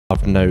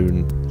I've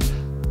known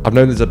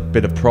there's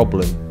been a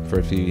problem for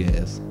a few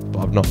years, but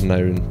I've not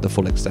known the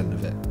full extent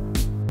of it.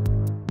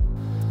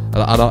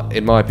 And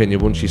in my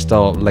opinion, once you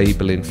start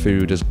labelling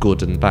food as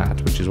good and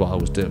bad, which is what I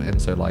was doing,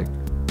 so like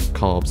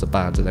carbs are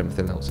bad and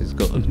everything else is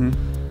good,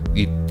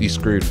 you're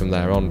screwed from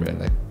there on,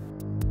 really.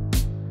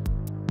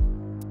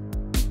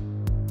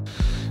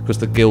 Because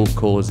the guilt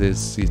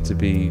causes you to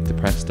be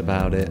depressed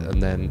about it,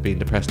 and then being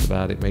depressed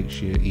about it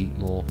makes you eat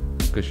more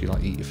because you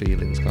like eat your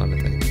feelings, kind of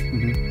thing.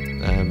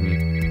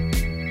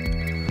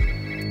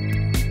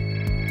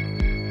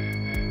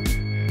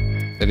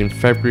 And in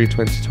February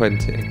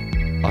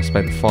 2020, I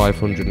spent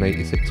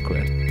 586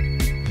 quid.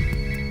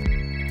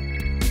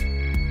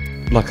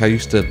 Like, I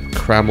used to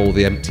cram all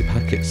the empty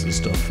packets and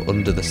stuff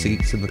under the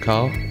seats in the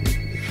car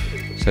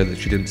so that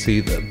she didn't see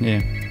them.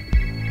 Yeah.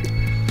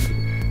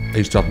 I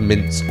used to have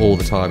mints all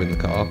the time in the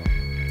car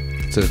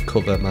to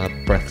cover my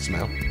breath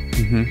smell.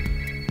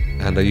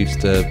 And I used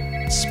to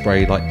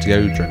spray like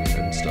deodorant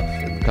and stuff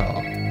in the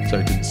car so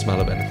it didn't smell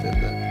of anything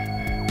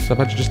then. So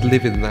imagine just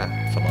living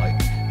that for like,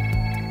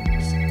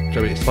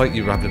 it's like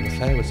you're having an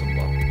affair with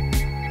someone.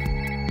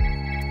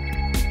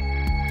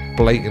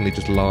 Blatantly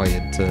just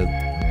lying to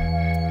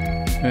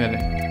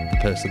the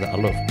person that I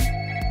love.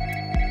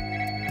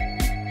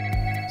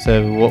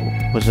 So what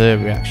was her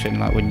reaction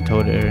like when you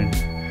told her? And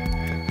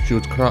She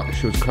was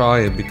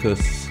crying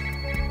because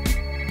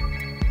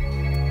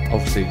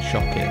obviously it's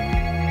shocking.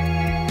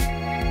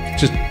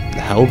 Just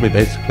held me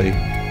basically.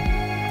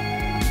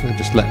 And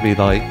just let me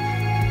like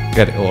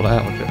get it all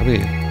out. Do you know what I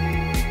mean?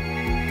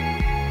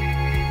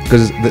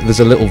 Because there's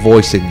a little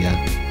voice in you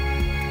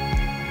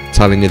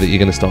telling you that you're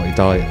going to start your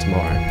diet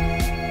tomorrow.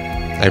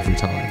 Every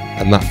time.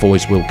 And that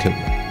voice will kill you.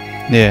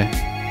 yeah.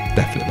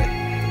 Definitely.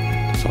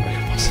 Sorry.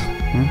 It's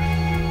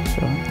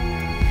all right.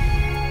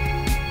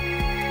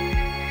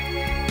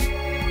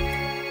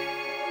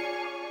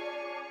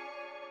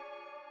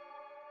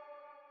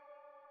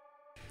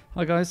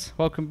 Hi guys,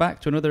 welcome back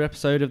to another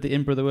episode of the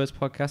In Brother Words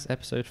podcast,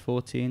 episode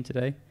 14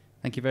 today.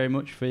 Thank you very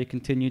much for your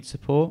continued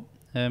support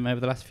over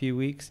the last few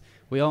weeks.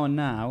 We are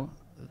now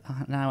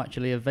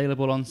actually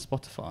available on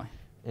Spotify.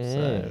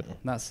 So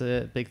that's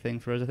a big thing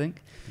for us, I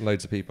think.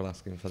 Loads of people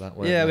asking for that.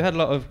 Yeah, we had a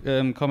lot of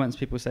comments,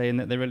 people saying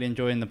that they're really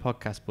enjoying the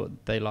podcast, but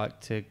they like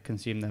to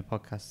consume their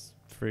podcasts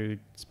through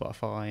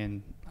Spotify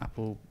and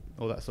Apple,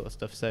 all that sort of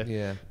stuff. So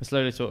Yeah. we're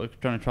slowly sort of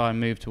trying to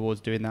move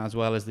towards doing that as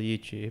well as the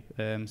YouTube.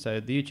 So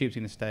the YouTube's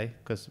going to stay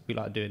because we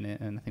like doing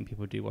it, and I think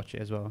people do watch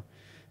it as well.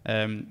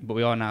 But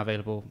we are now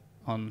available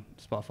on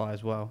Spotify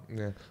as well.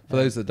 Yeah. For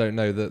those that don't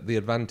know, the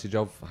advantage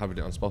of having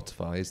it on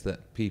Spotify is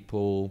that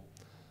people...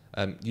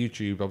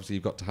 YouTube, obviously,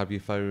 you've got to have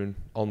your phone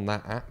on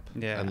that app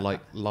and like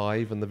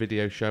live and the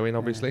video showing,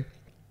 obviously.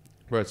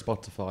 Whereas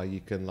Spotify,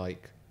 you can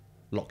like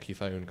lock your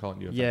phone,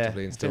 can't you,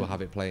 effectively, and still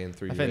have it playing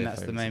through your I think earphones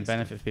that's the main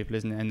benefit for people,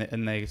 isn't it?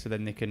 And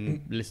then they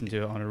can listen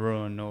to it on a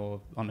run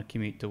or on a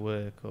commute to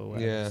work or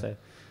whatever.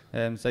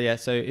 Yeah.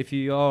 So if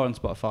you are on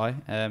Spotify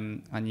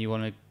and you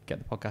want to get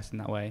the podcast in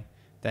that way,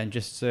 then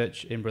just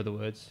search In Brother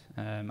Words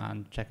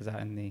and check us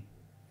out in the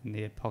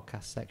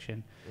podcast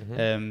section.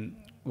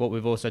 What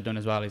we've also done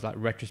as well is like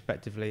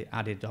retrospectively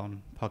added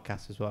on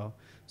podcasts as well.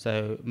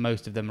 So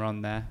most of them are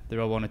on there. There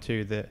are one or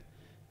two that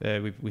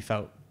we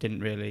felt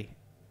didn't really,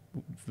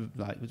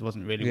 like, it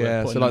wasn't really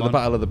worth putting so like the on.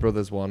 Battle of the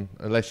Brothers one,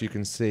 unless you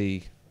can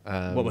see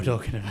what we're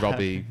talking about.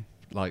 Robbie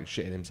like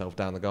shitting himself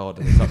down the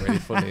garden, it's not really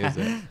funny, is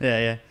it?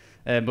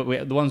 Yeah.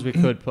 But the ones we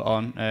could put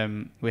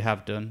on, we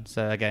have done.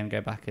 So again,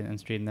 go back and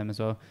stream them as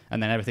well.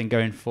 And then everything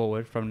going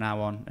forward from now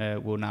on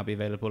will now be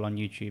available on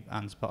YouTube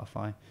and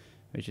Spotify,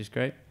 which is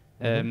great.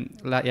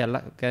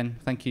 Again,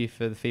 thank you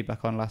for the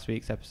feedback on last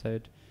week's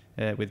episode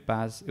with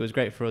Baz. It was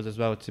great for us as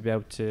well to be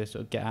able to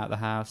sort of get out of the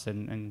house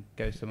and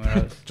go somewhere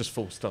else. Just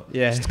full stop.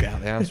 Yeah. Just get out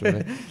of the house,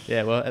 really.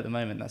 Yeah, well, at the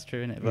moment, that's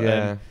true, isn't it?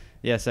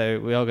 But,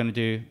 so we are going to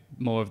do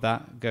more of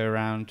that, go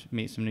around,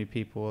 meet some new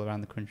people all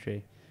around the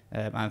country.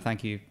 And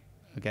thank you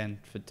again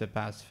to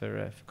Baz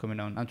for coming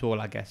on, and to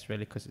all our guests,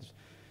 really, because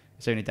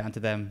it's only down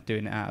to them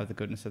doing it out of the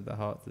goodness of their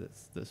heart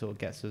that sort of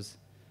gets us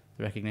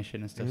the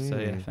recognition and stuff. So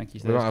yeah, thank you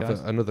to we those might guys.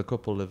 have another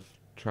couple of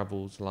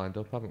travels lined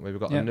up, haven't we? We've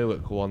got a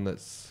Newark one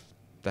that's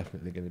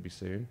definitely going to be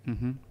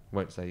soon.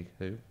 Won't say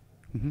who.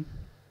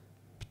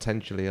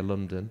 Potentially a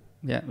London.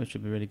 Yeah, which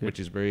would be really good. Which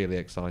is really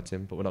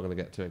exciting, but we're not going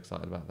to get too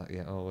excited about that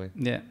yet, are we?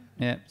 Yeah.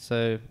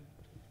 So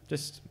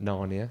just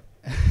Narnia.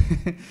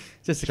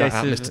 just a Shout case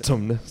out of Mr.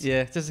 Tumnus.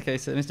 Yeah, just a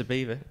case of Mr.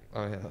 Beaver.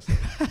 Oh yeah, that's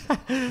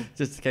it.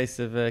 Just a case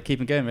of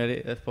keeping going, really,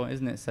 at this point,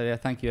 isn't it? So yeah,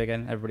 thank you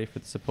again, everybody, for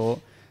the support.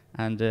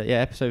 And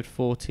episode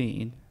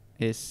 14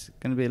 is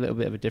going to be a little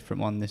bit of a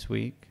different one this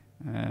week,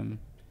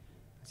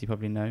 as you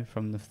probably know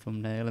from the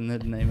thumbnail and the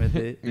name of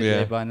the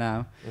video by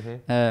now.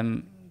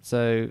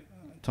 So,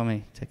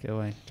 Tommy, take it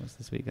away. What's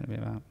this week going to be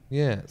about?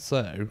 Yeah,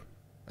 so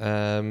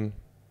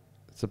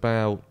it's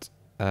about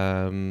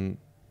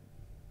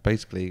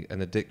basically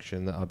an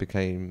addiction that I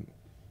became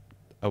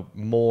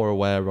more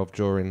aware of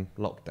during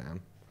lockdown,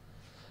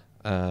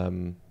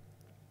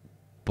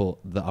 but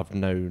that I've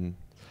known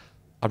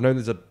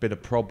there's been a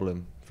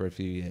problem for a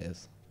few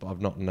years, but I've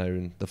not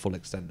known the full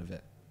extent of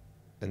it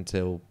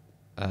until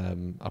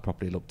I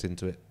properly looked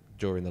into it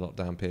during the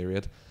lockdown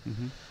period.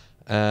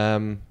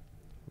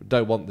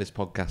 Don't want this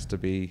podcast to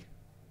be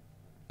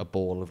a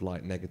ball of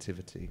like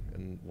negativity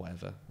and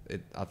whatever.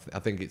 I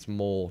think it's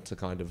more to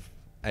kind of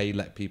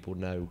let people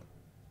know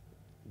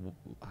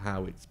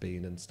how it's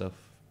been and stuff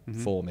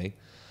for me.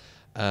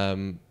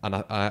 And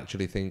I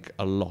actually think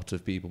a lot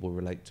of people will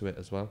relate to it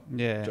as well.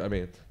 Yeah. Do you know what I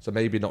mean? So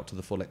maybe not to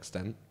the full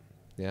extent.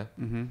 Yeah.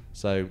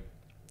 So,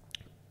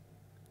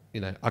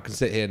 you know, I can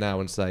sit here now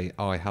and say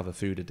I have a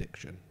food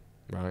addiction,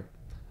 right?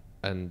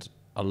 And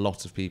a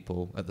lot of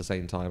people at the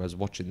same time as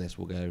watching this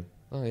will go,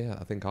 oh yeah,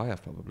 I think I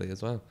have probably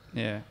as well.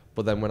 Yeah.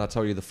 But then when I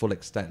tell you the full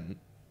extent,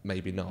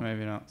 maybe not.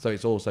 Maybe not. So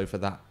it's also for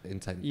that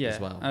intent as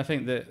well. I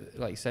think that,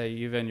 like you say,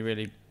 you've only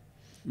really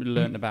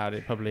learned about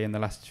it probably in the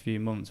last few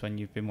months when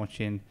you've been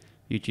watching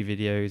YouTube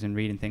videos and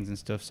reading things and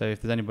stuff. So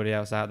if there's anybody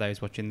else out there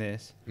who's watching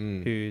this,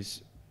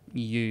 who's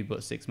you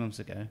but 6 months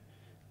ago,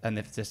 and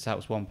if this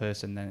helps one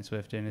person, then it's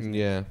worth doing, isn't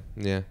it?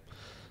 Yeah.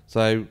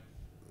 So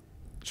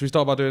should we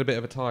start by doing a bit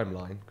of a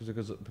timeline?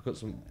 Because we put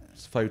some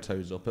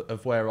photos up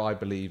of where I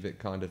believe it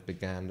kind of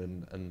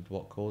began and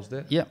what caused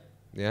it. Yeah.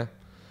 Yeah.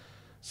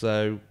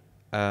 So,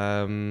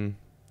 not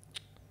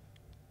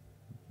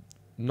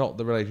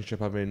the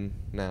relationship I'm in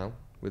now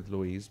with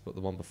Louise, but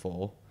the one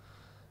before.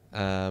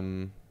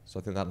 So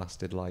I think that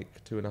lasted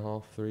like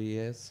 2.5, 3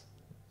 years.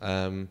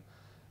 And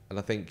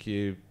I think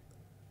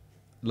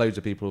loads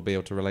of people will be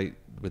able to relate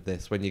with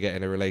this. When you get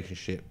in a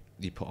relationship,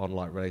 you put on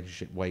like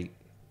relationship weight.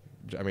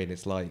 Do you know what I mean?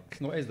 It's like...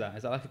 What is that?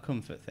 Is that like a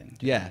comfort thing?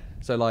 Yeah.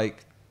 So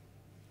like,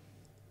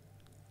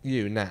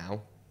 you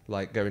now,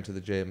 like going to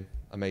the gym,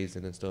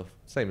 amazing and stuff.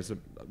 Same as,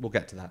 we'll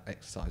get to that,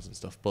 exercise and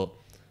stuff. But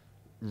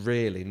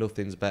really,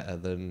 nothing's better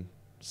than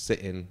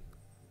sitting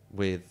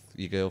with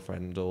your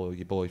girlfriend or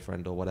your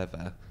boyfriend or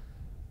whatever,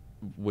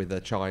 with a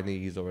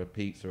Chinese or a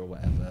pizza or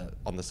whatever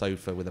on the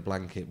sofa with a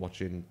blanket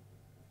watching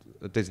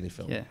a Disney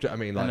film. Yeah. Do you know what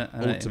I mean? Like, I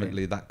know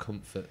ultimately, that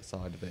comfort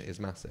side of it is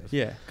massive.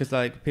 Yeah, because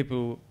like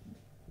people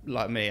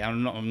like me,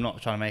 I'm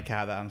not trying to make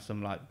out that I'm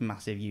some like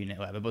massive unit or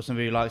whatever, but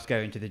somebody who likes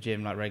going to the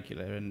gym like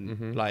regular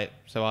and like,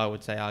 so I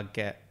would say I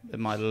get at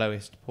my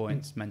lowest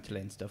points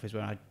mentally and stuff is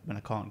when I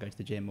can't go to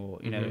the gym, or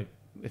you know,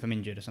 if I'm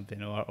injured or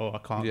something, or I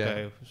can't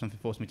go, something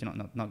forced me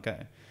to not go.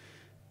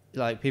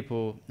 Like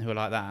people who are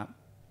like that,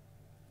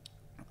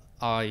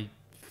 I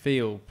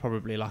feel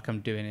probably like I'm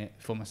doing it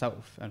for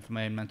myself and for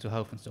my own mental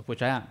health and stuff,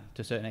 which I am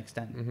to a certain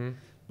extent.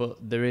 But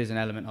there is an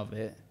element of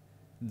it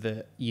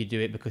that you do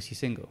it because you're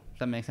single. Does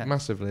that make sense?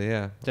 Massively,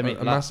 yeah. So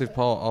a massive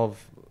part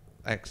of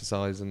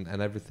exercise and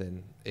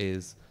everything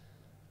is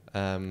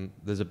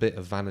there's a bit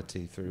of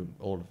vanity through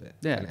all of it.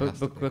 Yeah,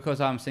 but because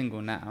I'm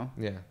single now.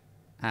 Yeah.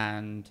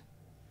 And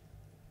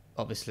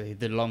obviously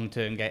the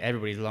long-term game,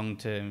 everybody's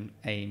long-term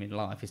aim in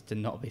life is to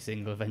not be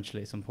single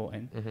eventually at some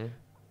point.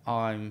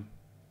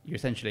 You're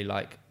essentially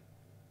like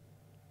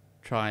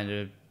trying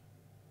to,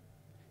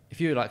 if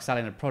you were like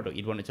selling a product,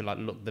 you'd want it to like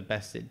look the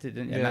best it did,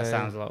 and that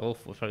sounds like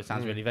awful. So it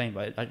sounds really vain,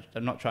 but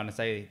I'm not trying to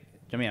say, do you know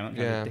what I mean? I'm not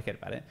trying to be a dickhead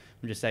about it.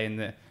 I'm just saying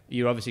that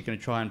you're obviously going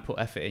to try and put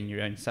effort in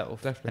your own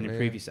self and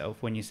improve yourself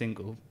when you're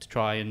single to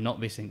try and not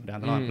be single down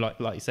the line.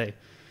 Like you say,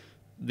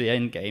 the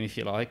end game, if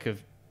you like,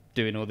 of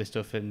doing all this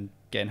stuff and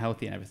getting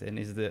healthy and everything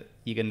is that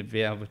you're going to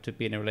be able to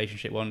be in a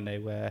relationship one day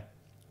where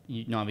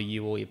neither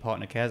you or your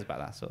partner cares about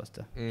that sort of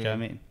stuff. Do you know what I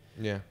mean?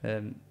 Yeah.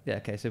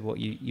 Okay. So what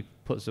you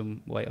put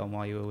some weight on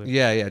while you were with?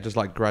 Yeah. Just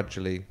like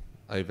gradually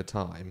over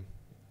time,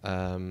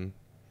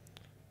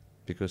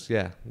 because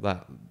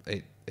that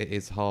it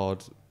is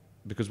hard,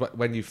 because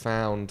when you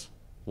found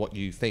what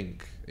you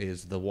think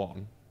is the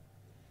one,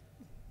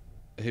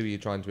 who are you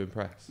trying to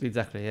impress?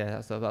 Exactly.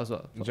 Yeah. That was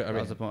what was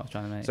the point I was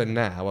trying to make. So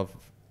now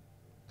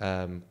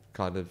I've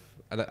kind of,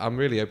 and I'm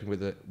really open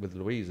with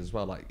Louise as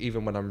well. Like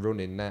even when I'm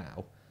running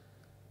now,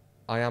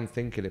 I am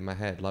thinking in my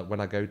head, like when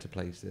I go to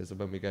places and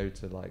when we go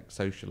to like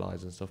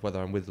socialise and stuff,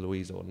 whether I'm with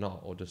Louise or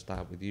not, or just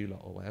out with you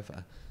lot or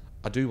whatever,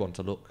 I do want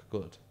to look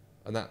good.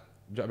 And that,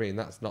 do you know what I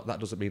mean? That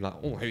doesn't mean like,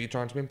 oh, who are you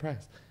trying to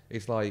impress?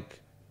 It's like,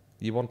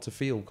 you want to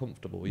feel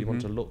comfortable, you want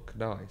to look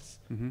nice.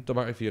 Don't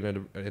matter if you're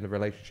in a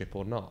relationship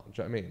or not,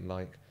 do you know what I mean?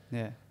 Like,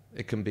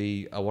 it can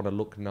be, I want to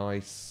look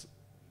nice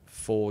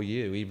for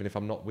you, even if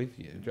I'm not with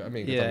you. Do you know what I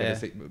mean? 'Cause I'm gonna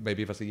see,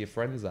 maybe if I see your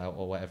friends out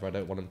or whatever, I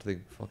don't want them to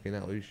think, fucking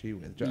hell, who's she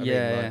with? Do you know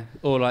what I mean? Like,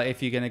 or like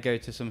if you're going to go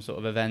to some sort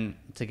of event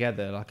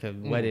together, like a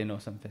wedding or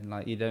something,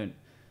 like you don't,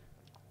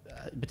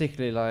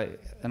 particularly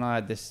like, and I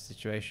had this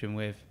situation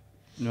with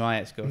my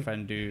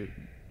ex-girlfriend who,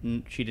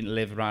 she didn't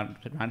live around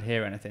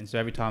here or anything, so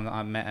every time that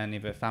I met any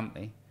of her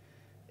family,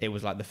 it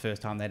was like the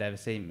first time they'd ever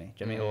seen me.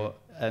 Do you know what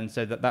I mean? And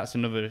so that's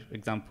another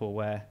example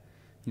where,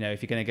 you know,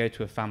 if you're going to go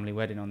to a family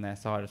wedding on their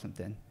side or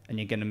something, and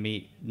you're going to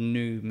meet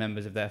new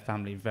members of their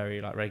family very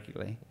like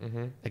regularly,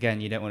 again,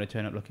 you don't want to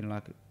turn up looking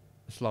like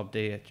a slob, do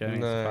you? Do you know what I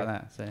mean? Stuff like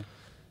that. So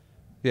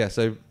yeah,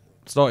 so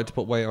started to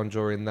put weight on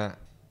during that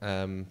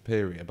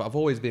period, but I've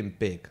always been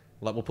big.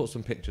 Like we'll put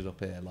some pictures up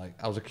here. Like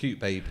I was a cute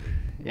baby.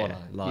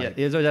 Like,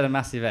 he's always had a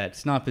massive head.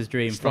 Sniper's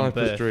dream from birth.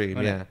 Sniper's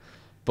dream, yeah.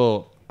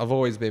 But I've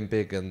always been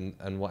big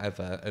and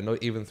whatever, and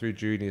even through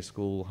junior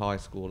school, high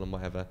school, and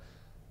whatever.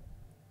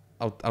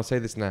 I'll say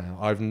this now: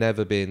 I've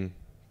never been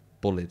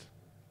bullied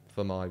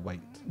for my weight.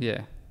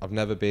 Yeah. I've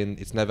never been.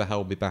 It's never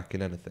held me back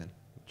in anything.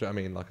 Do you know what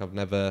I mean? Like I've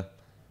never. Do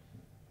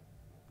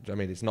you know what I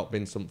mean? It's not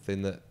been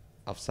something that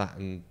I've sat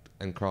and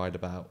cried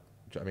about.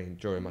 Do you know what I mean?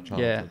 During my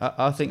childhood. Yeah,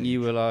 I think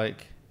you were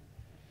like.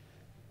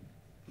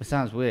 It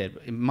sounds weird,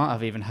 but it might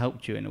have even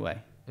helped you in a way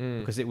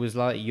because it was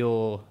like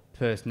your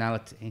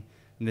personality.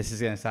 And this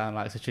is going to sound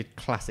like such a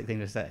classic thing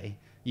to say.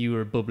 You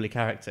were a bubbly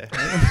character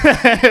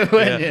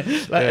when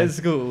you at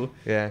school.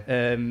 Yeah.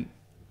 And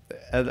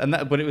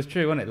that, but it was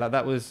true, wasn't it? Like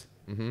that was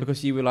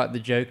because you were like the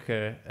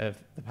joker of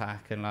the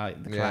pack and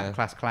like the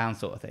class clown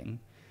sort of thing.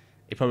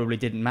 It probably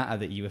didn't matter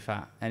that you were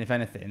fat, and if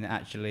anything, it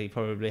actually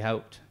probably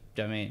helped.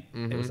 Do you know what I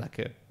mean? It was like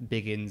a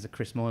Biggins, a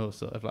Chris Moyle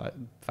sort of like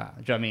fat.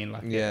 Do you know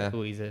what I mean?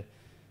 Like he's a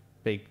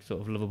big sort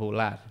of lovable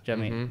lad. Do you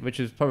know what I mean? Which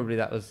was probably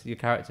that was your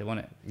character,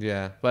 wasn't it?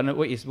 Yeah. But I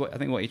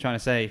think what you're trying to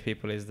say,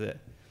 people, is that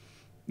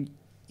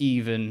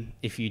even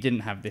if you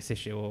didn't have this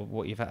issue or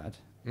what you've had,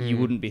 you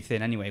wouldn't be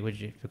thin anyway, would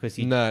you? Because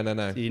no.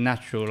 You're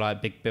natural,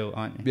 like big built,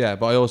 aren't you? Yeah,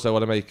 but I also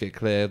want to make it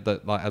clear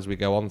that, like, as we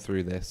go on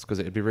through this, because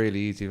it'd be really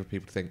easy for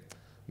people to think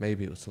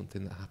maybe it was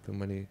something that happened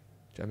when he.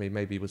 I mean,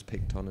 maybe he was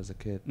picked on as a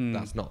kid.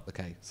 That's not the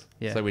case.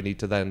 Yeah. So we need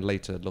to then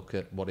later look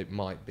at what it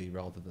might be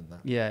rather than that.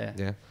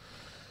 Yeah.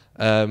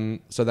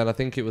 So then I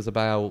think it was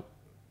about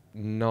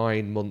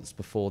 9 months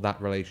before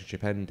that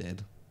relationship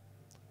ended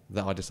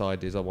that I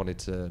decided I wanted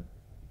to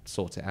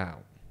sort it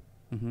out.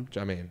 Do you know what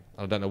I mean?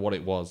 I don't know what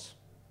it was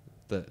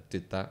that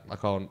did that. I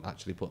can't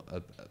actually put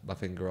my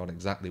finger on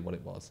exactly what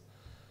it was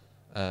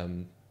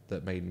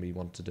that made me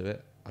want to do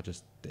it. I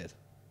just did.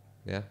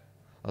 Yeah.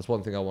 That's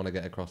one thing I want to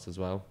get across as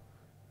well.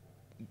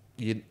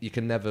 You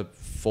can never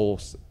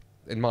force,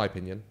 in my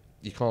opinion,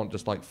 you can't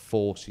just like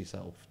force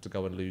yourself to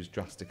go and lose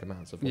drastic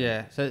amounts of weight.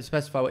 Yeah. So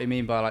specify what you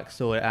mean by like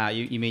sort it out.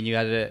 You mean you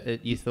had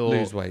you thought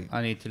lose weight.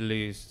 I need to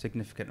lose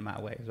significant amount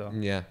of weight as well.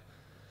 Yeah.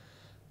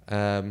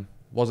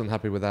 Wasn't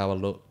happy with how I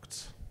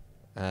looked.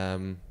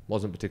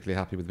 Wasn't particularly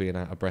happy with being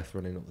out of breath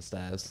running up the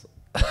stairs.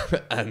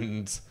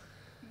 And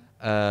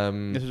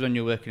this was when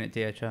you were working at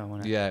DHL,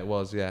 wasn't it? Yeah, it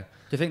was. Yeah. Do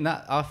you think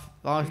that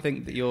I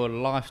think that your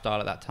lifestyle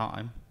at that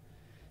time,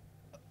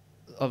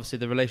 obviously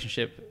the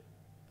relationship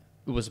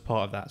was a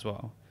part of that as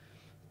well.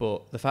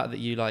 But the fact that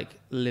you like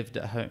lived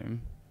at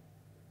home,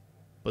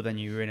 but then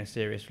you were in a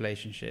serious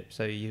relationship,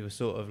 so you were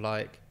sort of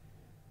like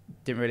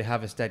didn't really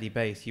have a steady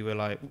base. You were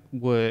like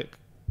work,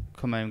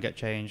 come home, get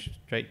changed,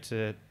 straight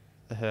to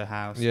her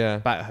house,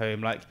 back home.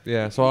 Like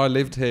so I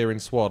lived here in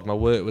Swad. My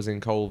work was in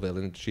Colville,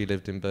 and she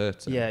lived in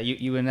Burton. Yeah,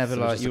 you were never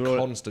so like you were a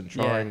constant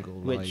triangle.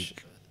 Which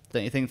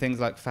don't you think things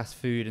like fast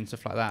food and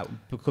stuff like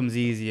that becomes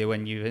easier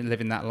when you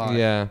live in that life?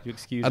 Yeah, you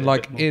excuse and it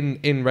like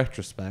in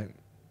retrospect.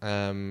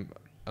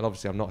 And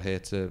obviously I'm not here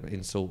to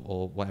insult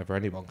or whatever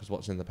anyone, because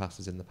what's in the past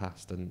is in the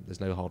past, and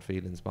there's no hard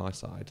feelings my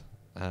side.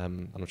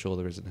 And I'm sure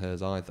there isn't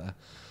hers either.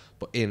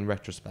 But in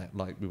retrospect,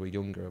 like we were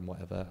younger and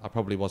whatever, I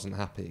probably wasn't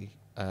happy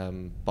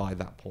by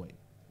that point.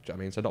 Do you know what I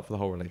mean? So not for the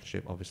whole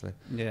relationship, obviously.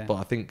 Yeah. But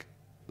I think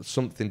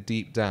something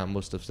deep down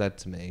must have said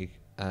to me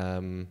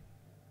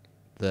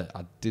that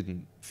I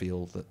didn't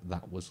feel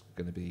that was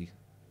going to be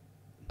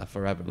a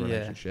forever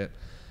relationship.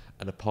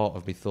 And a part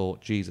of me thought,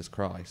 Jesus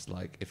Christ,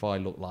 like, if I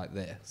look like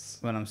this...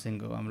 When I'm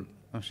single,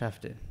 I'm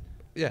shafted.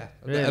 Yeah.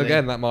 Really?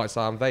 Again, that might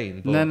sound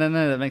vain, but... No,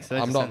 that makes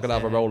sense. I'm not going to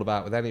have a roll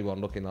about with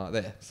anyone looking like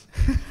this.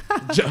 Do you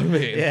know what I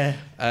mean?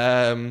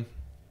 Yeah.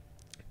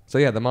 So,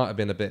 yeah, there might have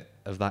been a bit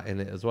of that in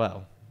it as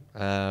well.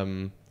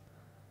 I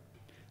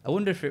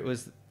wonder if it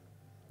was...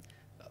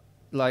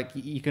 Like,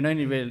 you can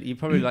only really... You're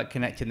probably, like,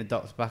 connecting the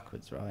dots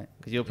backwards, right?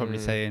 Because you're probably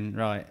saying,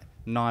 right,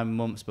 9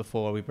 months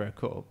before we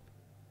broke up,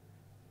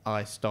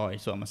 I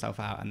started sorting myself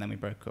out, and then we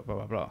broke up,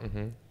 blah, blah, blah.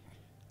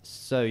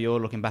 So you're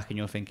looking back and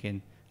you're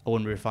thinking, I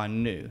wonder if I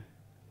knew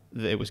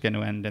that it was going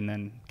to end and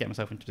then get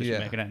myself into a position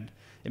to make it end.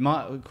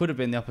 It could have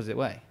been the opposite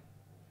way.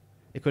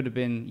 It could have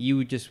been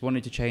you just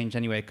wanted to change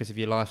anyway because of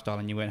your lifestyle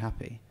and you weren't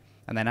happy.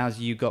 And then as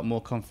you got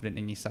more confident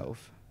in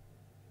yourself,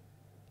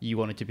 you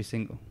wanted to be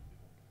single.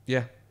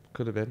 Yeah,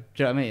 could have been.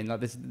 Do you know what I mean?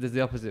 Like there's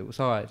the opposite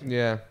side.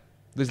 Yeah.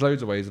 There's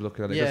loads of ways of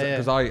looking at it.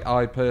 Because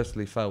I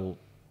personally felt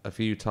a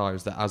few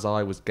times that as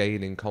I was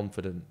gaining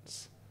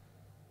confidence,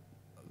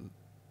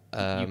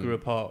 you grew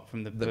apart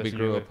from the person. That we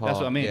grew apart. That's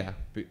what I mean.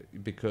 Yeah,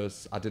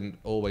 because I didn't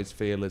always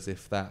feel as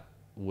if that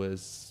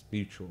was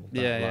mutual.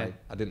 I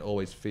didn't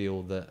always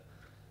feel that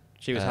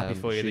she was happy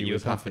for you, that you were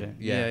confident.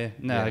 Yeah.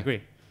 No, I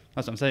agree.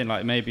 That's what I'm saying.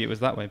 Like maybe it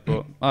was that way,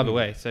 but either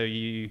way. So do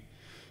you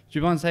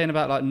mind saying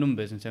about like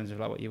numbers in terms of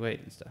like what you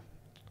weighed and stuff?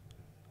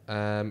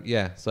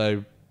 Yeah.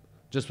 So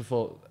just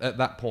before at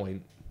that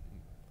point,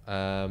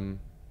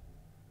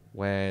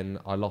 when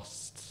I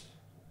lost,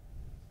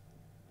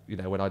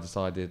 when I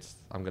decided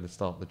I'm going to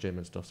start the gym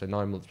and stuff, so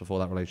 9 months before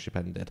that relationship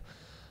ended,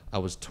 I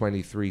was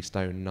 23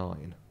 stone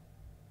 9,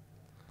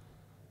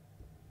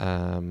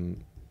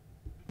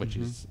 which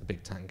is a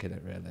big tank in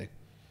it, really.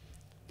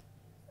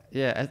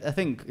 I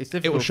think it's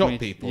difficult. It will for shock me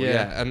people,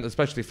 and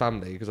especially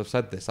family, because I've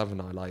said this,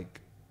 haven't I?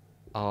 Like,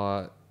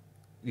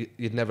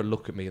 you'd never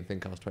look at me and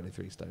think I was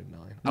 23 stone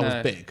 9. I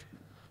was big,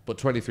 but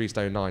 23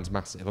 stone 9's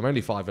massive. I'm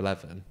only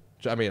 5'11".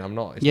 Do you know what I mean? I'm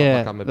not. It's not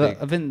like I'm a big.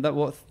 I think that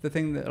what the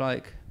thing that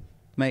like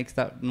makes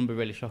that number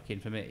really shocking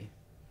for me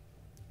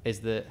is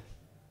that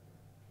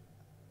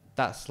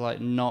that's like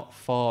not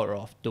far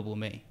off double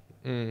me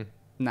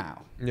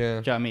now. Yeah. Do you know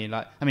what I mean?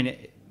 Like, I mean,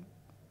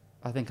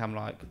 I think I'm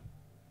like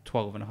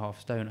 12.5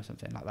 stone or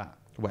something like that.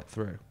 Wet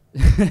through.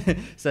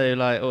 So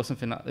like, or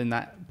something like in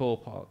that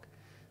ballpark.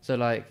 So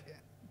like,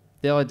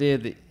 the idea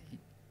that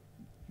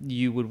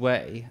you would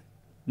weigh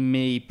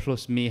me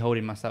plus me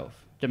holding myself.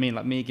 Do you know what I mean?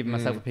 Like me giving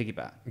myself a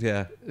piggyback.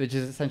 Yeah. Which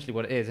is essentially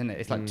what it is, isn't it?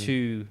 It's like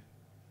two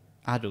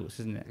adults,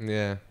 isn't it?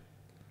 Yeah.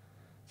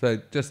 So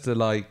just to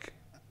like,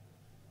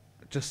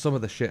 just some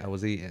of the shit I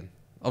was eating.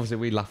 Obviously,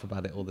 we laugh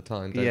about it all the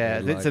time. Don't we?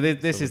 Like, so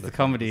this is the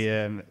comedy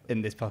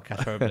in this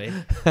podcast, probably.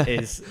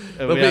 is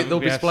there'll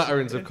be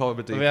splatterings of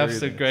comedy. We have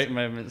some great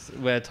moments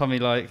where Tommy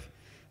like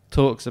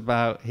talks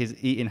about his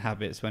eating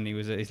habits when he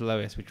was at his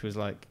lowest, which was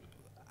like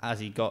as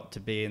he got to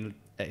be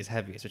at his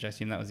heaviest, which I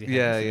assume that was the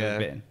heaviest he'd ever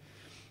been.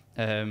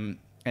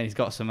 And he's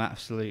got some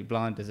absolute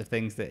blinders of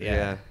things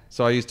that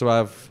So I used to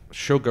have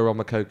sugar on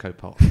my Cocoa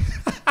Pot,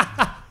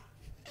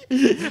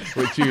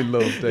 which you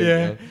loved,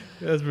 didn't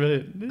you? That's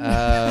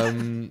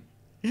brilliant.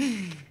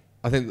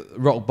 I think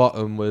rock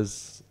bottom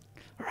was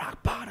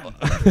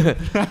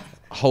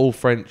whole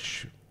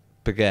French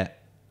baguette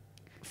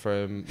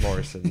from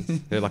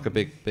Morrison's. They're like a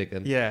big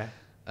one. Yeah,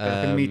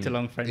 like a metre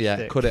long French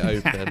stick. Cut it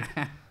open.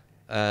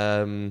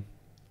 And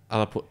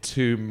I put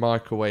 2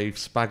 microwave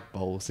spag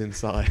bowls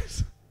inside.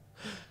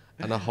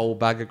 And a whole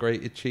bag of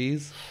grated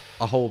cheese.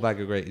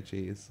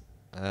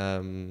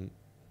 In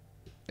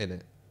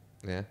it.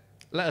 Yeah.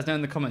 Let us know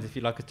in the comments if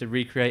you'd like us to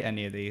recreate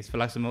any of these for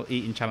like some more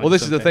eating challenges. Well,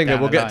 this is the thing, and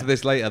we'll get to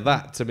this later.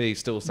 That to me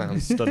still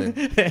sounds stunning.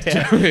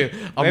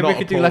 Maybe we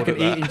could do like an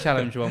eating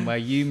challenge one where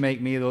you make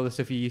me all the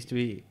stuff you used to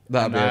eat.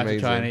 That'd be amazing. To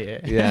try and eat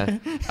it. Yeah.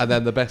 And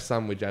then the best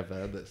sandwich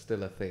ever. That's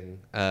still a thing.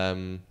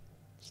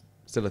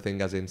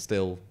 As in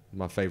still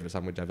my favourite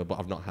sandwich ever, but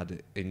I've not had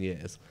it in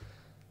years.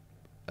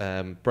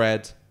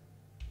 Bread,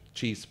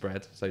 cheese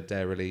spread, so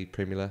Dairy,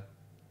 Primula,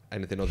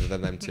 anything other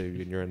than them two,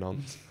 and you're a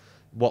nonce.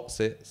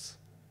 Wotsits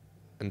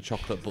and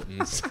chocolate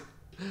buttons.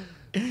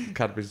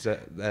 Cadbury's,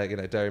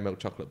 Dairy Milk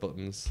chocolate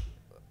buttons.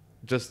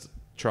 Just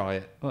try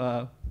it.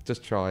 Wow.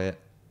 Just try it.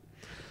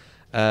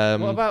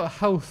 What about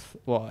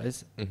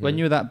health-wise? When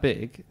you were that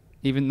big,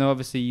 even though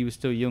obviously you were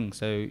still young,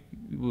 so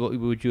what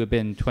would you have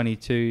been,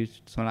 22,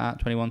 something like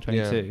that, 21,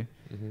 22?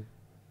 Yeah.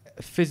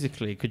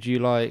 Physically, could you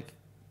like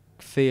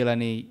feel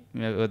any,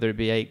 whether it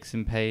be aches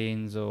and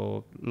pains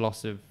or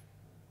loss of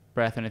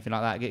breath or anything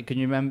like that? Could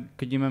you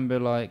remember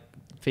like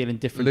feeling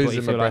different?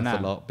 Losing my breath like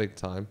a lot, big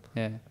time.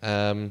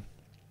 Yeah.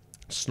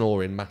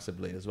 Snoring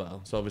massively as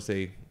well. So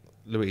obviously,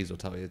 Louise will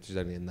tell you she's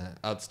only in there.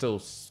 I'd still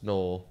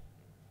snore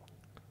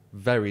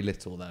very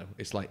little though.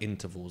 It's like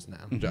intervals now.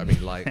 Do you know what I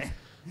mean? Like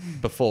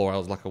before, I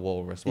was like a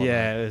walrus.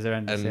 Yeah, it was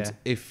horrendous. And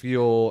if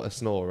you're a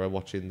snorer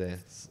watching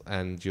this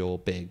and you're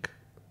big,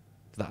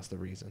 that's the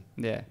reason.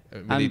 Yeah.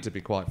 We need to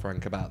be quite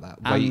frank about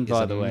that. Weight is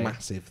a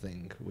massive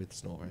thing with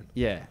snoring.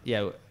 Yeah.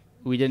 I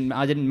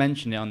didn't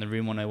mention it on the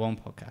Room 101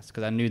 podcast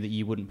because I knew that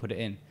you wouldn't put it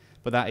in,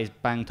 but that is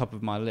bang top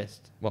of my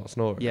list. What,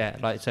 snoring? Yeah,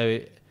 like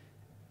so.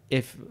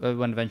 If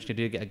when eventually I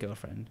do get a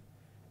girlfriend,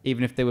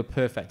 even if they were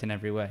perfect in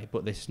every way,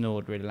 but they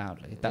snored really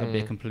loudly, that would be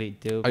a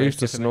complete deal. I used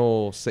to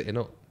snore sitting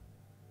up.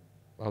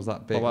 I was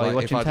that big. While you're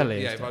watching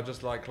telly? If I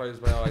just like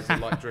closed my eyes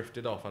and like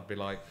drifted off, I'd be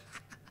like.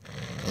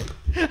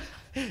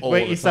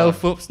 Wake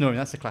yourself up snoring.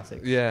 That's a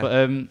classic. Yeah.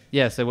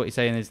 But so what you're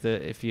saying is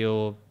that if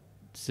you're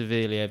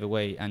severely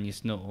overweight and you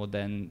snore,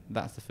 then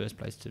that's the first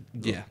place to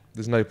look. Yeah,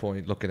 there's no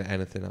point looking at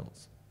anything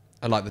else.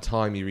 And like the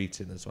time you're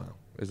eating as well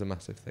is a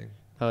massive thing.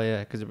 Oh yeah,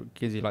 because it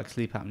gives you like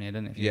sleep apnea,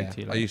 doesn't it? Yeah,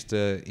 I used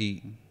to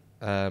eat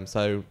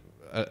so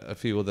a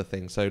few other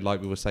things. So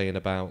like we were saying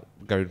about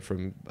going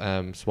from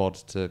Swad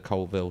to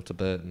Colville to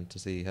Burton to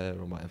see her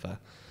or whatever,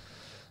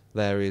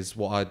 there is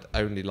what I'd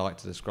only like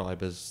to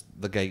describe as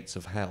the gates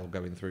of hell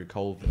going through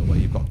Colville, where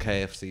you've got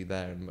KFC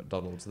there and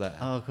McDonald's there.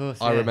 Oh, of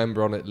course. I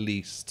remember on at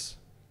least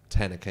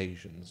 10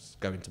 occasions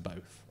going to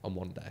both on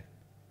one day.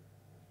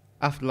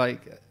 After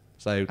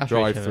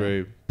drive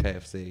through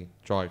KFC,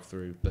 drive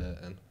through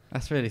Burton.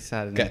 That's really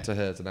sad. Isn't Get to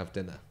hers and have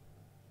dinner.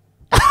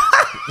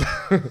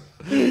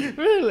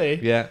 Really?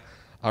 Yeah.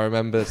 I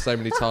remember so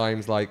many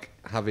times like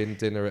having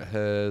dinner at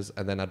hers,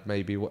 and then I'd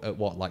maybe at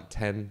like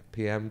 10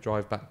 p.m.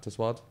 drive back to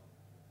Swad.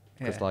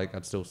 Because like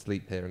I'd still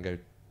sleep here and go,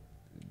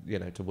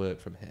 to work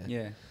from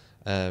here.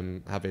 Yeah.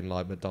 Having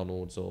like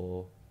McDonald's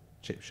or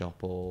chip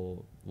shop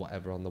or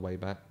whatever on the way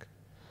back.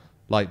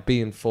 Like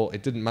being full,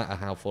 it didn't matter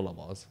how full I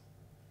was.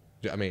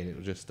 Do you know what I mean? It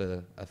was just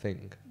a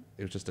thing.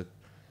 It was just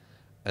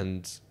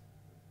I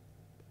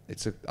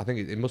think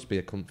it must be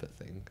a comfort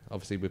thing.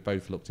 Obviously, we've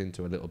both looked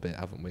into a little bit,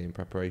 haven't we, in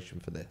preparation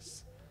for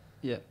this?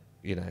 Yeah.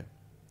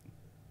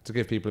 To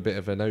give people a bit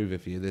of an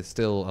overview, there's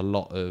still a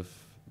lot of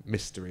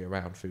mystery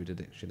around food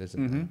addiction,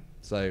 isn't there?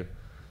 So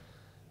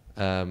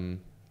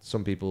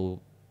some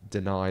people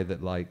deny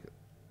that, like,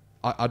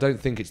 I don't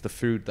think it's the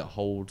food that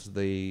holds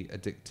the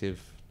addictive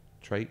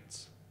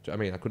traits. Do you know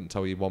what I mean? I couldn't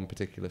tell you one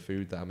particular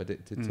food that I'm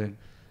addicted to.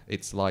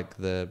 It's like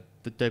the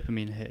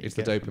dopamine hit. It's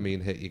the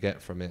dopamine hit you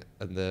get from it,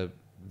 and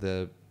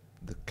the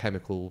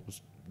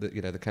chemicals,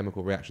 the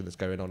chemical reaction that's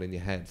going on in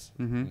your head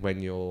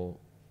when you're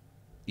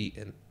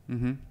eating. Do you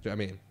know what I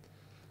mean?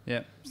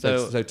 Yeah.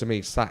 So to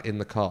me, sat in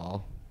the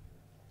car,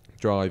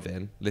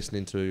 driving,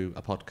 listening to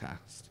a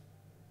podcast,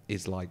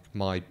 is like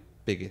my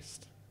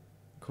biggest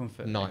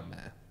comfort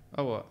nightmare.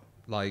 Oh, what?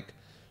 Like,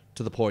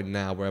 to the point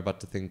now where I've had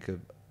to think of.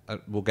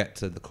 We'll get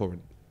to the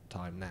current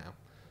time now,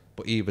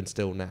 but even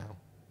still now,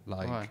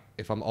 like, Why?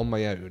 if I'm on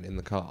my own in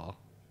the car,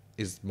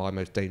 is my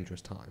most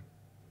dangerous time.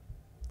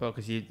 Well,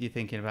 because you're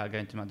thinking about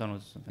going to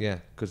McDonald's or something. Yeah,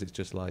 because it's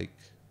just like,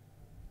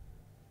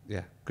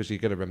 because you're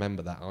gonna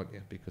remember that, aren't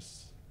you?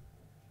 Because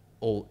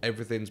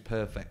everything's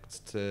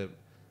perfect to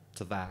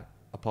that,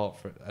 apart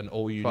from, and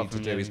all you need to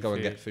do is go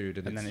and get food,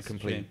 and it's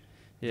complete.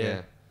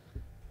 Yeah.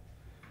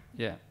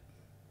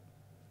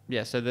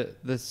 So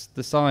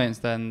the science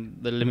then,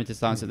 the limited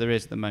science that there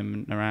is at the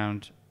moment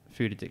around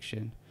food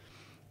addiction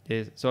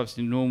is, so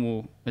obviously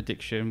normal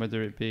addiction,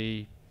 whether it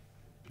be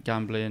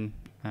gambling,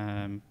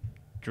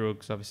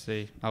 drugs,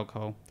 obviously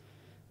alcohol,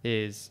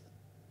 is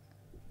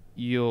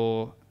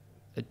you're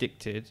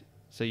addicted,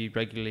 so you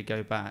regularly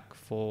go back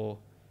for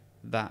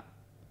that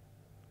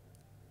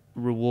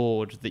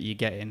reward that you're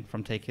getting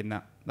from taking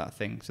that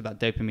thing. So that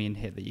dopamine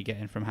hit that you're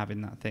getting from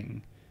having that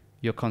thing,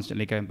 you're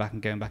constantly going back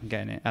and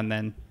getting it. And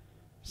then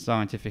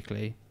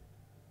scientifically,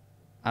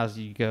 as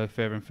you go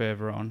further and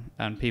further on,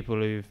 and people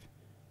who've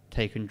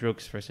taken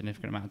drugs for a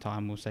significant amount of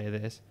time will say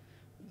this,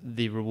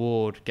 the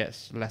reward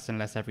gets less and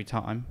less every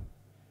time,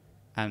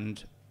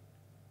 and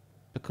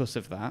because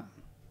of that,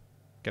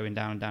 going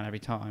down and down every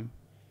time,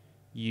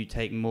 you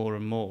take more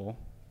and more,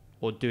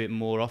 or do it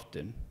more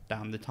often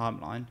down the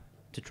timeline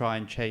to try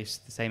and chase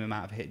the same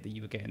amount of hit that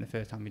you were getting the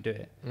first time you do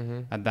it.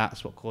 And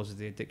that's what causes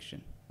the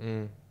addiction.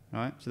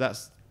 Right? So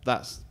that's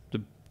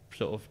the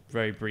sort of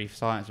very brief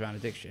science around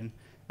addiction.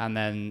 And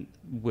then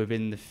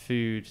within the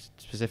food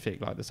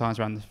specific, like the science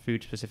around the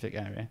food specific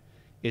area,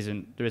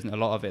 there isn't a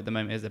lot of it at the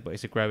moment, is there? But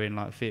it's a growing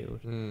like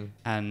field.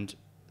 And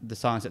the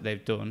science that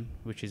they've done,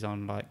 which is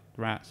on like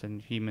rats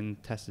and human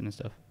testing and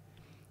stuff,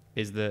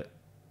 is that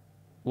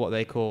what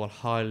they call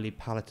highly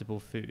palatable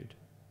food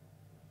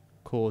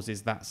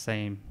causes that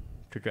same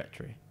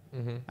trajectory.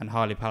 And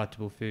highly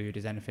palatable food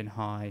is anything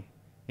high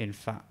in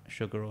fat,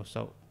 sugar or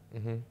salt.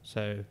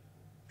 So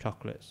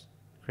chocolates,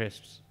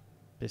 crisps,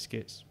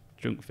 biscuits,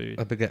 junk food.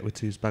 A baguette with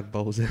 2 spag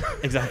bowls in.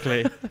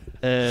 Exactly.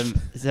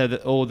 So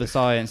that all the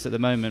science at the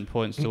moment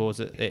points towards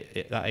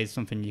it that is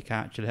something you can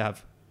actually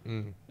have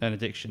an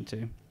addiction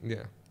to.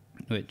 Yeah.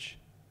 Which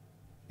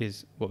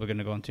is what we're going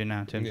to go on to now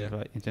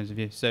in terms of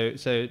you.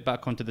 So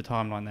back onto the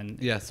timeline then.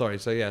 Yeah, sorry.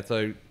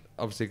 So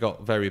obviously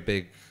got very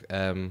big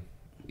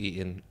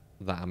eating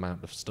that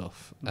amount of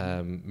stuff.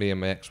 Me and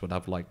my ex would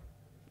have like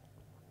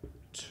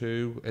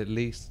 2 at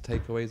least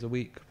takeaways a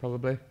week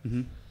probably.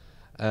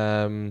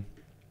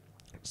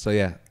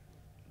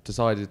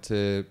 Decided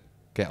to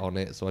get on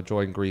it, so I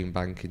joined Green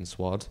Bank in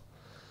Swad,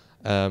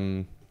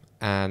 and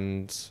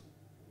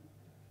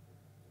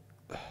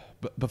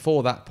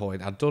before that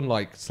point I'd done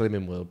like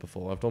Slimming World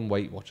before. I've done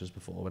Weight Watchers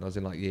before when I was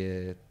in like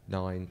year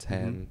 9,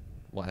 10,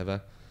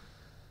 whatever,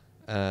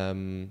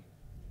 and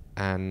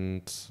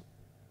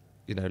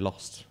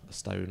lost a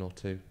stone or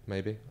 2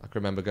 maybe. I can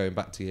remember going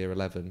back to year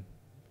 11.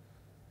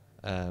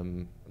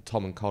 Tom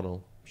and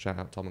Connell, shout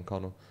out Tom and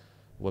Connell,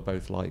 were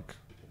both like,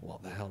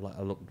 what the hell, like,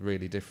 I looked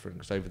really different,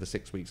 because over the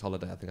 6 weeks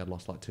holiday I think I'd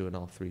lost like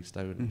 2.5, 3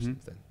 stone or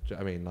something. Do you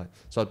know what I mean? Like,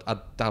 so I'd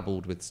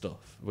dabbled with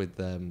stuff, with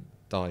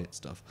diet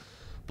stuff,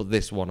 but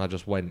this one I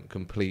just went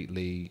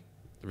completely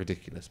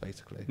ridiculous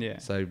basically.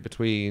 So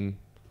between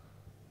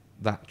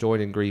that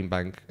joining Green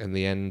Bank and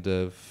the end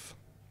of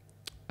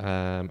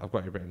I've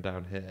got it written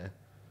down here,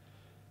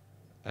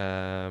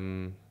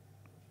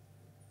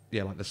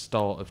 like the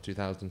start of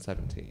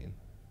 2017,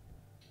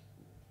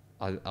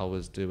 I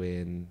was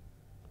doing,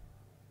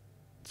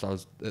 so I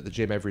was at the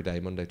gym every day,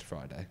 Monday to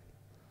Friday.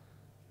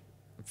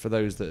 For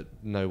those that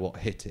know what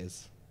HIIT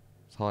is,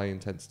 it's high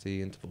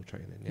intensity interval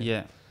training.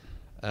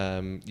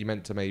 You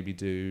meant to maybe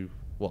do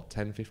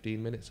 10,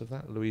 15 minutes of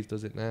that. Louise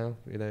does it now,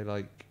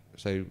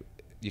 so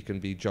you can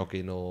be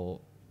jogging or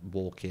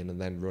walking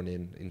and then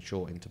running in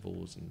short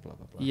intervals and blah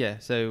blah blah.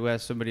 So where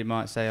somebody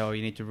might say, oh,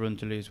 you need to run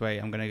to lose weight,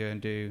 I'm going to go and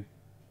do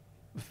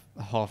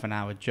a half an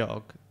hour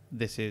jog.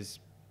 This is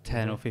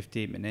 10 or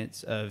 15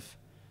 minutes of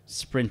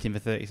sprinting for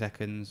 30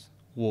 seconds,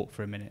 walk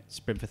for a minute,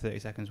 sprint for 30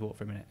 seconds, walk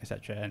for a minute,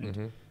 etc.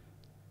 And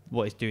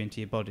what it's doing to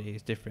your body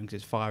is different,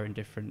 because it's firing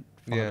different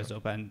fires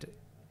up, and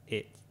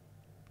it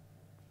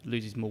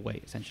loses more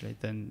weight essentially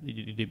than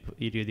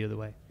you do the other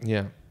way.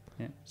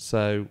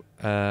 So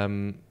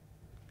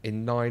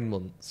in 9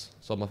 months,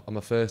 so on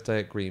my first day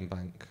at Green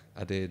Bank,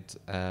 I did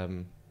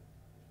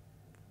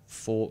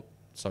 4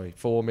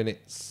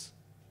 minutes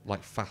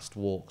like fast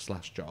walk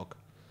 / jog,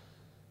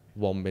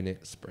 1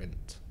 minute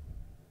sprint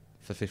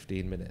for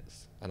 15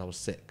 minutes, and I was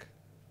sick,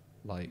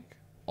 like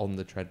on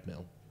the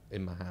treadmill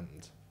in my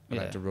hand, and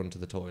I had to run to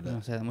the toilet. I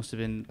say that must have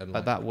been and, at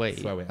like, that weight.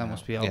 throw it That out.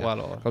 must be well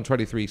or I'm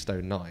 23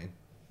 stone 9.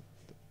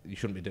 You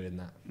shouldn't be doing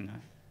that. no. Do you know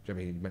what I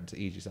mean? You're meant to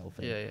ease yourself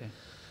in. Yeah.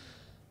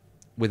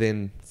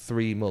 Within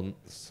 3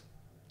 months,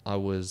 I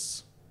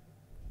was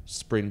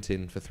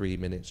sprinting for 3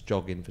 minutes,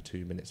 jogging for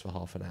 2 minutes for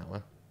half an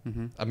hour.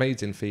 Mm-hmm.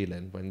 Amazing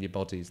feeling when your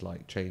body's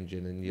like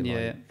changing and you're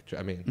like, do you know what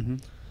I mean? Mm-hmm.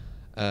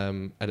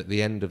 And at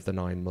the end of the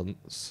 9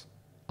 months,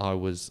 I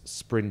was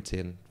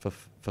sprinting for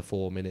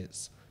 4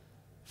 minutes,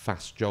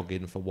 fast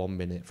jogging for 1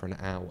 minute for an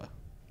hour,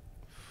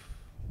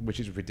 which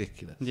is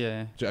ridiculous.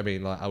 Yeah. Do you know what I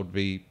mean? Like I would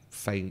be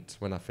faint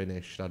when I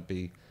finished. I'd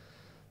be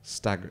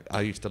staggered.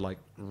 I used to like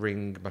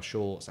wring my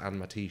shorts and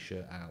my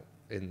t-shirt out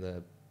in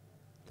the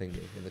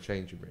thingy in the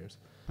changing rooms.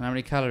 And how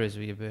many calories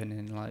were you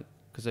burning? Like,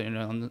 because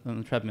on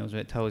the treadmills,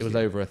 it tells It was you.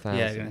 over 1,000.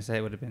 Yeah, I was gonna say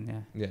it would have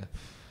been. Yeah.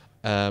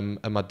 And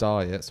my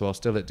diet. So I was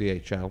still at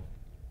DHL.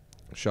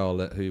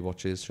 Charlotte, who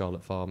watches,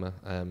 Charlotte Farmer,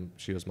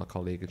 she was my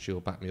colleague, and she'll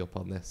back me up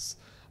on this.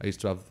 I used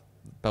to have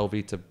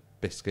Belvita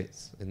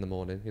biscuits in the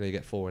morning. You know, you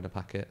get 4 in a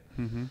packet.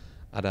 Mm-hmm.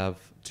 I'd have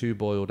 2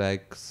 boiled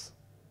eggs,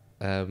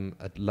 a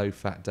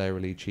low-fat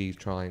dairy cheese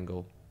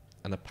triangle,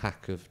 and a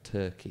pack of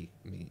turkey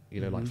meat. You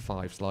know, like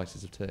 5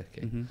 slices of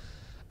turkey. Mm-hmm.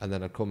 And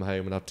then I'd come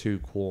home and have 2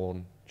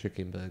 Quorn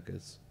chicken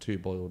burgers, 2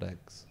 boiled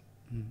eggs,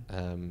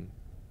 and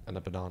a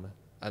banana.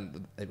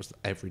 And it was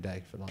every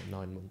day for like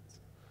 9 months.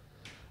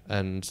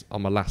 And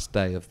on my last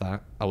day of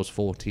that, I was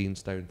 14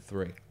 stone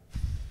 3.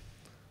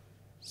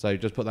 So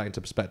just put that into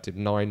perspective: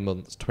 9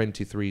 months,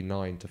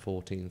 23.9 to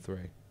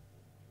 14.3.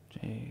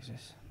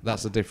 Jesus.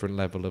 That's a different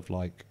level of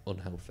like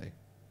unhealthy.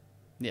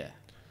 Yeah.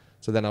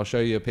 So then I'll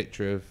show you a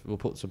picture of. We'll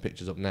put some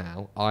pictures up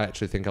now. I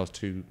actually think I was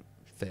too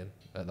thin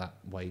at that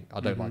weight. I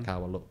don't like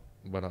how I look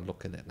when I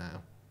look at it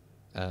now.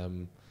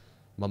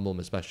 My mum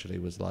especially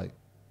was like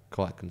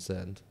quite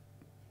concerned.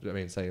 Do you know what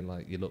I mean? Saying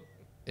like, you look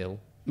ill.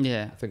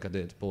 Yeah. I think I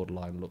did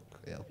borderline look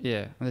ill.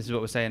 Yeah, and this is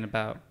what we're saying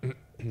about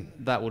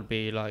that would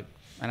be like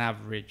an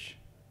average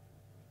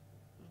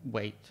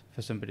weight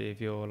for somebody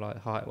of your like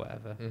height, or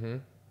whatever. Mm-hmm.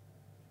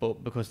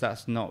 But because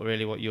that's not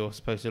really what you're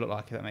supposed to look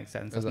like, if that makes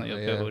sense. That's Exactly,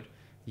 not your build.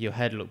 Your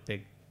head looked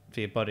big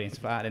for your body and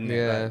stuff like that, didn't it?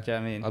 Yeah. Like, do you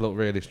know what I mean? I look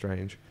really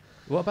strange.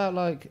 What about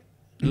like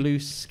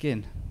loose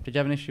skin? Did you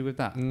have an issue with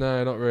that?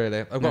 No, not really.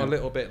 I've got No. a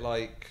little bit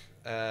like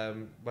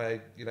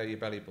where you know your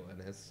belly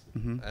button is.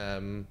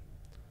 Mm-hmm.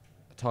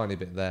 A tiny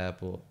bit there,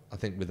 but I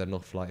think with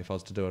enough, like if I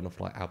was to do enough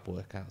like ab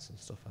workouts and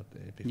stuff,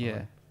 it'd be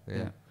fine.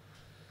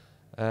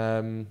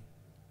 Yeah.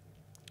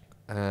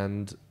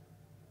 And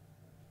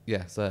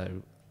yeah,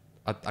 so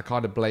I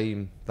kind of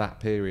blame that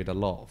period a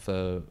lot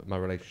for my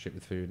relationship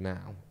with food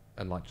now,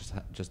 and like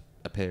just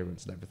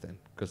appearance and everything.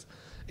 Because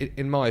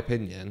in my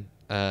opinion,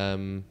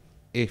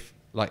 if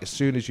like as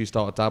soon as you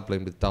start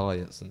dabbling with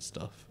diets and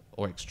stuff,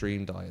 or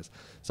extreme diets,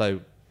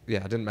 so yeah,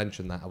 I didn't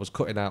mention that I was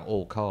cutting out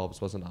all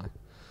carbs, wasn't I?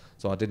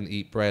 So I didn't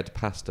eat bread,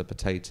 pasta,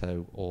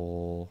 potato,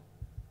 or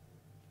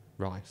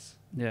rice.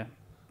 Yeah.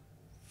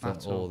 For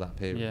all that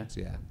period,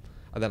 yeah.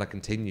 And then I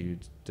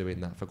continued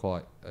doing that for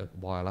quite a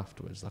while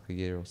afterwards, like a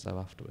year or so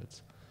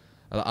afterwards.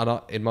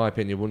 And in my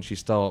opinion, once you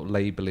start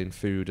labelling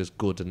food as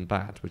good and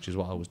bad, which is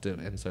what I was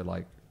doing, so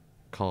like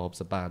carbs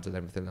are bad and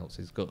everything else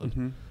is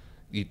good,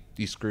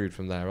 you're screwed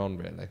from there on,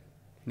 really.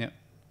 Yeah.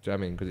 Do you know what I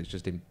mean? Because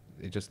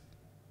it's just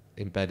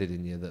embedded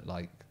in you that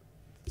like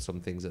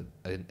some things are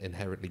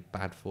inherently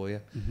bad for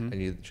you,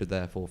 and you should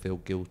therefore feel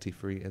guilty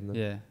for eating them.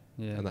 Yeah.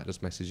 Yeah. And that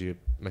just messes you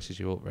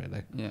up,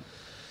 really. Yeah.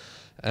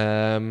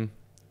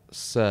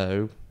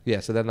 So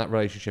then that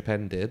relationship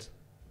ended,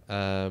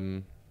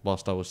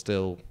 whilst I was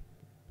still,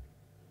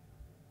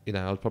 you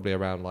know, I was probably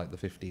around like the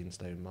 15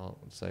 stone mark,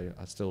 so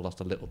I still lost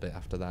a little bit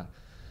after that.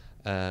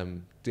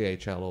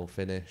 DHL all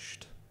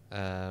finished,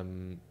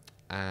 and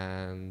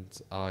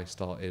I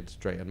started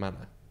Drayton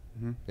Manor.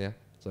 Yeah,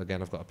 so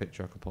again, I've got a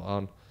picture I can put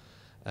on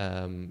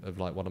of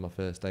like one of my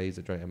first days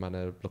at Drayton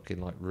Manor,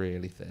 looking like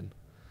really thin.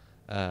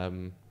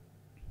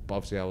 But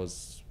obviously I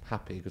was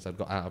happy because I'd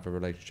got out of a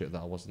relationship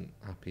that I wasn't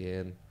happy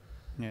in.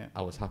 Yeah.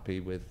 I was happy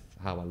with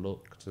how I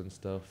looked and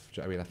stuff.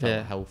 Do you know what I mean? I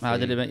felt healthy. How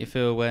did it make you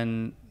feel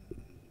when,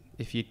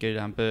 if you'd go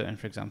down Burton,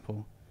 for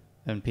example,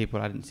 and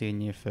people hadn't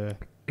seen you for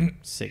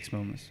 6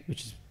 months,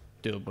 which is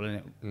doable, isn't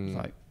it? It's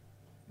like,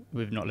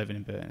 with not living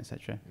in Burton,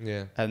 etc.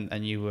 Yeah.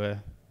 And you were,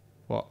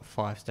 what,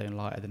 5 stone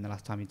lighter than the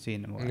last time you'd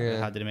seen them? Yeah.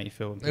 How did it make you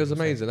feel? It was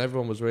amazing.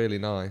 Everyone was really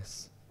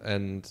nice.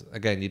 And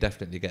again, you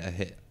definitely get a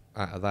hit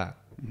out of that.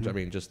 Do you know what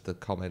I mean? Just the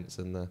comments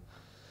and the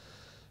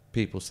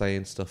people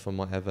saying stuff and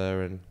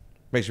whatever, and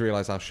makes you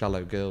realise how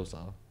shallow girls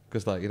are.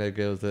 Because, like, you know,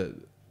 girls that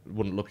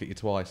wouldn't look at you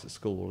twice at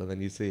school, and then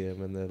you see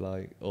them and they're,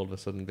 like, all of a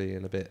sudden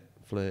being a bit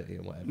flirty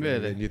and whatever.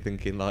 Really? And you're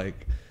thinking,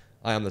 like,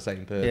 I am the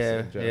same person.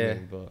 Yeah, do you know what I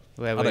mean?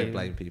 But I don't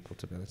blame people,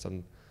 to be honest.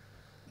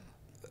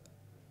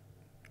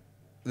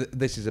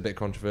 This is a bit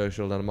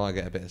controversial, and I might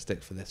get a bit of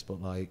stick for this,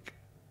 but, like,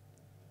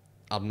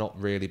 I'm not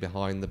really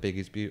behind the big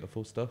is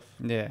beautiful stuff.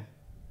 Yeah.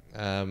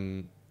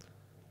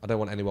 I don't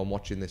want anyone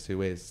watching this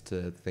who is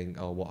to think,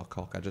 oh, what a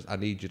cock. I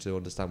need you to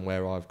understand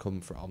where I've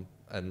come from,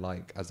 and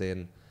like, as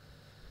in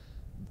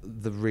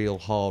the real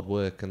hard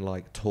work and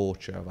like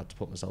torture I've had to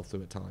put myself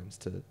through at times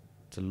to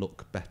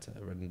look better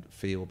and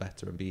feel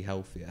better and be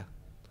healthier.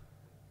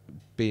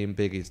 Being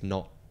big is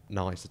not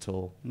nice at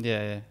all.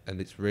 Yeah. And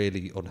it's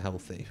really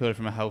unhealthy. Purely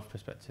from a health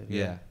perspective.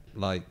 Yeah.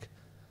 Like,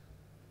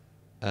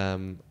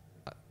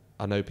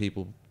 I know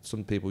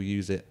some people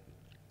use it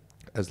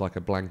as like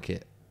a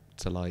blanket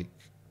to like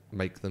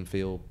make them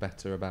feel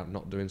better about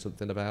not doing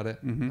something about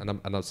it.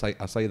 And I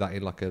say that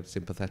in like a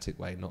sympathetic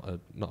way, not an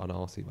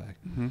arsey way.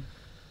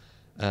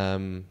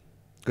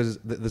 Because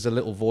there's a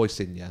little voice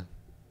in you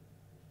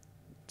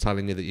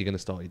telling you that you're going to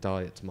start your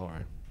diet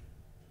tomorrow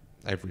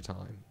every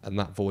time, and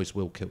that voice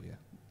will kill you.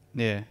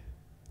 Yeah,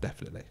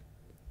 definitely.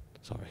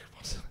 Sorry.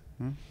 It's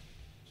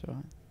all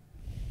right.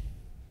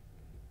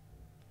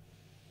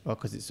 Well,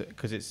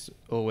 because it's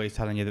always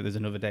telling you that there's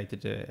another day to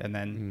do it, and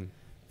then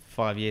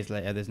 5 years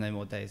later there's no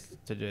more days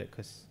to do it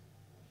because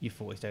you're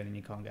 40 stone and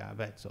you can't get out of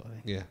bed, sort of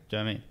thing. Yeah. Do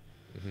you know what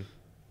I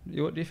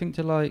mean? What do you think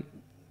to like?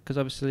 Because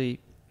obviously,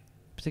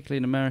 particularly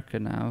in America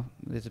now,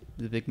 there's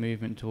the big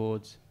movement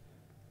towards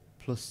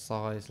plus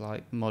size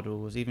like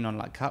models, even on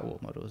like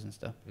catwalk models and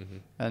stuff.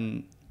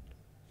 And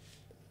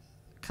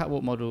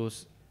catwalk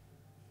models,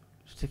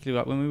 particularly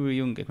like when we were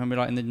younger, remember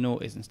like in the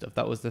noughties and stuff,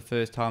 that was the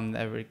first time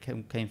that ever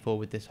came forward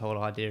with this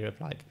whole idea of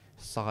like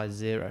size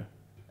 0.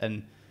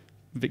 And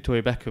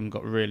Victoria Beckham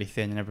got really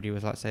thin and everybody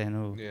was like saying,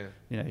 oh,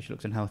 you know, she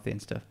looks unhealthy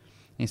and stuff.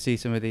 And you see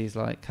some of these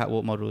like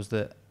catwalk models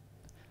that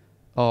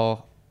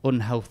are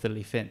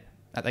unhealthily thin.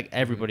 Like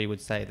everybody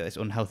would say that it's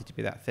unhealthy to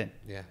be that thin.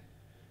 Yeah.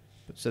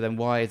 So then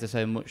why is there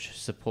so much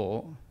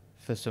support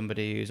for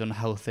somebody who's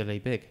unhealthily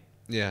big?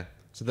 Yeah.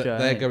 So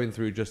they're going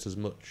through just as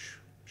much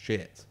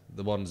shit,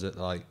 the ones that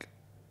like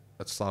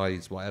a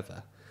size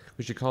whatever,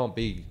 because you can't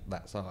be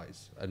that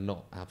size and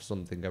not have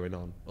something going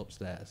on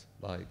upstairs,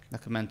 like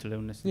a mental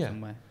illness in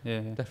some way. Yeah,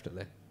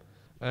 definitely.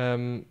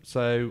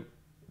 So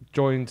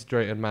joined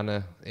Drayton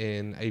Manor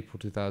in April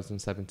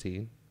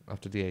 2017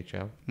 after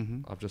DHL.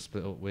 I've just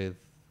split up with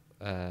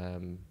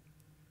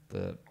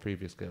the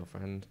previous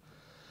girlfriend,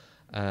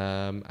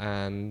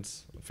 and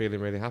feeling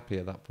really happy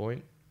at that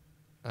point.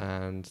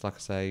 And like I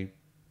say,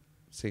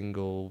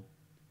 single.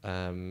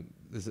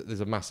 There's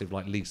a massive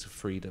like lease of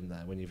freedom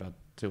there when you've had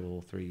 2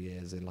 or 3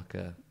 years in like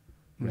a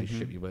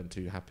relationship you weren't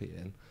too happy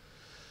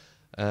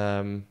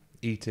in.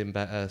 Eating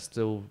better,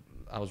 still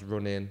I was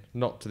running,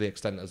 not to the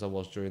extent as I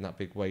was during that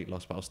big weight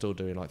loss, but I was still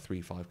doing like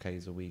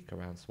 3-5Ks a week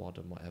around Swad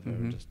and whatever,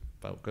 and just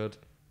felt good.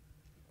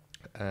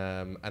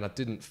 And I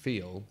didn't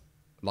feel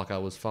like I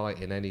was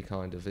fighting any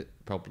kind of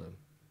problem.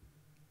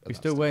 You're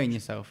still weighing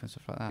yourself and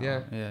stuff like that.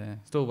 Yeah.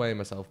 Still weighing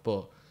myself,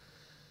 but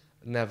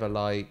never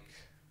like.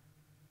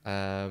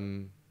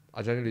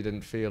 I generally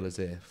didn't feel as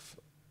if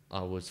I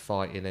was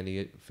fighting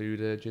any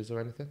food urges or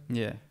anything.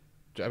 Yeah.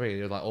 Do you know what I mean?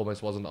 It was like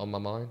almost wasn't on my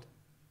mind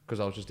because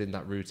I was just in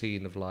that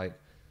routine of like,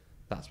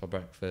 that's my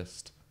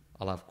breakfast.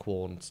 I'll have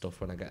corn stuff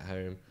when I get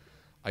home.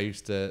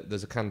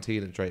 There's a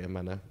canteen at Drayton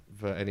Manor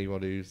for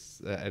anyone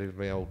who's, any of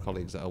my old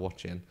colleagues that are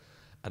watching.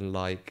 And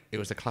like, it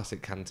was a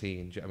classic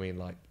canteen. Do you know what I mean?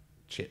 Like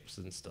chips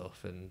and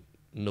stuff and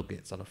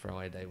nuggets on a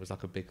Friday was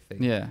like a big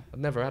thing. Yeah. I'd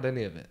never had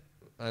any of it.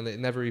 And it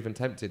never even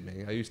tempted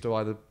me. I used to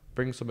either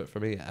bring something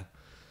from here,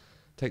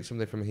 take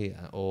something from here,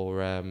 or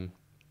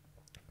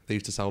they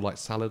used to sell like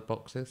salad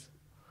boxes.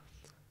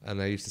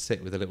 And I used to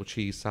sit with a little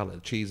cheese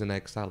and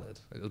egg salad.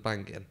 It was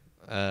banging.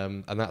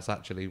 And that's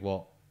actually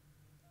what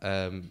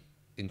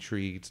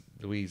intrigued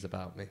Louise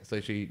about me. So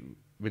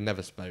we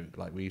never spoke.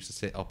 Like we used to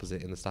sit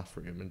opposite in the staff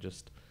room and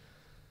just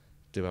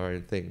do our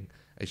own thing.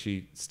 And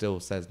she still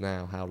says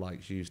now how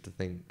like she used to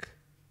think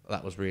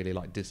that was really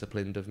like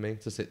disciplined of me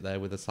to sit there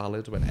with a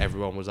salad when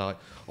everyone was like,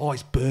 oh,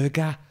 it's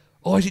burger.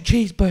 Oh, is it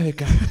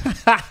cheeseburger?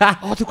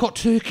 Oh, they've got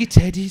turkey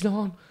teddies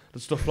on.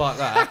 And stuff like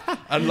that.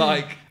 And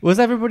like... Was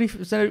everybody...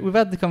 So we've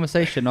had the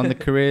conversation on the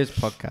Careers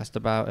podcast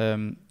about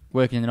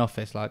working in an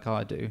office like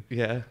I do.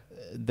 Yeah.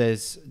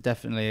 There's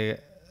definitely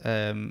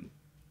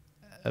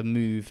a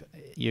move.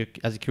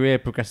 As a career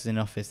progresses in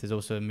office, there's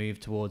also a move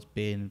towards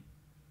being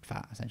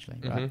fat, essentially,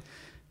 right?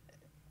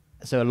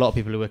 So a lot of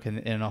people who work in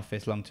an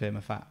office long term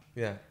are fat.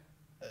 Yeah.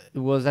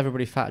 Was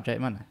everybody fat at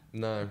Drayton Manor?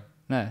 No,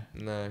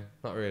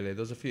 not really.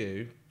 There's a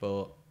few,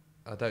 but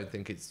I don't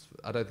think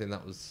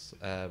that was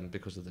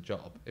because of the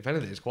job. If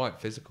anything, it's quite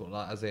physical,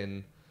 like as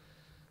in,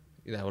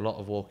 you know, a lot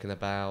of walking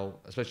about,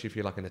 especially if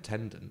you're like an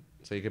attendant.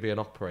 So you could be an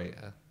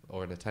operator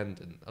or an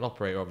attendant. An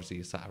operator, obviously,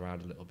 you sat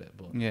around a little bit,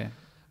 but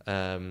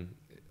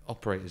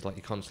operators, like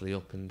you're constantly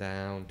up and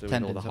down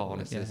doing all the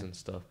harnesses and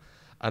stuff.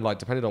 And like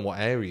depending on what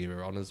area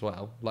you're on as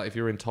well. Like if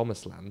you're in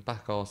Thomasland,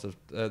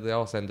 the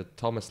arse end of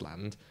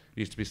Thomasland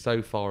used to be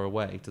so far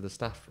away to the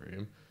staff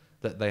room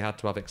that they had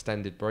to have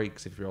extended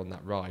breaks if you're on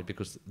that ride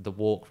because the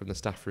walk from the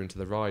staff room to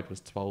the ride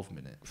was 12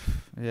 minutes.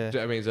 Yeah. Do you know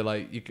what I mean? So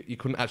like you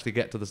couldn't actually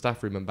get to the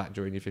staff room and back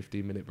during your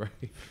 15-minute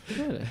break.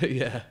 Really?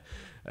 Yeah.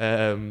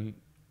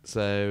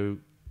 So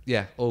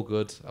yeah, all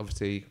good.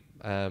 Obviously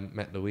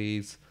met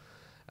Louise.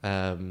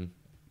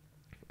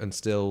 And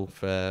still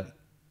for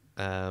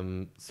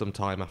some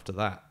time after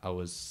that, I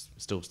was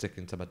still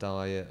sticking to my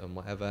diet and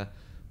whatever.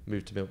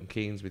 Moved to Milton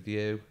Keynes with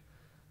you,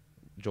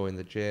 joined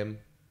the gym.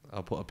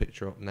 I'll put a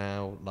picture up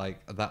now.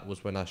 Like, that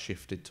was when I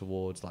shifted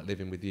towards like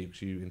living with you,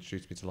 because you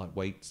introduced me to like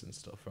weights and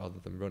stuff rather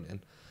than running.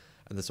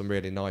 And there's some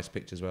really nice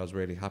pictures where I was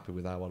really happy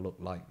with how I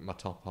looked, like my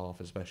top half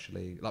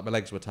especially. Like, my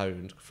legs were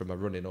toned from my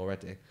running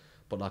already,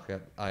 but like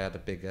I had a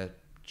bigger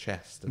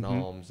chest and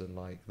arms, and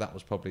like that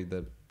was probably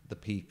the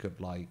peak of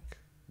like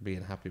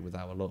being happy with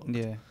how I looked.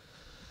 Yeah.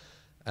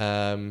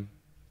 And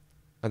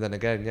then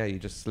again, yeah, you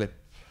just slip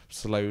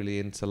slowly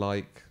into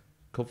like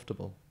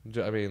comfortable. Do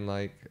you know what I mean?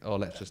 Like, oh,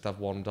 let's just have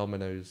one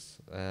Domino's.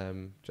 Do you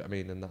know what I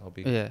mean? And that'll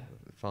be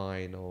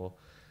fine. Or,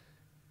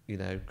 you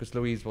know, because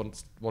Louise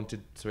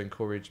wanted to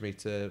encourage me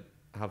to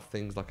have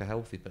things like a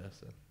healthy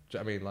person. Do you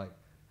know what I mean? Like,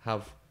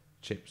 have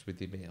chips with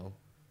your meal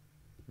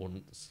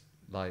once,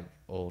 like,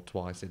 or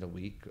twice in a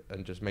week,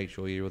 and just make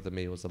sure your other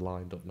meals are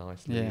lined up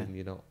nicely and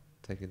you're not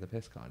taking the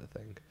piss, kind of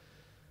thing.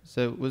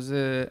 So was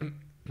there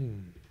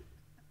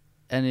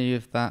any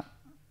of that,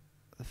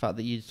 the fact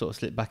that you sort of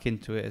slipped back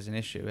into it as an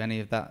issue, any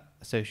of that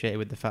associated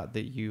with the fact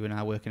that you are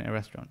now working at a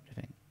restaurant, do you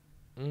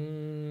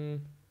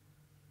think?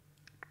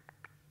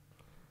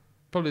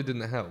 Probably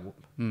didn't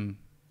help.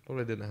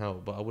 Probably didn't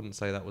help, but I wouldn't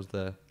say that was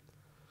the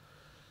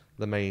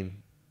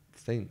main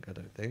thing, I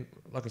don't think.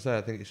 Like I said,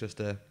 I think it's just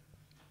it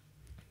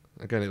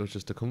was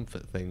just a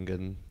comfort thing,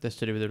 and just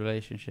to do with the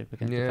relationship,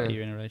 again, the fact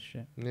you're in a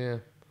relationship. Yeah.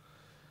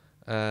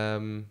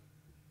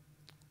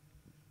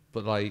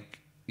 But like,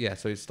 yeah,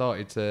 so it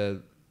started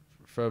to,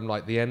 from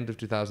like the end of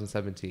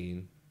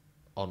 2017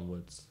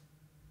 onwards,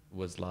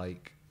 was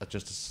like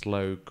just a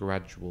slow,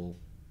 gradual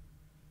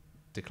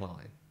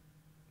decline,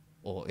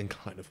 or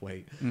incline of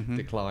weight,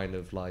 decline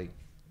of like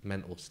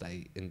mental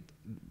state in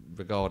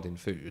regarding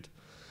food.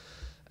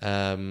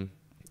 And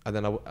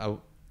then I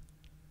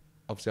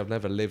obviously I've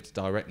never lived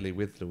directly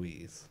with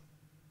Louise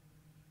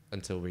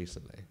until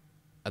recently,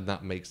 and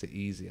that makes it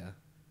easier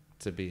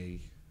to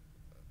be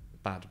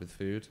bad with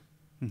food.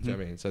 Do you know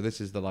what I mean? So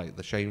this is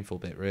the shameful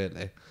bit,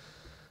 really,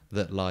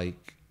 that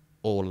like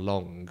all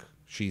along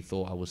she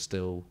thought I was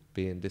still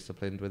being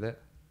disciplined with it.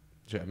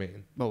 Do you know what I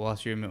mean? Well,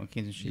 whilst you were in Milton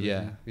Keynes and she was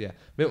yeah.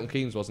 Milton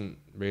Keynes wasn't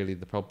really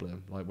the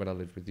problem. Like, when I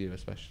lived with you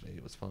especially,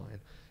 it was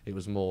fine. It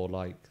was more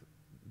like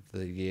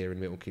the year in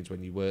Milton Keynes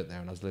when you weren't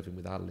there and I was living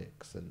with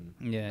Alex and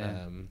do you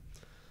know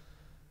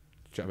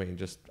what I mean?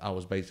 Just, I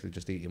was basically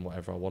just eating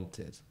whatever I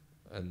wanted,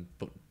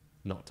 but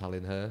not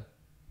telling her,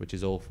 which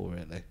is awful,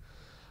 really.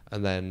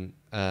 And then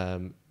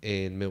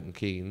in Milton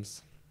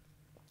Keynes,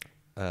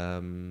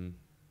 when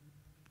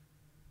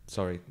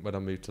I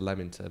moved to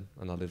Leamington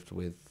and I lived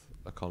with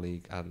a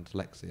colleague and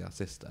Lexi, our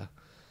sister,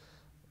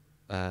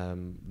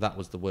 that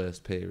was the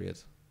worst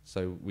period.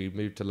 So we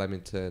moved to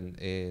Leamington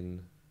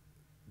in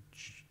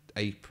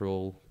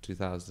April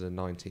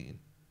 2019.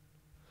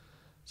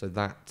 So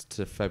that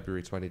to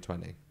February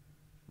 2020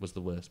 was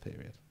the worst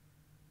period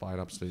by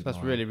an absolute mile.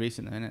 That's really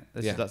recent, though, isn't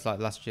it? That's like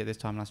this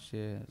time last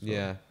year.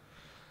 Yeah.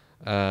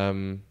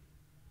 And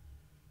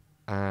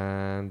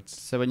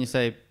so when you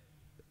say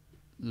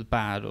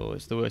bad or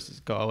it's the worst it's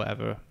got or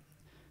whatever,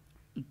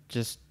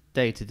 just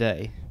day to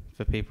day,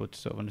 for people to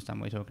sort of understand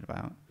what you're talking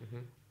about,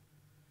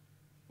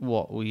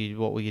 what were you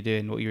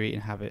doing? What were your eating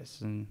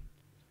habits? And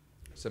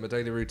so my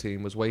daily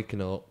routine was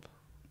waking up,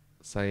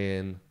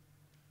 saying,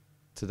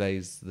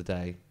 today's the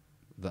day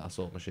that I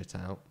sort my shit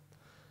out.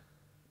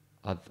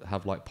 I'd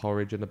have like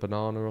porridge and a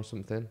banana or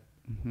something.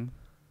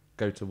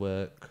 Go to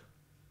work.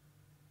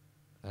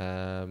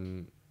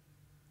 Like,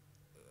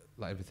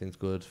 everything's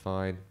good,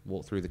 fine.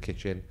 Walk through the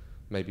kitchen,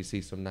 maybe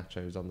see some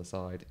nachos on the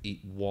side,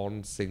 eat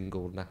one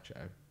single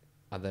nacho,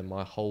 and then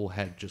my whole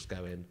head just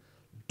going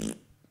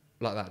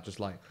like that, just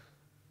like,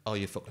 oh,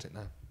 you fucked it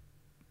now.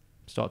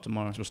 Start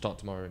tomorrow. We'll start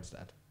tomorrow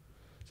instead.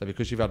 So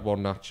because you've had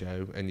one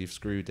nacho and you've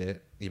screwed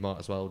it, you might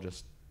as well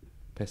just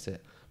piss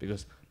it,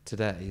 because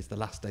today is the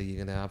last day you're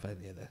going to have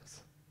any of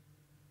this.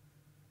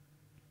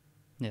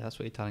 Yeah, that's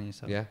what you're telling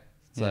yourself. Yeah.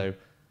 So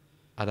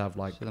I'd have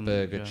like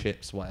burger,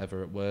 chips,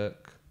 whatever at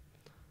work.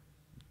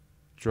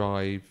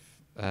 Drive.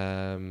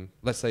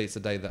 Let's say it's a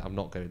day that I'm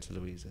not going to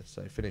Louisa's.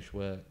 So finish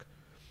work.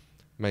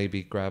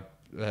 Maybe grab.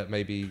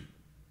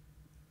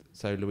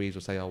 So Louise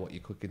will say, "Oh, what are you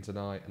cooking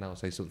tonight?" And I'll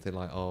say something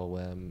like, "Oh,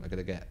 I'm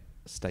gonna get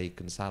steak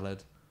and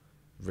salad."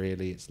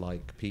 Really, it's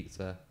like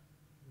pizza.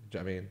 Do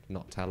you know what I mean?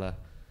 Not tell her.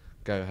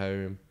 Go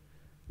home,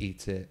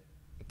 eat it.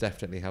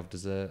 Definitely have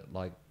dessert,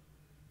 like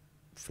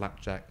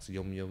flapjacks,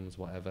 yum-yums,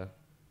 whatever.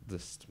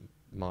 Just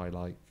my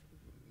like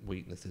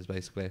weaknesses,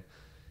 basically.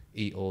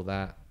 Eat all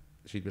that.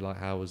 She'd be like,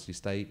 "How was your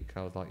steak?"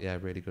 I was like, "Yeah,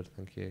 really good,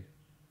 thank you."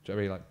 Do you know what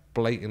I mean? Like,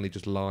 blatantly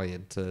just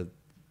lying to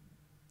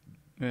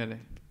really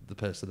the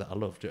person that I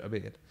love. Do you know what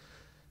I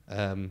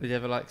mean? Did you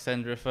ever like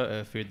send her a photo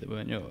of food that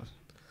weren't yours?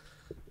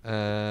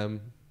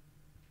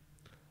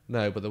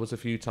 No, but there was a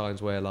few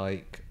times where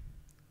like,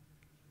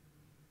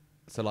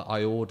 so like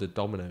I ordered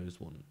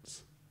Domino's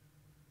once,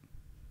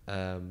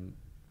 and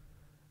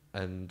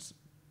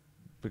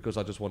because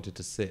I just wanted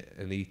to sit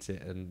and eat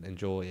it and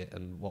enjoy it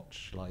and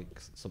watch like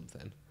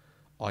something,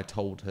 I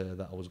told her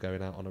that I was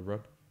going out on a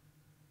run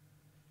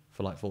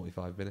for like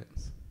 45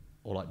 minutes,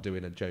 or like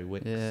doing a Joe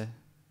Wicks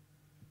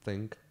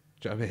thing.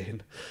 Do you know what I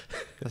mean?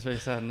 That's very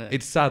sad, isn't it?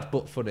 It's sad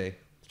but funny.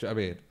 Do you know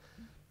what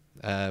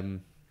I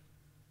mean?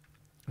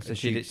 So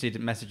she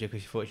didn't message you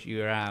because she thought you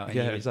were out. And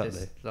yeah, you was exactly.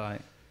 just,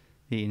 like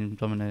eating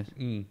Domino's.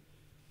 Mm.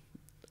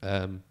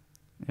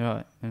 You're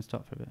right. Let me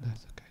stop for a bit.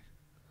 That's okay.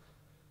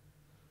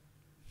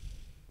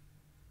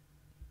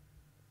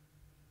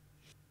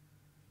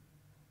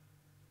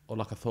 Or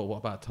like I thought, what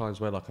about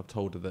times where like I've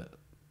told her that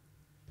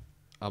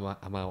I'm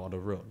out on a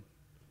run,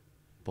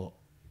 but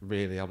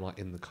really I'm like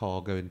in the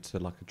car going to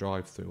like a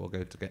drive-through or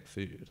going to get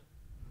food.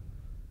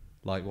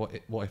 Like what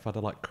if I'd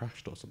have like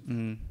crashed or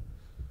something?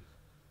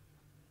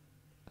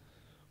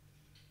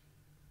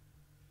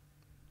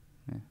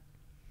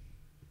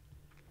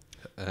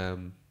 Yeah.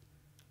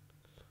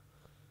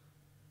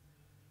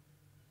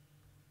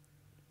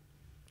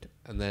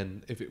 And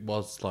then if it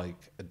was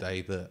like a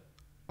day that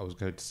I was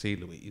going to see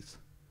Louise,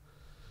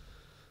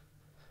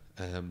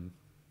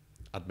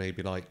 I'd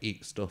maybe like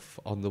eat stuff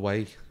on the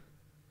way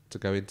to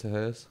go into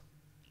hers.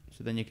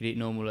 So then you could eat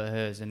normal at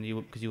hers, and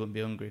because you wouldn't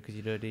be hungry because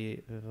you'd already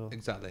eat before.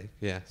 Exactly.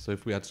 Yeah. So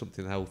if we had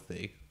something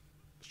healthy,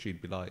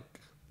 she'd be like,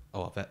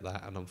 "Oh, I've ate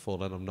that, and I'm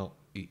full, and I'm not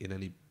eating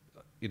any.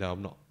 You know,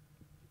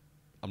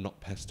 I'm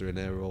not pestering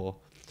her or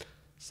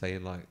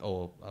saying like,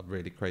 oh, I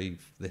really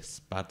crave this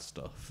bad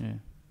stuff in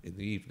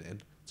the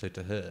evening." So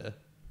to her,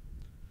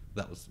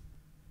 that was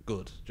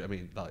good. Do you know what I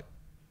mean? Like,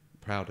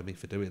 proud of me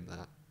for doing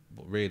that.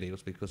 But really, it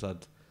was because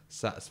I'd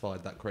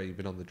satisfied that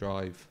craving on the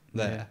drive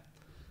there. Yeah.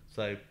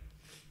 So,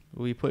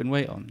 were you putting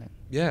weight on then?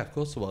 yeah, of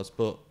course I was.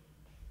 But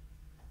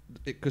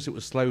because it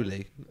was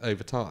slowly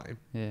over time.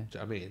 Yeah. Do you know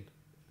what I mean?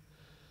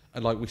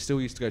 And like, we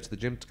still used to go to the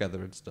gym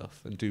together and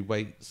stuff and do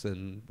weights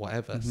and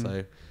whatever. Mm-hmm.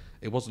 So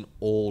it wasn't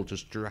all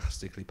just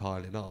drastically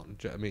piling on.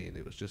 Do you know what I mean?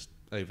 It was just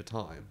over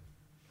time.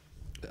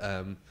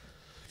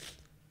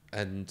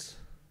 And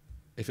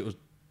if it was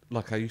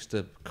like, I used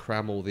to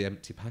cram all the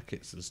empty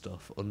packets and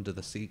stuff under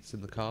the seats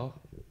in the car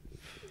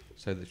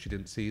so that she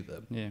didn't see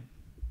them. Yeah.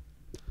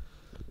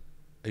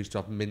 I used to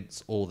have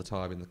mints all the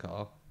time in the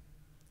car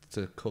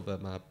to cover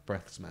my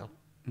breath smell.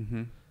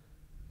 Mm-hmm.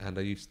 And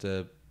I used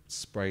to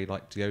spray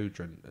like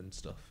deodorant and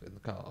stuff in the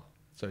car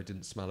so it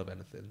didn't smell of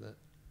anything.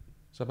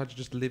 So imagine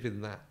just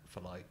living that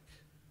for like,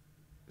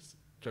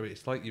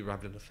 it's like you were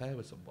having an affair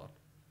with someone.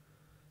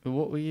 But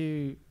what were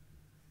you?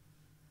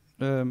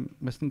 I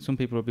think some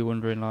people will be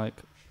wondering like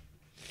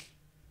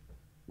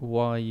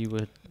why you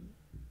were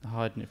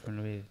hiding it from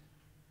Louise.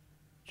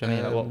 Do you know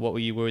what I mean? Like, what were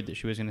you worried that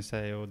she was going to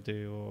say or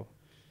do? Or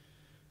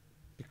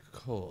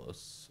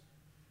because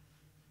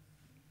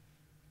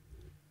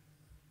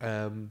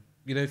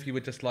you know, if you were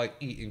just like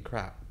eating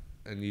crap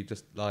and you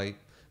just like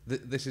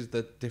this is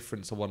the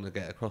difference I want to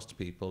get across to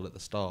people at the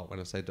start when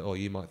I said, oh,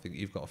 you might think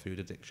you've got a food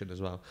addiction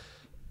as well.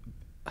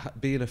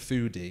 Being a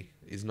foodie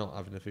is not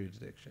having a food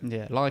addiction.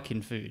 Yeah,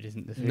 liking food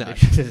isn't the food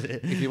addiction, is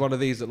it? If you're one of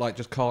these that like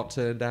just can't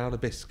turn down a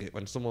biscuit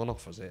when someone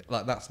offers it,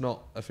 like that's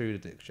not a food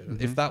addiction.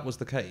 Mm-hmm. If that was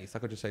the case, I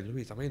could just say,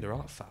 Louise, I'm in a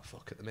right fat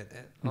fuck at the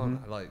minute.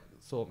 Mm-hmm. Like,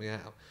 sort me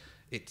out.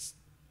 It's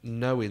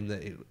knowing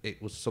that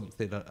it was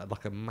something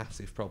like a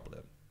massive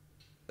problem,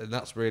 and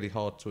that's really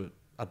hard to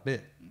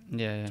admit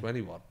to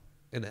anyone,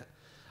 innit?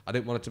 I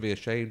didn't want it to be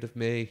ashamed of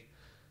me.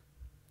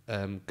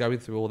 Going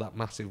through all that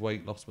massive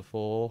weight loss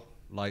before,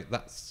 like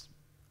that's,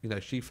 you know,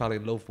 she fell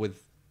in love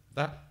with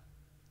that.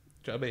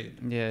 Do you know what I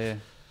mean? Yeah.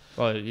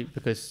 Well,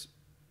 because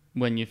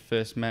when you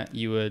first met,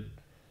 you were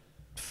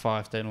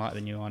 5 stone lighter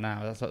than you are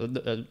now. That's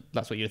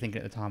what you were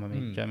thinking at the time. I mean,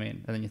 do you know what I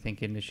mean? And then you're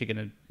thinking, is she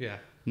gonna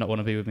not want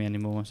to be with me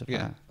anymore and stuff like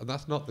that? And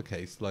that's not the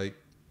case. Like,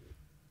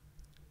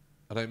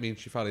 I don't mean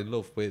she fell in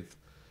love with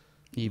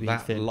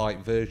that light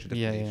version of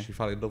me. Yeah. She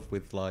fell in love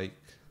with like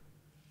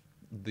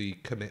the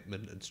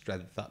commitment and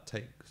strength that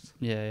takes.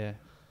 Yeah.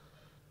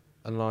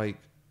 And like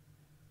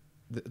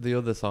the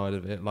other side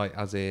of it, like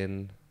as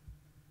in,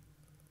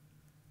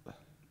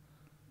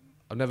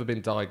 I've never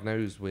been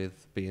diagnosed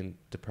with being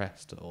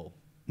depressed at all.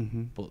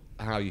 Mm-hmm. But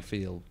how you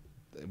feel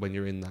when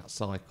you're in that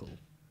cycle,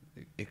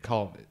 it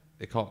can't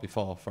be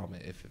far from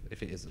it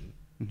if it isn't.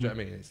 Mm-hmm. Do you know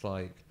what I mean? It's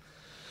like,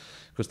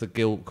 because the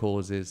guilt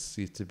causes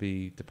you to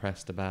be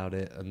depressed about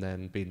it, and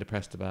then being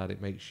depressed about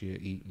it makes you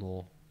eat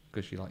more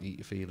because you like eat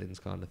your feelings,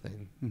 kind of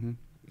thing.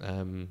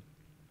 Mm-hmm.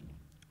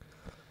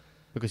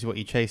 Because what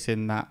you're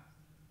chasing that,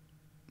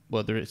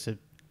 whether it's a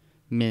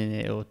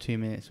minute or 2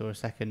 minutes or a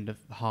second of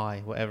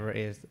high, whatever it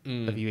is,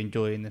 of you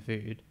enjoying the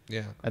food.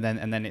 Yeah. And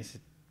then it's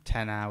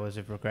 10 hours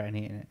of regretting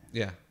eating it.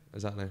 Yeah,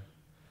 exactly.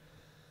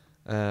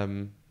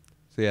 So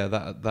yeah,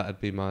 that'd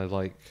be my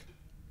like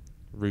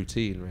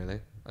routine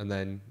really. And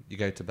then you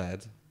go to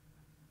bed,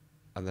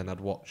 and then I'd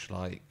watch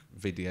like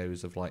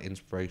videos of like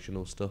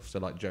inspirational stuff. So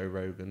like Joe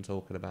Rogan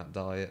talking about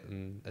diet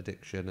and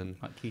addiction and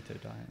like keto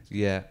diet.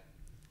 Yeah,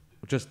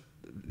 just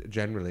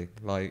generally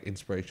like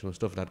inspirational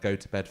stuff. And I'd go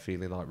to bed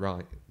feeling like,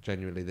 right,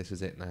 genuinely this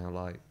is it now.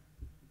 Like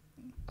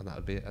and that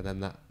would be it. And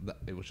then that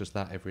it was just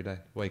that every day.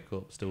 Wake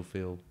up, still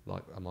feel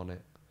like I'm on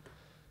it.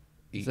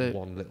 Eat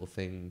one little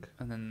thing,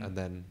 and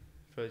then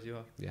throws you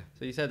off. Yeah.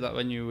 So you said like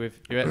when you were with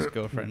your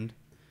ex-girlfriend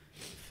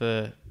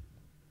for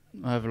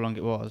however long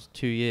it was,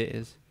 2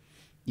 years,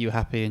 you were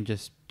happy and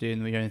just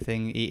doing your own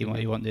thing, eating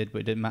what you wanted, but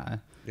it didn't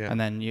matter. Yeah. And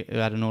then you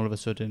had an all of a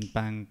sudden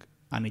bang,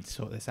 I need to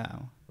sort this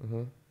out.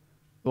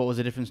 What was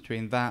the difference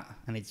between that,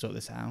 I need to sort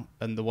this out,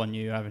 and the one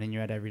you're having in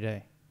your head every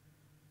day?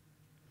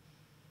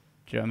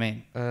 Do you know what I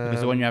mean?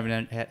 Because the one you're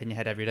having in your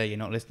head every day, you're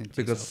not listening to.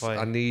 Because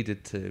I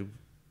needed to.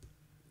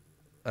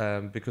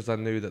 Because I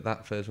knew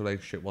that first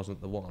relationship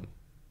wasn't the one.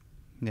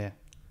 Yeah.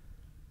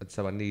 And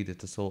so I needed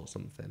to sort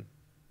something.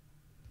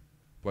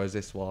 Whereas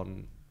this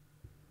one,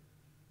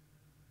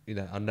 you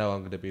know, I know I'm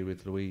going to be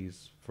with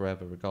Louise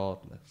forever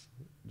regardless.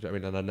 Do you know what I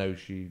mean? And I know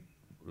she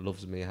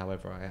loves me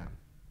however I am.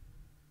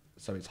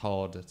 So it's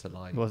harder to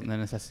like... It wasn't a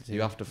necessity.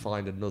 You have to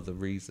find another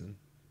reason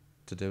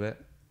to do it.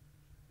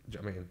 Do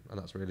you know what I mean? And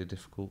that's really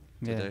difficult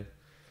to do.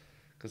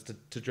 Because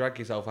to drag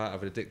yourself out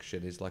of an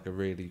addiction is like a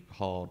really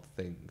hard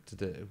thing to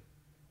do. Do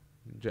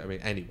you know what I mean?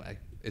 Anyway,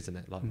 isn't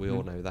it? Like, we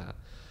all know that.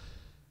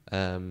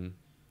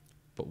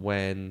 But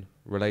when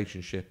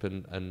relationship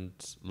and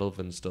love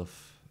and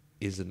stuff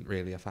isn't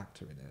really a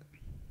factor in it,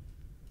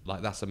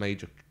 like, that's a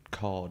major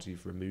card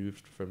you've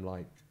removed from,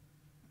 like,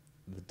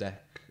 the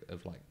deck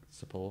of, like,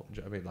 support. Do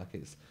you know what I mean? Like,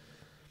 it's...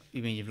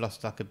 You mean you've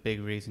lost, like, a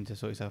big reason to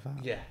sort yourself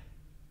out? Yeah.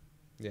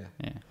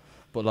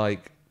 But,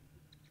 like...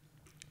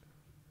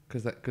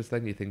 Because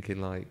then you're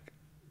thinking, like...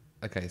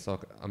 Okay, so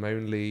I'm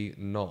only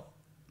not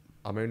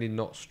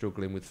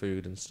struggling with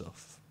food and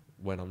stuff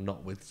when I'm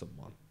not with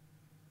someone.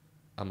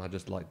 Am I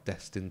just like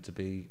destined to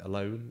be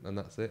alone and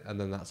that's it? And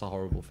then that's a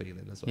horrible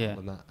feeling as well,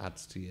 and that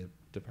adds to your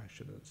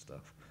depression and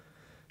stuff.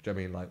 Do you know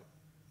what I mean?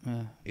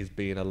 Like, is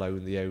being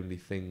alone the only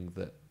thing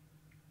that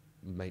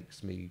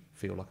makes me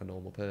feel like a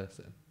normal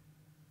person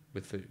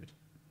with food?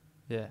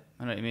 Yeah,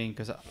 I know what you mean,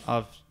 because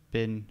I've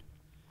been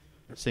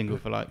single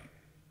for like,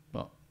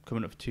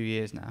 coming up for 2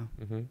 years now.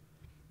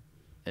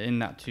 In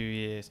that 2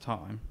 years'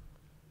 time,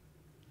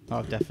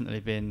 I've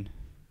definitely been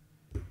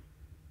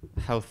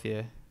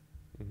healthier,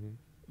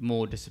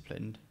 more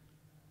disciplined,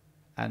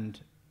 and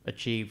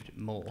achieved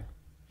more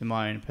in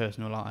my own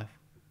personal life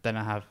than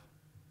I have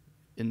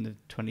in the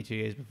 22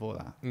 years before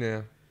that.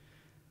 Yeah.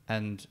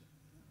 And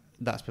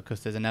that's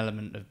because there's an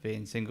element of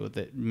being single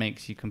that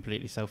makes you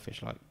completely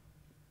selfish. Like,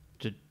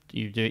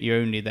 you're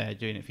only there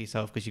doing it for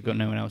yourself because you've got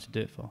no one else to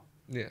do it for.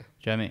 Yeah. Do you know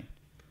what I mean?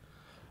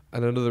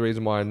 And another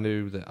reason why I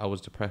knew that I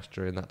was depressed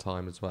during that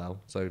time as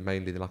well, so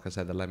mainly, like I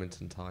said, the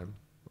Leamington time,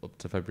 up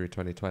to February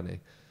 2020,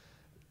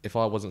 if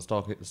I wasn't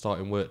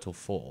starting work till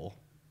 4,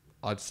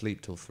 I'd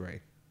sleep till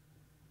 3.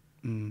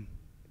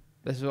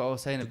 This is what I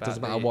was saying It about...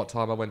 doesn't matter what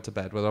time I went to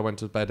bed, whether I went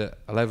to bed at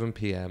 11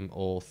 p.m.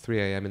 or 3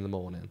 a.m. in the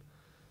morning,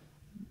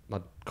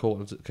 my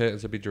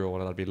curtains would be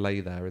drawn and I'd be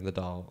lay there in the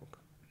dark,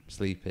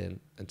 sleeping,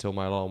 until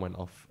my alarm went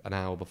off an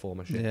hour before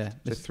my shift. Yeah.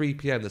 So 3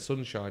 p.m, the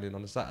sun's shining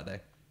on a Saturday,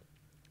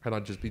 and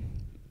I'd just be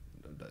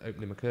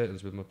opening my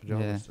curtains with my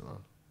pyjamas still on.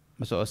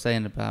 That's what I was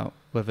saying about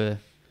whether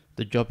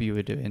the job you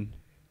were doing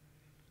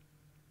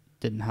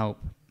didn't help.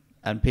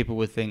 And people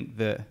would think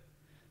that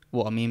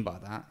what I mean by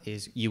that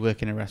is you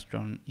work in a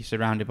restaurant, you're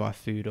surrounded by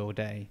food all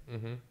day,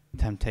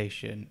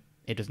 temptation,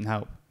 it doesn't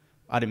help.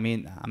 I didn't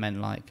mean that. I meant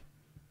like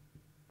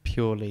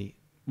purely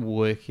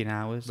working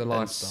hours, the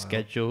lifestyle,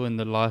 schedule, and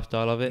the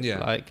lifestyle of it. Yeah,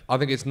 like, I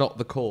think it's not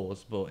the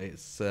cause, but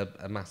it's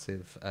a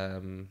massive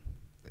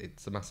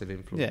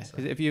influence. Yeah,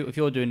 because if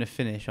you're doing a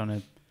finish on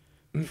a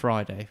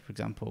Friday, for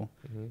example,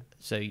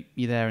 so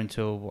you're there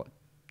until what,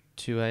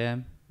 2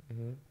 a.m.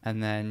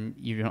 And then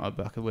you're not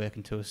back at work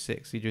until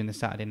 6. You're doing the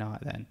Saturday night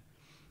then,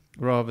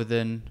 rather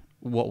than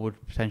what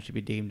would potentially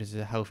be deemed as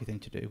a healthy thing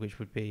to do, which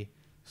would be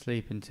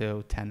sleep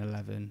until 10,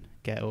 11,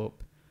 get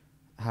up,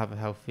 have a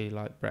healthy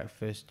like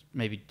breakfast,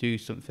 maybe do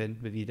something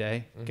with your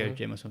day, go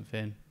gym or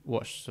something,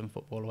 watch some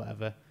football or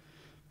whatever,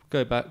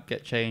 go back,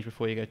 get changed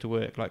before you go to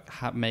work,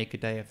 like make a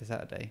day of the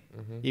Saturday.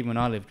 Even when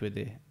I lived with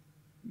you,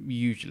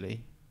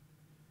 usually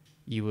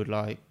you would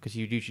like, because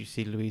you'd usually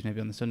see Louise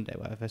maybe on the Sunday or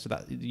whatever, so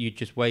that you'd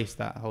just waste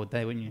that whole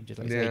day, wouldn't you? Just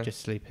like say,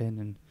 just sleep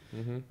in,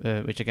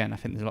 and which again, I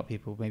think there's a lot of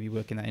people maybe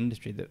work in that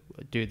industry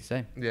that do the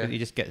same. Yeah, you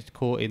just get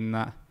caught in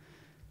that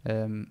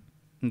in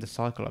the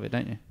cycle of it,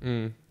 don't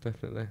you?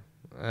 Definitely.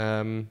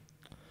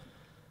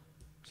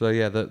 So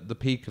yeah, the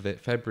peak of it,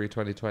 February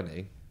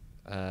 2020.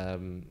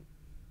 I'm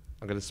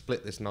going to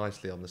split this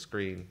nicely on the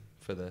screen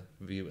for the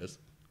viewers,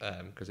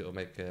 because it will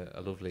make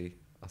a lovely,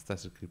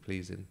 aesthetically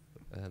pleasing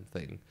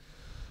thing.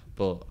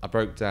 But I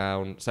broke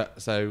down.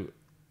 So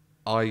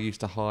I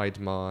used to hide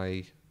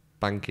my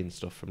banking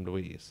stuff from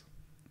Louise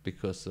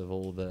because of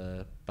all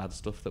the bad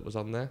stuff that was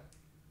on there.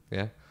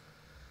 Yeah.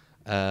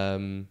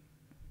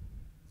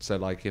 So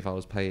like if I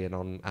was paying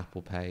on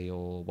Apple Pay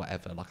or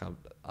whatever, like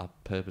I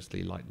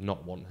purposely like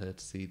not want her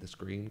to see the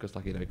screen because,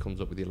 like, you know, it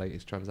comes up with your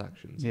latest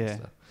transactions. And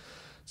stuff.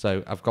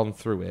 So I've gone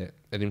through it,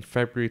 and in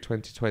February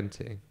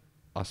 2020,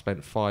 I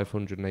spent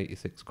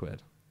 586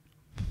 quid.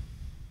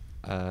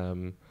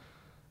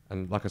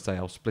 And like I say,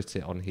 I'll split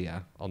it on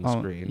here on the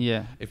screen.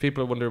 Yeah. If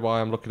people are wondering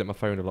why I'm looking at my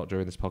phone a lot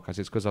during this podcast,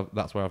 it's because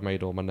that's where I've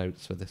made all my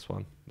notes for this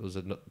one. There was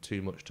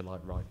too much to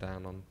like write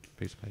down on a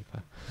piece of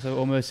paper. So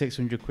almost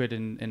 600 quid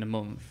in a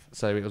month.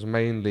 So it was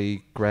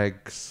mainly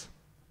Greg's,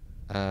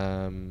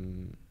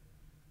 Krispy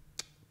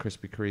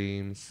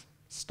Kremes,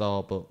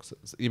 Starbucks.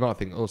 You might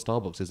think, oh,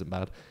 Starbucks isn't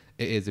bad.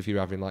 It is if you're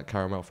having like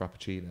caramel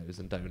frappuccinos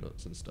and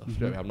donuts and stuff. You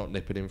know what I mean? I'm not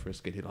nipping in for a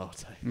skinny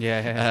latte.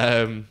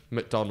 Yeah.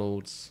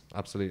 McDonald's,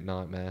 absolute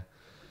nightmare.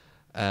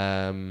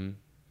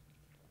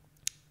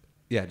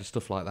 Just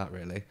stuff like that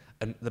really.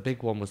 And the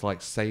big one was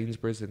like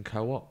Sainsbury's and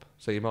Co-op.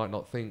 So you might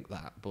not think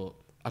that, but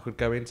I could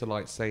go into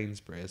like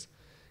Sainsbury's,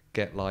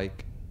 get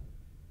like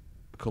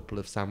a couple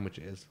of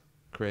sandwiches,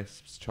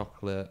 crisps,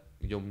 chocolate,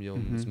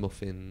 yum-yums,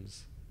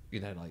 muffins. You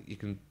know, like you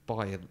can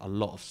buy a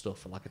lot of stuff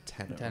for like a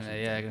tenner.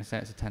 Yeah, I'm gonna say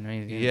it's a tenner.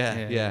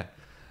 Yeah.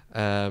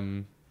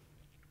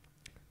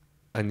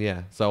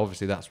 So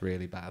obviously that's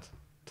really bad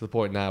to the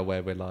point now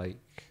where we're like,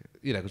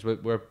 you know, because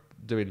we're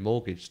doing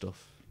mortgage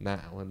stuff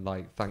now, and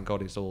like thank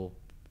God it's all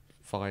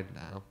fine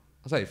now.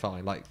 I say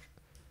fine, like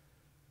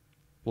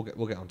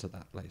we'll get onto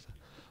that later.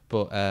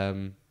 But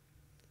in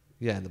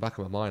the back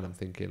of my mind, I'm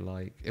thinking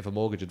like if a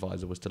mortgage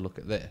advisor was to look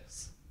at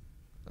this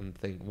and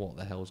think what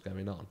the hell's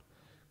going on.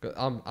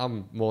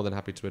 I'm more than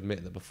happy to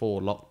admit that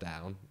before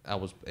lockdown,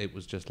 it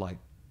was just like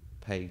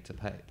payday to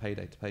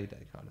payday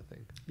kind of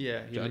thing.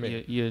 Yeah,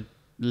 you're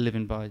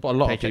living by. But a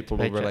lot of people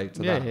will relate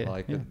to that. Yeah.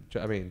 Do you know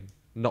what I mean?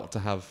 Not to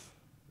have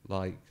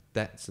like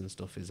debts and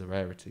stuff is a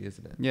rarity,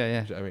 isn't it?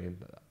 Yeah. Do you know what I mean?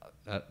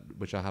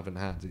 Which I haven't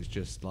had. It's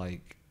just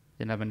like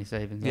didn't have any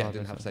savings. Yeah, I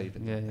didn't have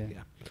savings.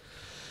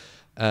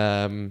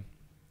 Yeah.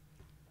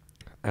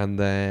 And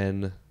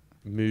then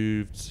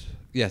moved.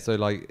 Yeah, so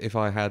like if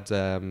I had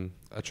a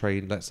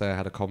train, let's say I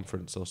had a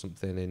conference or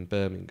something in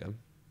Birmingham,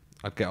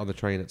 I'd get on the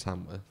train at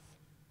Tamworth,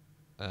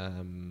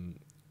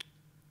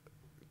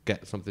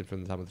 get something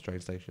from the Tamworth train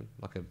station,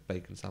 like a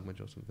bacon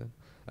sandwich or something.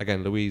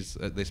 Again, Louise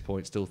at this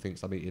point still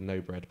thinks I'm eating no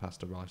bread,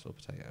 pasta, rice or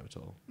potato at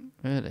all.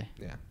 Really?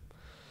 Yeah.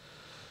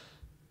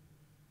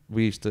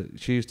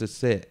 She used to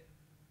sit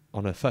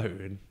on her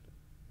phone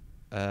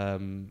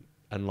and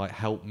like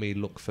help me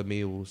look for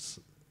meals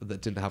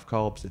that didn't have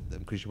carbs in them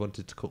because she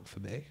wanted to cook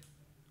for me.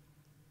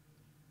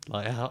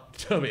 Like, how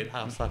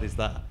sad is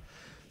that?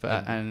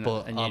 But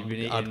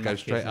I'd go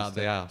straight out of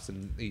the house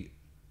and eat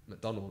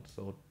McDonald's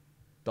or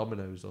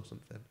Domino's or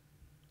something.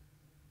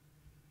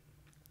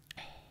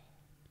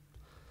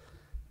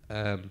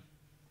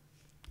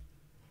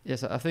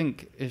 Yes, I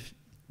think if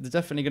there's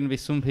definitely going to be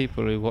some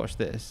people who watch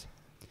this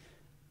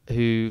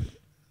who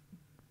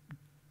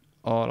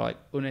are like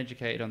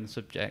uneducated on the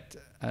subject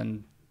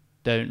and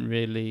don't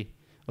really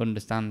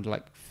understand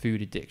like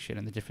food addiction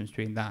and the difference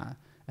between that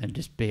and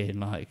just being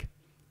like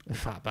a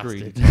fat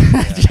bastard. Do you know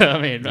what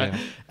I mean? Right? Yeah.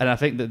 And I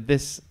think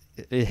that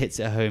it hits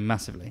it home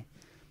massively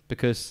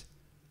because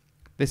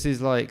this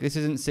isn't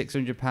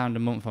 £600 a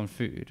month on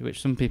food,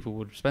 which some people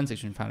would spend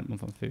 £600 a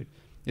month on food.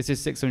 This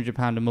is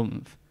 £600 a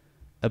month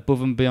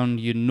above and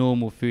beyond your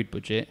normal food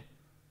budget,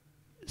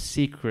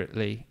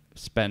 secretly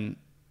spent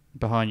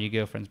behind your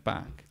girlfriend's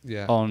back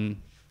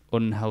on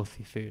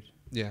unhealthy food.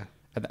 Yeah.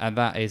 And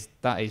that is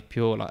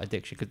pure like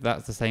addiction because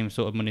that's the same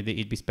sort of money that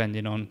you'd be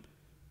spending on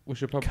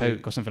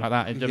Coke or something like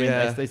that. I mean,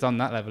 it's on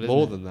that level, isn't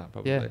More it? than that,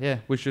 probably. Yeah.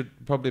 We should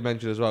probably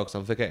mention as well, because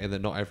I'm forgetting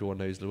that not everyone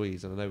knows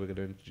Louise, and I know we're going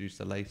to introduce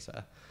her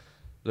later.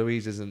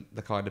 Louise isn't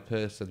the kind of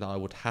person that I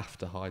would have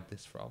to hide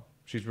this from.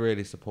 She's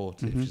really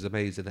supportive. Mm-hmm. She's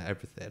amazing at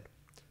everything.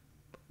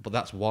 But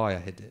that's why I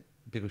hid it,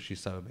 because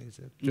she's so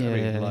amazing. Do you know what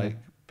I mean? Like,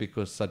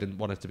 because I didn't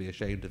want her to be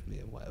ashamed of me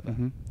and whatever.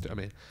 Mm-hmm. Do you know what I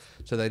mean?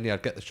 So then,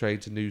 I'd get the train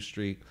to New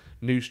Street.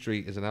 New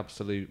Street is an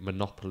absolute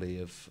monopoly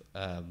of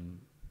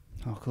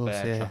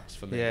bear traps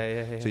for me.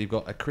 Yeah. So you've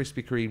got a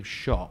Krispy Kreme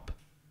shop,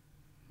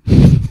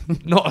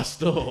 not a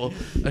store,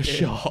 a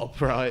shop,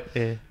 right?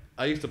 Yeah.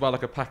 I used to buy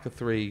like a pack of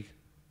 3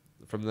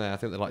 from there. I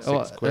think they're like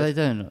 £6. Are they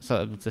donuts?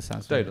 So this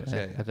sounds donuts,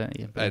 yeah. I don't,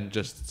 and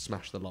just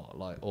smash the lot,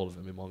 like all of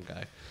them in one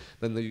go.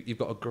 Then you've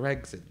got a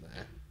Greg's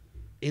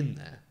in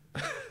there.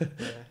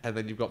 And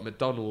then you've got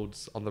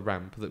McDonald's on the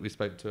ramp that we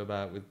spoke to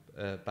about with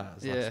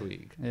Baz last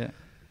week. Yeah.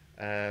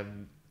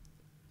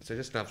 So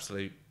just an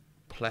absolute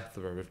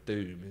plethora of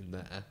doom in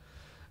there.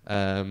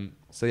 I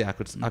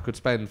could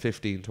spend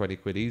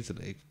 15-20 quid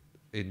easily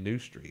in New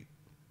Street,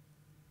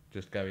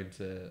 just going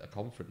to a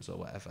conference or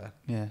whatever.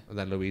 Yeah. And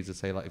then Louise would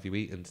say, like, "Have you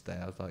eaten today?"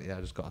 I was like, "Yeah,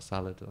 I just got a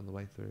salad on the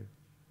way through."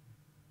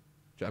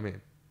 Do you know what I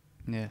mean?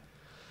 Yeah.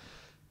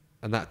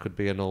 And that could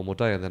be a normal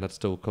day, and then I'd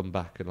still come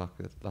back and, like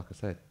I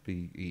said,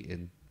 be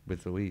eating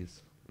with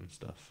Louise and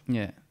stuff.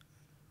 Yeah.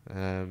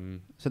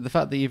 So the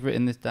fact that you've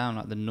written this down,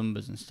 like the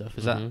numbers and stuff,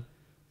 is that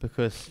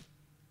because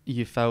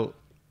you felt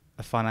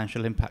a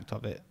financial impact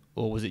of it,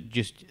 or was it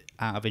just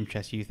out of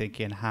interest? You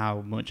thinking,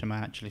 how much am I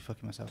actually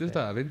fucking myself? Just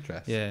out of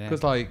interest. Yeah.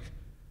 Because like,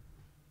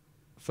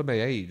 for my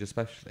age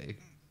especially,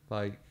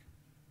 like,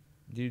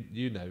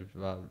 you know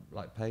about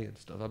like pay and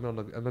stuff. I'm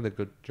on a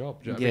good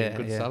job. Do you know what I mean?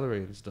 Good salary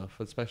and stuff,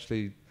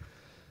 especially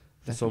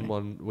for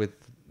someone with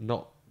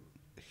not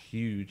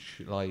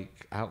huge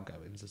like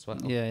outgoings as well.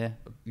 Yeah.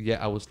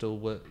 Yet I was still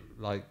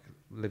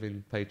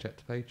living paycheck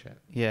to paycheck.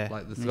 Yeah.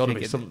 Like there's got to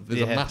be some.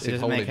 There's a massive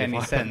hole in your finances.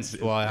 It doesn't make any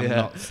sense why I'm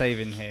not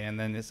saving here, and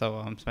then it's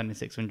I'm spending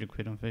 600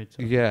 quid on food.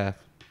 So. Yeah.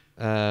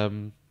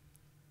 And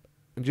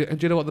do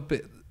you know what do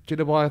you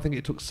know why I think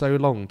it took so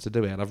long to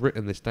do it? And I've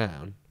written this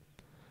down.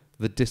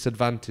 The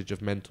disadvantage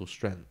of mental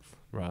strength,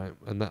 right?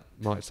 And that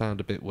might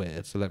sound a bit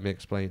weird, so let me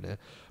explain it.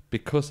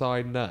 Because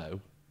I know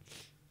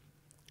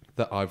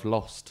that I've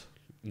lost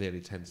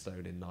nearly 10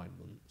 stone in 9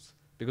 months.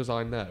 Because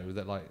I know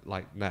that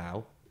like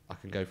now I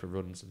can go for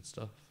runs and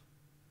stuff.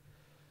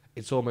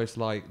 It's almost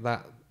like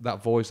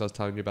that voice I was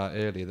telling you about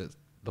earlier that's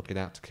looking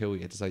out to kill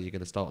you to say you're going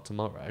to start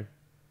tomorrow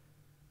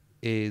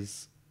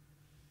is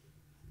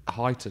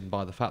heightened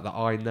by the fact that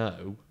I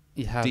know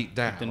deep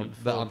down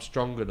that I'm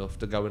strong enough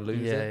to go and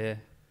lose it.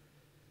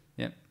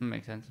 Yeah, that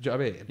makes sense. Do you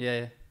know what I mean?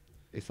 Yeah.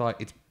 It's like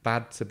it's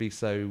bad to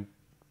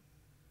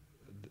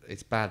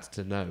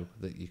know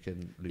that you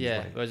can lose weight.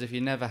 Yeah, whereas if you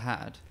never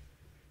had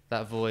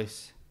that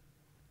voice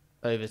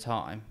over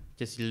time,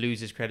 just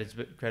loses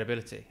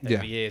credibility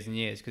over years and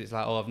years, because it's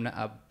like,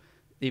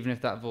 even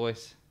if that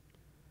voice,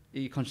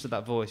 you're conscious of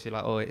that voice, you're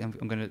like,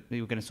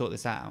 we're gonna sort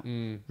this out.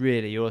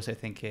 Really, you're also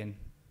thinking,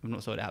 I've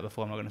not sorted it out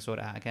before, I'm not going to sort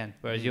it out again.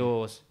 Whereas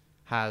yours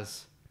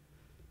has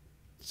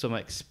some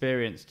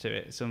experience to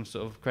it, some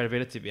sort of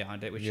credibility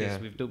behind it, which is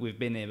we've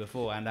been here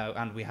before,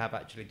 and we have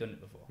actually done it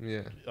before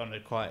on a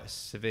quite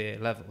severe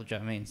level. Do you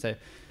know what I mean? So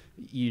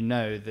you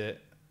know that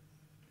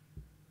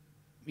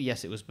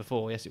yes, it was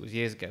before, yes, it was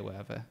years ago,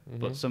 whatever,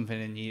 but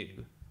something in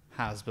you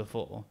has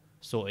before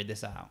sorted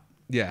this out.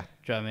 Yeah.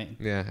 Do you know what I mean?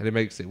 Yeah, and it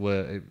makes it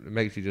work. It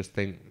makes you just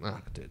think, I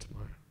could do it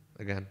tomorrow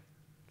again.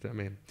 Do you know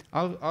what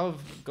I mean?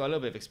 I've got a little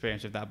bit of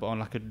experience with that, but on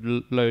like a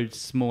load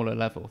smaller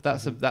level.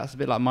 That's a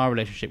bit like my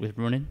relationship with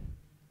running.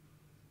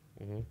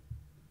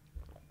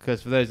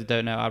 Because for those that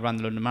don't know, I ran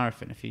the London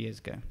Marathon a few years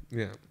ago.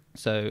 Yeah.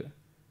 So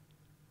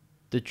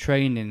the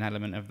training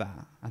element of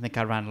that, I think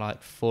I ran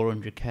like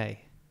 400k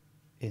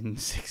in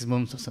 6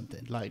 months or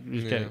something. Like,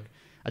 joke.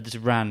 I just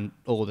ran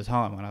all the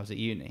time when I was at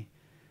uni.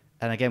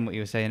 And again, what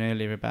you were saying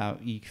earlier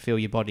about you feel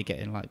your body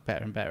getting like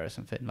better and better or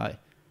something. Like,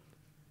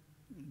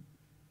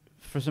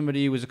 for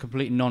somebody who was a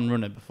complete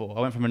non-runner before,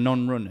 I went from a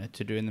non-runner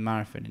to doing the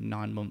marathon in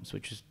 9 months,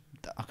 which is,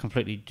 I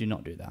completely do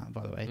not do that,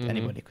 by the way, to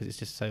anybody, because it's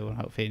just so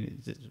unhealthy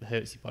and it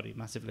hurts your body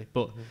massively.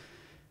 But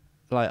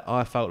like,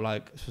 I felt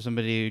like for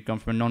somebody who'd gone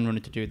from a non-runner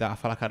to do that, I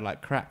felt like I'd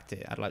like cracked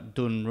it. I'd like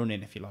done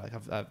running, if you like.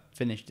 I've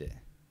finished it.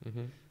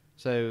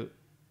 So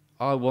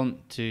I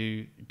want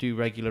to do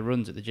regular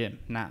runs at the gym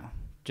now,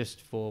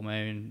 just for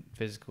my own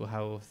physical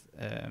health.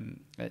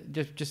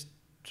 Just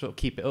sort of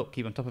keep it up,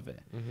 keep on top of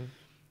it.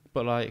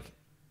 But like,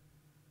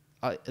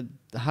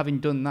 having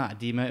done that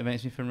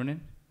demotivates me from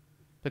running,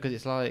 because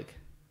it's like,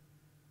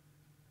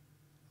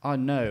 I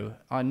know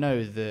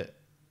that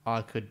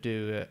I could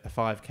do a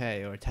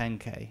 5k or a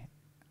 10k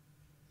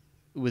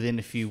within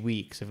a few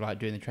weeks of like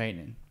doing the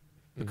training,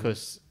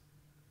 because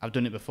I've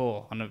done it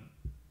before on a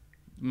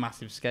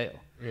massive scale.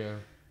 Yeah.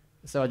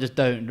 So I just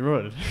don't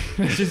run.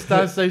 It just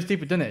sounds so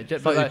stupid, doesn't it?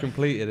 It's like you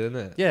completed, isn't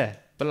it? Yeah,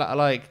 but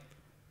like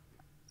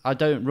I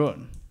don't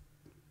run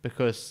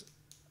because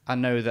I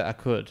know that I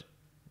could,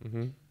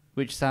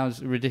 which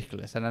sounds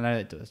ridiculous, and I know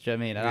it does. Do you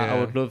know what I mean? And I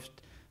would love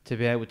to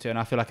be able to, and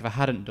I feel like if I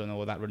hadn't done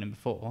all that running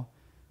before,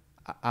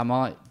 I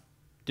might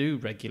do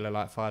regular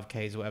like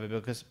 5Ks or whatever,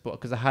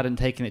 because I hadn't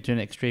taken it to an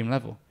extreme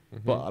level.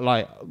 But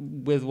like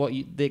with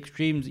the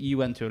extremes that you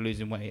went to of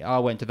losing weight, I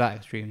went to that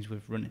extremes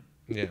with running.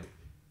 Yeah.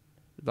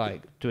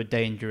 Like to a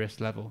dangerous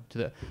level.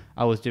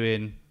 I was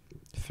doing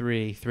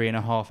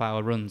 3.5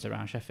 hour runs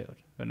around Sheffield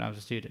when I was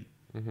a student.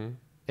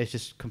 It's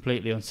just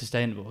completely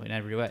unsustainable in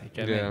every way.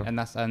 Do you know what I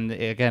mean? And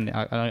again,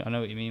 I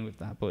know what you mean with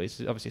that, but it's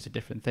obviously it's a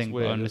different thing.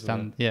 Weird, but I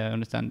understand. Yeah, I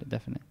understand it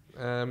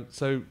definitely.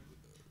 So,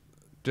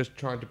 just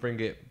trying to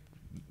bring it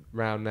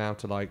round now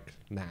to like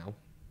now.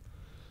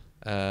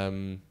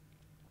 When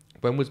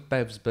was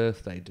Bev's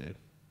birthday due?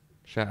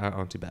 Shout out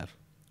Auntie Bev.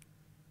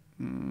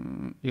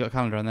 You got a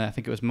calendar on there. I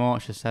think it was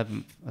March the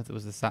 7th. I think it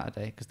was the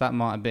Saturday, because that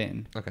might have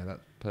been. Okay,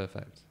 that's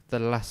perfect. The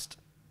last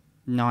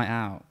night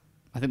out.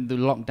 I think the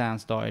lockdown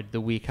started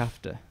the week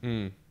after.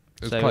 It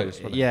was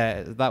close, wasn't it?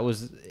 Yeah,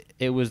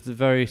 it was the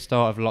very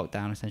start of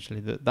lockdown, essentially.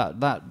 That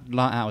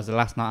night out was the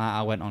last night out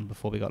I went on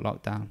before we got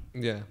locked down.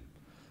 Yeah.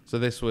 So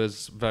this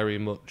was very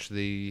much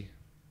the...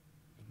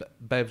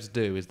 Bev's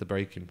do is the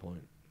breaking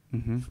point.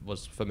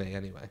 Was for me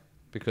anyway.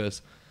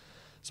 Because...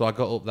 So I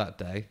got up that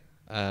day,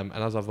 and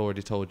as I've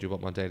already told you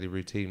what my daily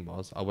routine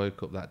was, I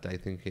woke up that day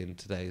thinking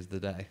today is the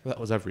day. That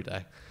was every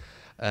day.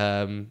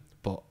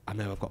 But I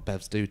know I've got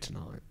Bev's do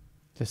tonight.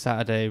 So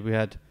Saturday we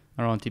had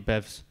our Auntie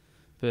Bev's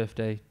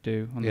birthday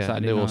do on the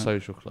Saturday night. Newell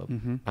Social Club,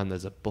 and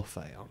there's a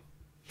buffet on.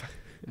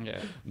 Yeah.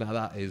 Now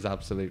that is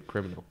absolute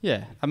criminal.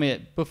 Yeah, I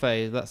mean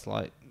buffet, that's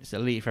like, it's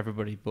elite for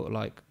everybody, but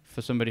like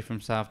for somebody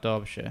from South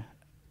Derbyshire,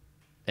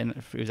 and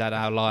who's had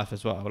our life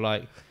as well,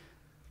 like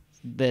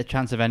the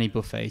chance of any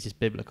buffet is just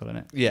biblical, isn't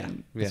it? Yeah,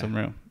 it's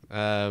unreal.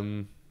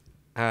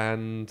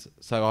 And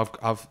so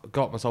I've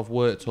got myself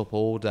worked up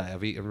all day.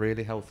 I've eaten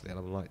really healthily, and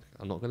I'm like,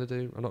 I'm not gonna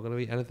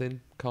eat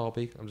anything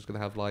carby. I'm just gonna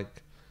have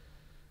like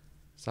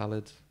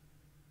salad,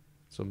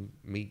 some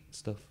meat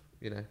stuff,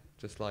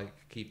 just like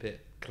keep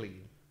it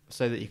clean.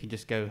 So that you can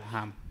just go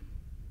ham,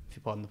 if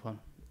you pardon the pun,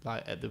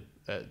 like at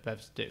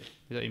Bev's do. Is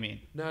that what you mean?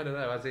 No,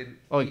 as in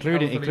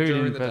including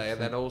during the day,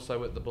 and then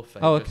also at the buffet.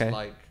 Oh, just okay.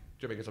 Like,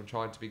 because I'm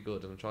trying to be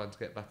good and I'm trying to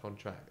get back on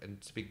track,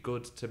 and to be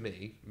good to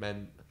me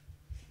meant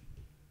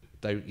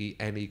don't eat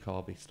any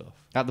carby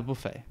stuff At the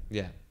buffet?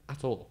 Yeah,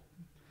 at all.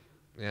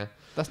 Yeah.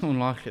 That's not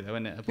unlikely though,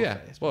 isn't it? A buffet, yeah,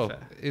 well,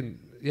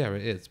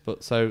 it is.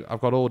 But so I've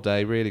got all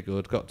day, really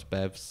good, got to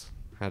Bev's,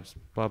 had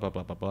blah, blah,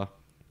 blah, blah, blah.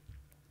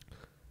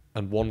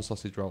 And one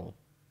sausage roll.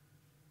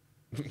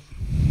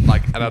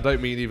 And I don't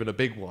mean even a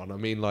big one. I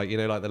mean like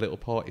the little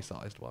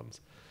party-sized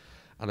ones.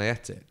 And I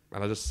ate it.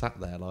 And I just sat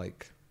there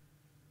like,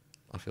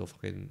 I feel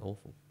fucking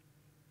awful.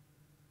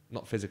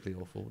 Not physically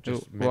awful,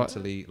 just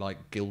mentally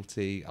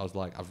guilty. I was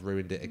like, I've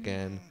ruined it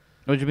again.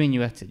 What do you mean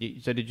you ate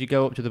it? So did you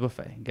go up to the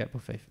buffet and get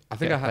buffet? I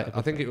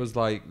think it was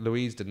like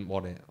Louise didn't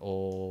want it,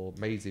 or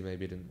Maisie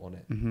maybe didn't want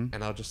it,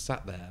 and I just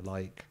sat there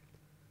like,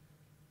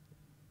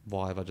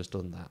 why have I just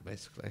done that?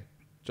 Basically,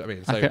 do you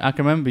know what I mean? So I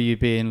can remember you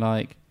being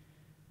like,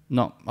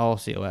 not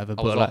arsey or whatever,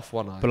 I was off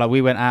one night. But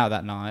we went out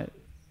that night.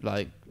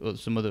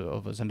 Some other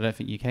of us, and I don't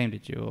think you came,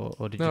 did you?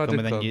 Or did you come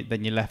and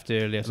then you left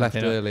early or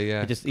something? Left early,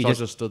 yeah. I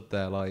just stood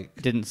there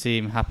didn't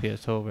seem happy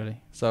at all, really.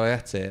 So I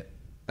ate it,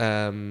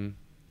 and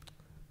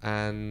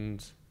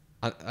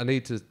I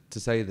need to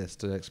say this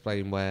to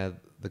explain where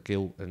the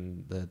guilt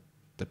and the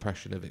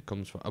depression of it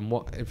comes from, and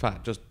what, in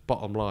fact, just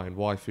bottom line,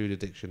 why food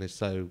addiction is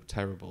so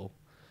terrible.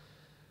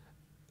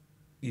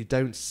 You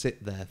don't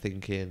sit there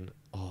thinking,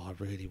 "Oh,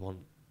 I really want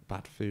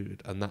bad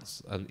food," and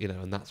that's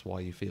why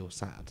you feel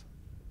sad.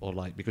 Or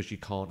because you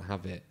can't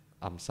have it,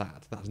 I'm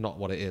sad. That's not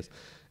what it is.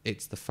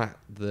 It's the fact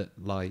that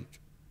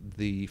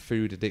the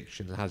food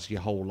addiction has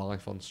your whole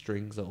life on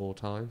strings at all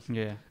times.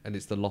 Yeah. And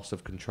it's the loss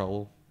of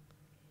control.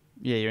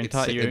 Yeah, your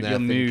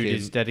mood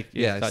is dedicated.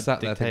 Yeah, it's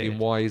sat there thinking,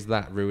 why is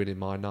that ruining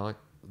my night?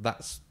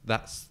 That's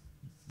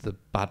the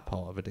bad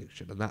part of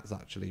addiction, and that's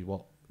actually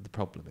what the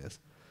problem is.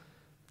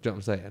 Do you know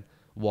what I'm saying?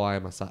 Why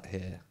am I sat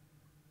here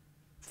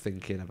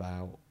thinking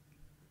about,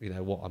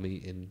 what I'm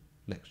eating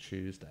next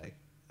Tuesday?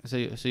 So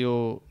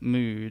your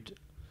mood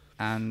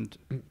and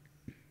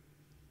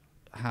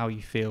how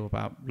you feel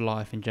about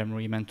life in general,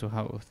 your mental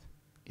health,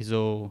 is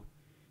all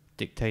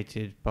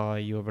dictated by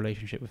your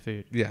relationship with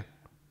food. Yeah.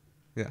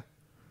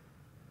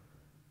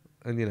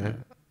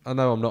 And I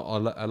know I'm not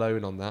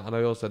alone on that, and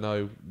I also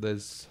know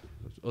there's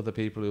other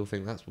people who'll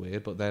think that's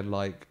weird, but then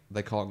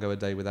they can't go a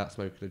day without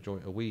smoking a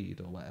joint of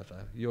weed or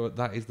whatever.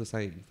 That is the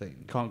same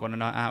thing. Can't go on a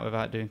night out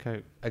without doing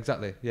coke.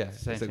 Exactly. Yeah,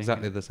 it's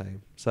exactly the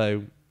same.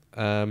 So.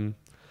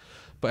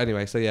 But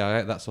anyway, so yeah, I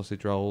ate that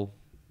sausage roll,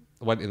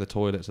 went in the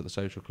toilets at the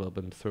social club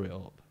and threw it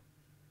up.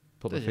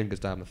 Put my fingers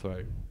down the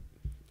throat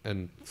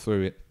and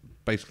threw it,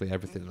 basically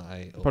everything that I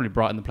ate up. Probably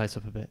brightened the place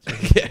up a bit.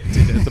 Yeah,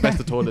 it's the best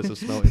the toilets have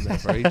smelt in there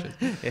for ages.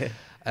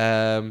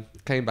 Yeah.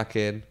 Came back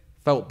in,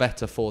 felt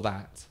better for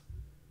that.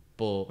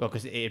 But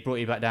because it brought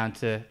you back down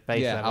to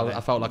base level. Yeah,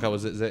 I felt like I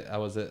was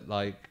at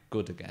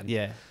good again.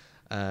 Yeah.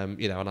 And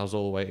I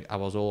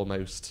was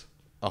almost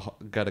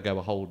gonna go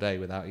a whole day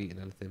without eating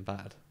anything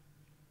bad.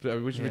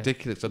 Which is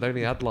ridiculous. I'd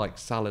only had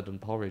salad and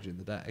porridge in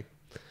the day,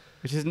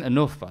 which isn't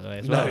enough, by the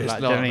way. No, it's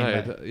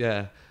not.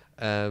 Yeah,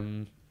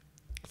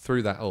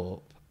 threw that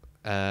up,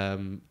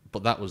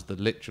 but that was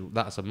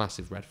that's a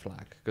massive red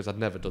flag because I'd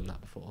never done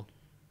that before.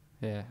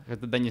 Yeah,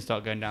 but then you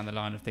start going down the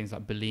line of things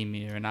like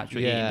bulimia and actual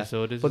eating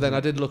disorders. But then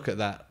I did look at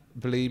that.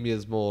 Bulimia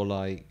is more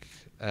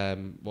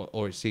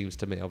or it seems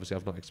to me. Obviously,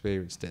 I've not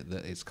experienced it.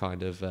 That it's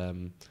kind of.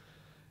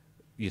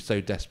 You're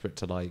so desperate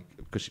to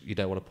because you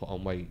don't want to put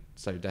on weight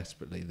so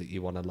desperately that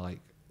you want to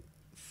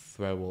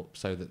throw up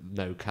so that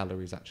no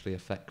calories actually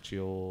affect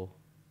your.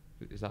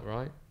 Is that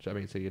right? Do you know what I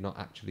mean? So you're not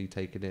actually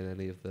taking in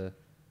any of the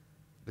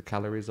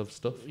calories of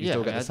stuff. You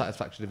still get the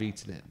satisfaction of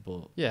eating it,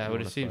 but I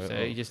would assume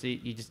so. You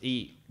just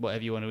eat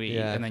whatever you want to eat,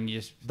 yeah. And then you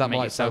just that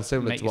might sound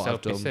similar to what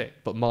I've done,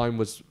 but mine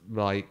was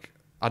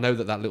I know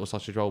that little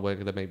sausage roll weren't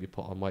going to make me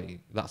put on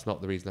weight. That's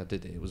not the reason I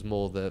did it. It was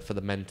more for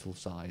the mental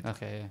side.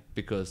 Okay, yeah.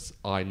 Because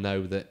I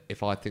know that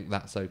if I think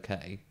that's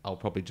okay, I'll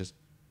probably just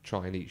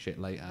try and eat shit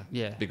later.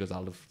 Yeah. Because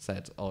I'll have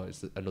said, oh,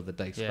 it's another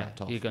day scrapped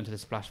off. You're going to the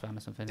splash van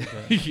or something.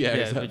 Yeah,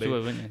 exactly. You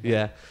would, wouldn't you?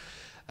 Yeah.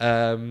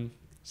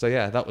 So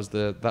yeah, that was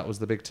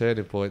the big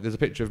turning point. There's a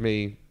picture of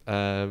me.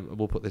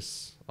 We'll put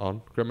this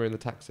on. Remember in the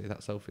taxi,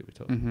 that selfie we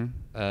took.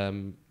 Mm-hmm.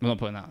 I'm not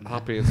putting that on.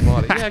 Happy and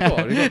smiling. Yeah, go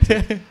on. You got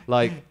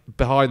to.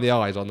 Behind the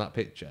eyes on that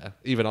picture,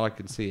 even I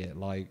can see it.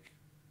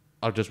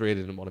 I just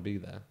really didn't want to be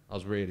there. I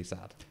was really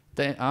sad.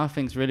 I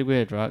think it's really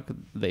weird, right?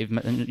 That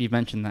you've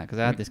mentioned that because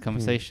I had this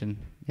conversation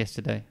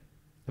yesterday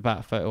about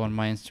a photo on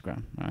my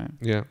Instagram, right?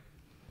 Yeah.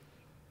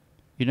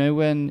 You know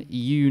when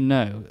you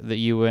know that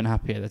you weren't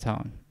happy at the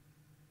time.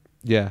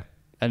 Yeah.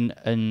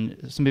 And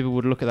some people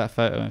would look at that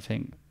photo and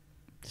think,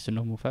 it's a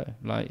normal photo.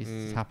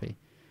 He's happy.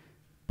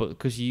 but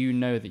because you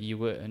know that you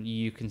were and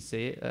you can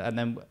see it,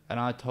 and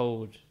I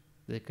told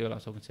the girl I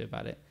was talking to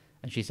about it,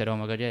 and she said, "Oh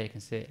my god, yeah, you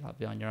can see it like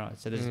behind your eyes."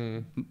 So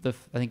there's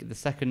I think the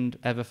second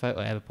ever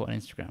photo I ever put on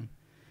Instagram.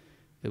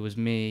 It was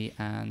me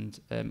and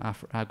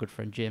our good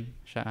friend Jim.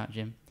 Shout out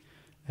Jim.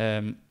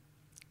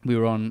 We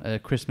were on a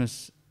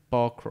Christmas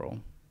bar crawl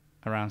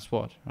around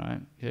Swad,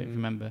 right? If you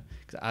remember,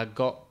 because I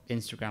got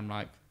Instagram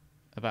like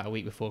about a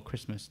week before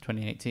Christmas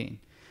 2018,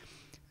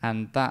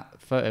 and that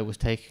photo was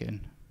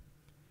taken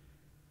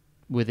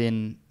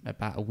within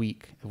about a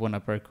week of when I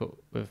broke up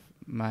with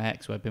my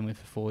ex, who I'd been with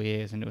for 4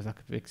 years, and it was like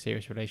a big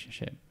serious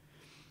relationship.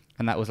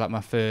 And that was like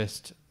my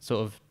first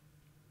sort of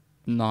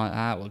night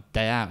out or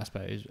day out, I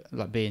suppose,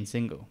 like being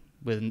single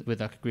with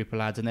like a group of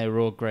lads, and they were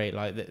all great.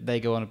 Like they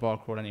go on a bar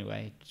crawl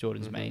anyway,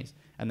 Jordan's mates,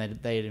 and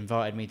they had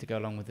invited me to go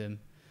along with them.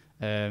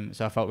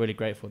 So I felt really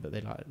grateful that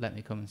they like let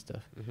me come and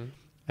stuff.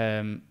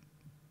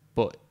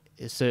 But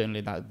it's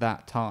certainly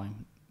that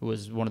time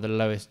was one of the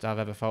lowest I've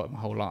ever felt in my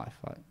whole life.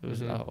 Like it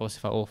was, I also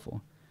felt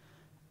awful.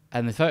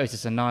 And the photo is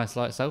just a nice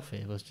like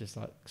selfie. It was just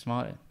like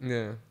smiling.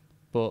 Yeah.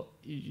 But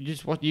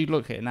you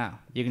look at it now,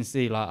 you can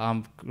see like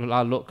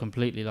I look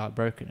completely like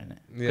broken in it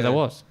because I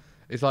was.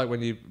 It's like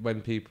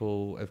when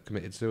people have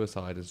committed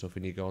suicide and stuff,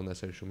 and you go on their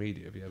social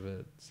media. Have you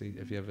ever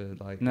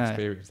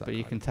experienced that? But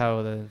you can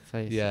tell the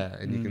face. Yeah,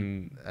 and you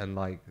can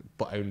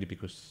but only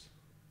because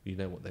you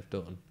know what they've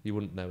done. You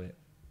wouldn't know it.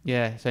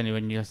 Yeah, it's only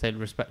when you say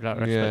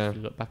respectfully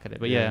look back at it.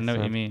 But yeah, I know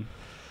what you mean.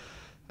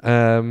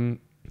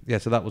 Yeah,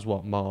 so that was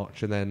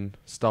March, and then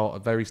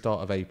very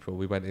start of April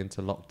we went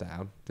into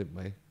lockdown, didn't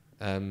we?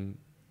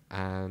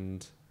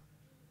 And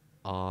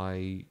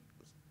I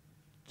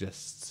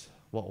just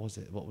what was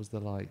it? What was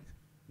the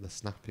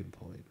snapping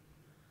point?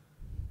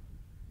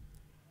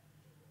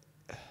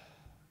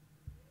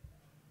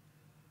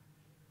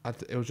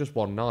 It was just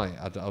one night.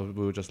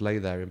 We would just lay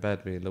there in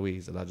bed, me and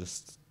Louise, and I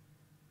just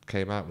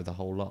came out with a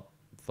whole lot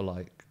for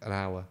like an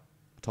hour.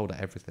 I told her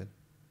everything,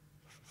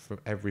 from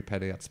every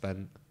penny I'd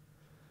spent,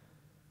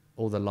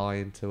 all the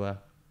lying to her.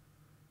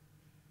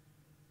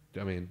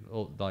 I mean,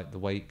 all like the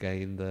weight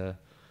gain,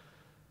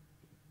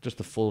 just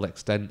the full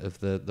extent of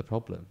the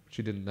problem.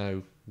 She didn't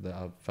know that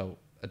I felt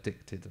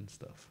addicted and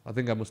stuff. I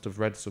think I must have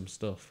read some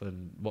stuff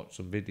and watched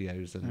some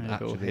videos and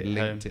actually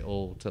linked it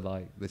all to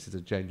like, this is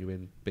a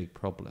genuine big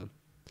problem.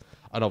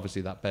 And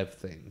obviously that Bev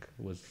thing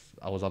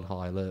I was on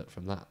high alert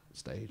from that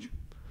stage.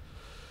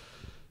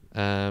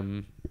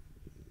 And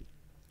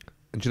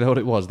do you know what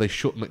it was? They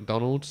shut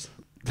McDonald's.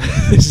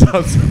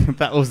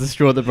 That was the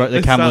straw that broke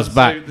the camel's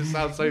back. This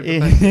sounds so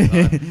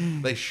pathetic.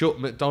 Right? They shut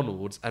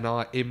McDonald's, and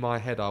in my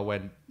head I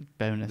went,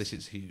 bonus. This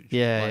is huge.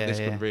 This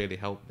could really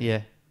help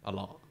me a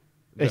lot.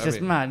 It's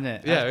just mad, isn't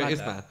it? Yeah, it is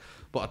mad.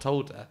 But I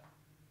told her,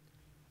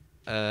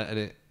 and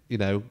it,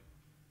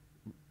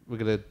 we're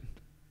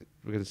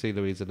gonna see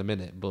Louise in a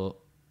minute, but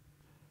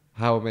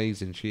how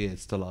amazing she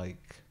is to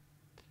like.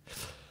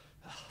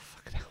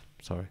 Fucking hell,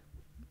 sorry.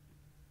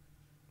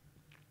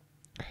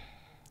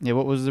 Yeah,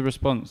 what was the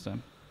response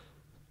then?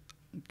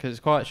 Because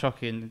it's quite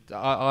shocking.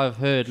 I've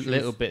heard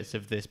little bits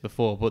of this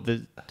before, but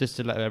just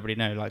to let everybody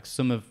know, like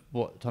some of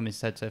what Tommy's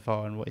said so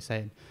far and what he's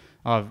saying,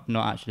 I've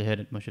not actually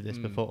heard much of this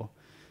before.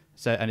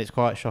 So, and it's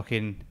quite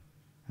shocking,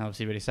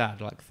 obviously really sad,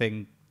 like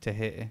thing to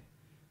hear.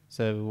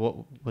 So,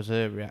 what was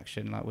her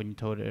reaction like when you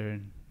told her?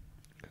 And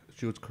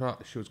she was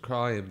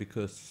crying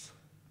because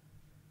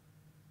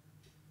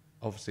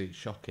obviously it's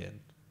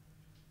shocking.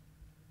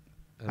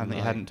 And that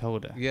you hadn't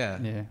told her.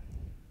 Yeah.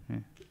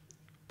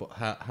 But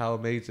how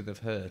amazing of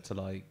her to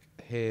like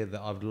hear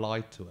that I've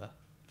lied to her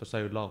for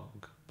so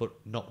long, but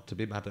not to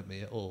be mad at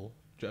me at all.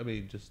 Do you know what I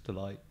mean? Just to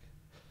like,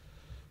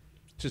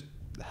 just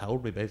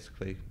held me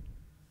basically.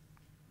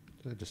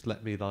 Just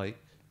let me like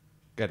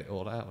get it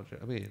all out. Do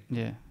you know what I mean?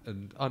 Yeah.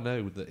 And I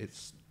know that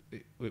it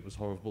was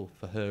horrible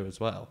for her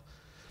as well.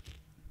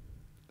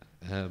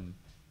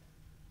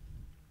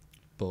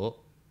 But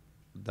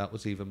that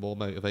was even more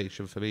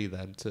motivation for me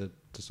then to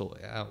sort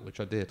it out, which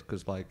I did,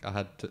 because like I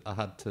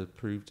had to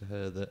prove to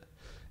her that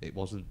it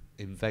wasn't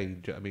in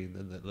vain. Do you know what I mean?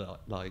 And that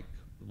like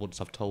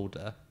once I've told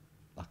her,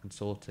 I can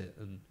sort it,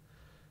 and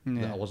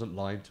that I wasn't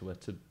lying to her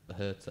to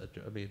hurt her. Do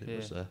you know what I mean? It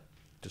was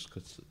just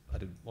because I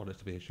didn't want her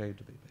to be ashamed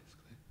of me,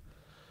 basically.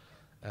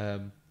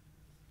 And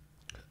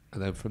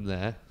then from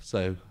there,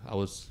 so I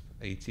was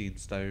 18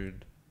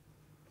 stone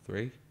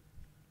 3,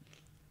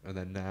 and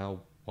then now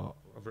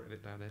I've written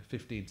it down here,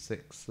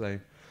 15.6. So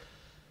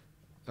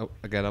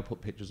again, I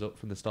put pictures up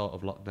from the start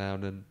of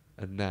lockdown,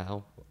 and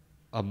now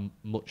I'm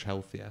much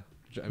healthier.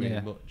 Do you know what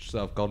I mean?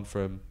 So I've gone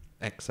from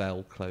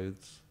XL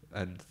clothes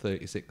and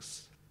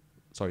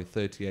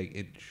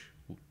 38-inch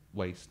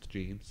waist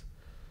jeans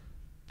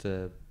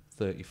to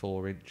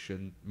 34-inch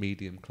and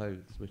medium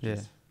clothes, which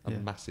is a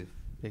massive.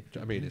 Do you know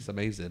what I mean? It's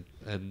amazing,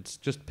 and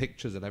just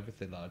pictures and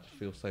everything. Like, I just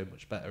feel so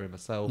much better in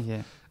myself.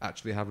 Yeah.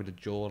 Actually having a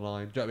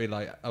jawline. Do you know what I mean?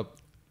 Like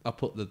I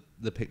put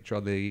the picture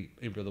on the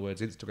In Brother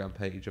Words Instagram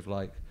page of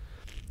like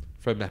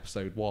from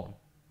episode 1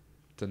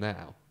 to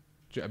now.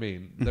 Do you know what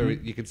I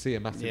mean? You can see a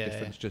massive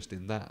difference just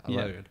in that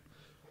alone.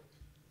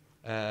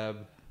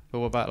 But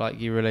what about like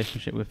your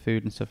relationship with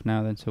food and stuff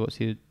now then? So what's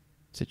your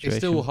situation?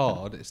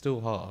 It's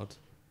still hard.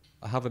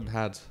 I haven't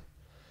had, do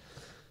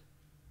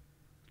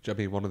you know what I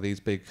mean, one of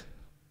these big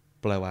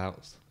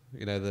blowouts,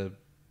 you know,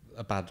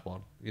 a bad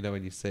one, you know,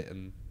 when you sit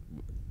and,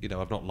 you know,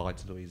 I've not lied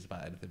to Louise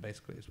about anything,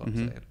 basically, is what I'm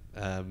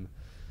saying.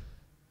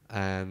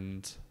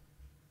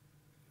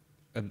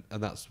 And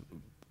that's,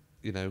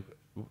 you know,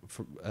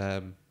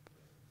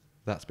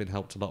 that's been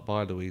helped a lot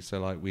by Louise. So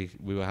like we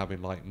were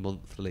having like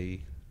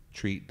monthly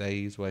treat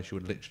days where she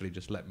would literally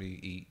just let me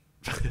eat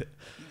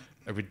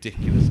a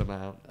ridiculous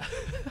amount.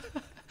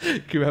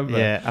 Do you remember?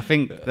 Yeah, I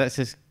think I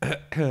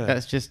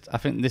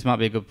think this might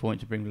be a good point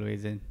to bring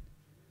Louise in.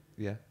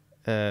 Yeah.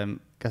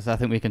 Because I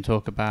think we can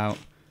talk about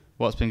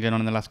what's been going on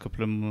in the last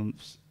couple of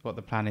months, what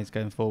the plan is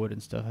going forward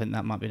and stuff. I think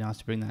that might be nice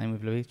to bring that in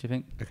with Louise, do you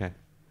think? Okay.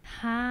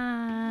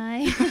 Hi.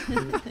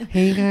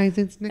 Hey guys,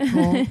 it's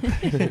Nicole.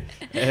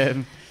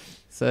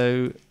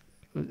 So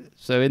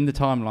in the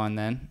timeline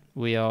then,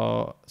 we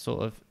are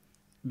sort of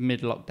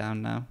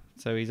mid-lockdown now.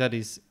 So he's had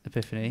his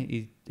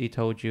epiphany. He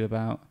told you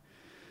about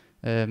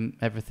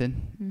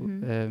everything.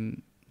 Mm-hmm.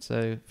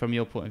 So from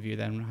your point of view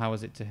then, how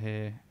was it to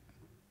hear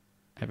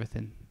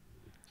everything?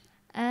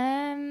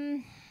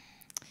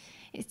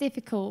 It's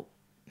difficult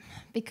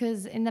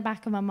because in the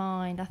back of my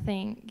mind, I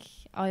think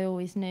I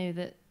always knew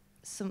that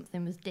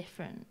something was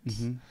different.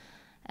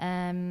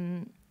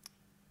 Mm-hmm.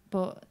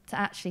 But to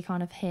actually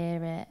kind of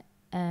hear it,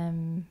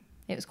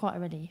 it was quite a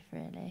relief,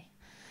 really.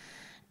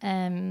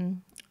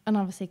 And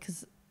obviously,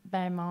 because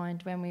bear in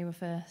mind, when we were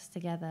first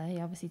together, he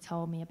obviously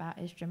told me about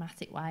his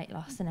dramatic weight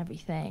loss and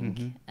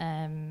everything.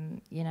 Mm-hmm.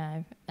 You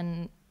know,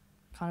 and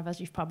kind of as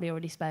you've probably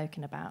already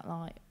spoken about,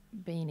 like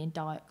being in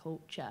diet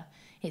culture,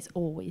 it's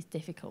always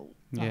difficult.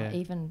 Like,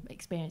 even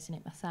experiencing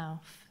it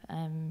myself,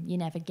 you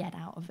never get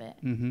out of it.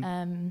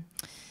 Mm-hmm.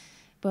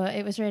 But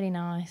it was really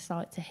nice,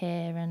 like, to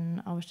hear,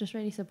 and I was just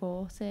really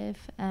supportive.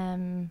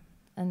 And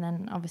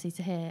then obviously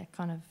to hear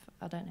kind of,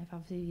 I don't know if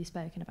obviously you've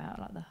spoken about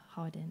like the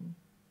hiding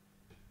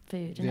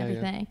food and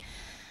everything.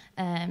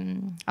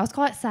 I was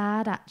quite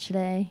sad,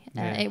 actually.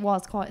 It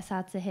was quite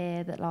sad to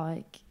hear that,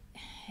 like,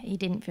 he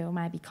didn't feel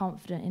maybe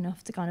confident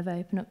enough to kind of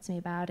open up to me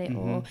about it,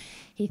 or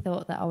he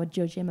thought that I would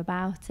judge him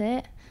about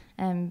it.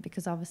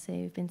 Because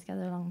obviously we've been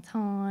together a long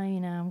time, you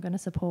know, I'm going to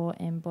support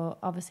him, but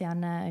obviously I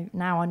know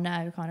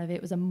kind of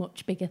it was a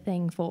much bigger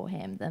thing for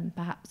him than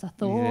perhaps I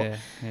thought.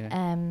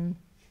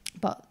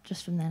 But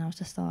just from then I was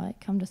just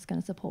like, I'm just going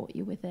to support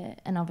you with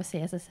it. And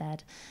obviously, as I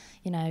said,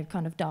 you know,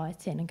 kind of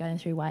dieting and going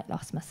through weight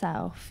loss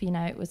myself, you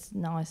know, it was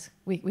nice.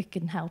 We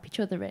can help each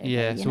other, really.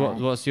 Yeah, so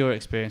what's your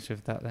experience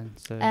with that then?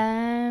 So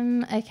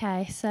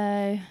okay,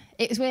 so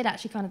it was weird,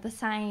 actually, kind of the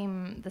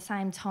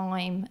same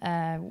time,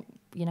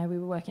 you know, we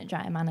were working at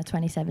Drayton Manor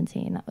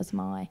 2017. That was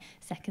my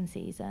second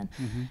season.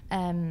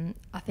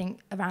 I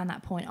think around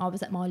that point I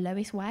was at my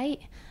lowest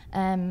weight.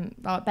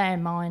 Like, bear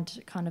in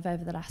mind, kind of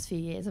over the last few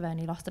years, I've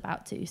only lost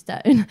about 2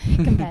 stone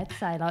compared to,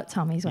 say, like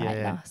Tommy's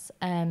weight loss.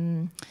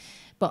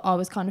 But I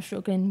was kind of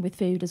struggling with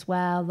food as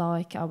well.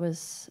 Like, I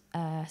was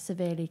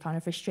severely kind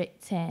of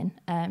restricting.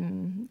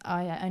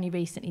 I only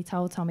recently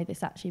told Tommy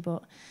this, actually,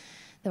 but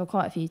there were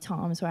quite a few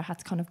times where I had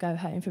to kind of go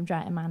home from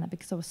Drayton Manor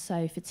because I was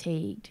so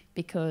fatigued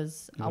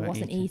because I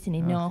wasn't eating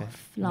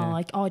enough. Okay.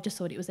 Like, I just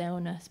thought it was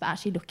illness, but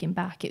actually looking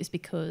back, it was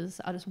because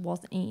I just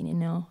wasn't eating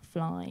enough.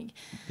 Like,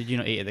 did you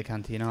not eat at the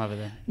canteen either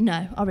then?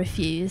 No, I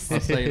refused. I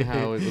was saying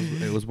how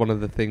it was one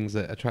of the things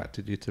that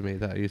attracted you to me,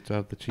 that I used to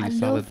have the cheese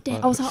salad. I loved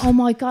it. I was like, oh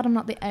my God, I'm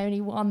not the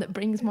only one that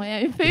brings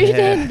my own food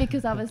in,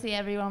 because obviously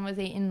everyone was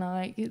eating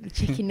like the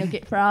chicken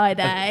nugget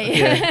Friday.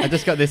 I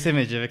just got this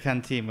image of a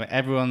canteen where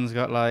everyone's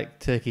got like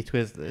turkey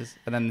Twizzlers,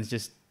 and then there's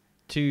just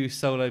 2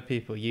 solo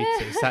people, you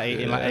two, sat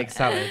eating like egg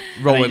salad,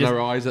 rolling their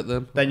eyes at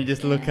them. Then you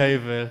just look over,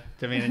 do you know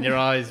what I mean, and your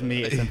eyes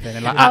meet or something,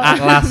 and like at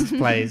last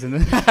plays. And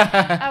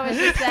I was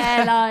just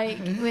there like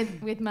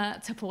with my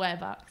Tupperware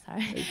box.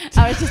 Sorry,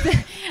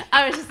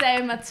 I was just there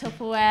with my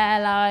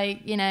Tupperware,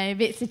 like, you know,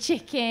 bits of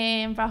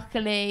chicken,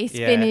 broccoli,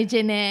 spinach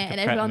in it, and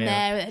everyone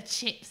there with their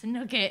chips and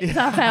nuggets.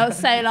 I felt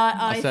so like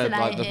isolated. I said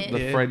like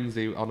the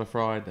frenzy on a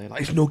Friday,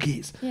 like, it's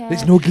nuggets,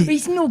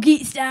 it's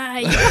nuggets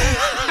day.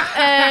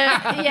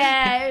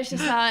 It was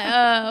just like,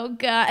 oh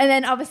God. And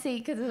then obviously,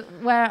 because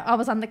where I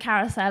was on the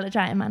carousel at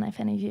Drayton Manor, if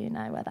any of you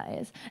know where that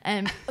is,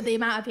 the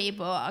amount of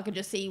people I could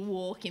just see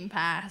walking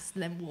past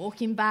and then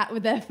walking back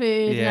with their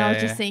food, and I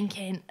was just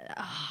thinking,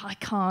 oh,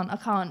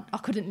 I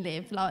couldn't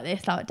live like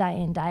this, like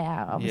day in, day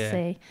out,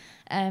 obviously.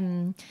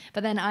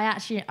 But then I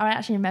actually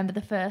remember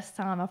the first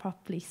time I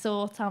properly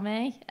saw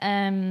Tommy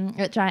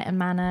at Drayton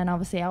Manor, and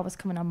obviously I was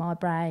coming on my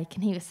break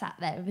and he was sat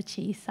there with a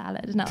cheese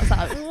salad, and I was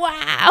like,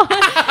 wow.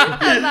 I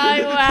was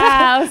like,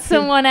 wow,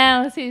 someone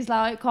else who's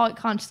like quite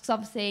conscious, because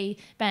obviously,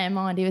 bear in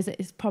mind, he was at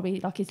probably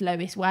like his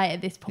lowest weight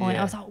at this point.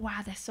 I was like, wow,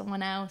 there's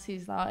someone else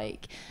who's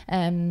like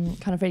kind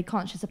of really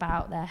conscious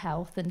about their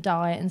health and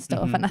diet and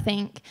stuff. And I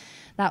think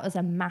that was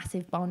a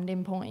massive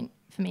bonding point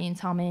for me and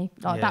Tommy.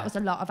 Like that was a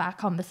lot of our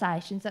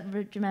conversations. Do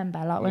you remember,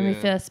 like when we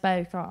first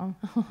spoke on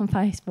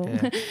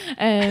Facebook?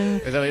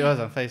 Is that what it was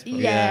on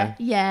Facebook?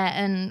 Yeah,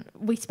 and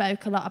we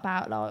spoke a lot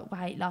about like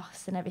weight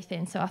loss and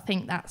everything. So I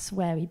think that's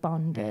where we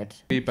bonded.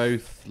 We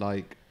both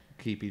like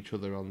keep each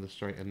other on the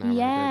straight and narrow.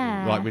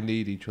 Yeah, like we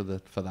need each other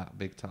for that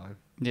big time.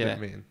 Yeah, do you know what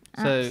I mean?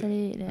 So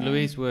absolutely.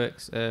 Louise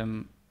works.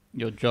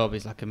 Your job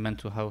is like a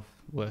mental health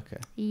worker.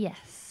 Yes.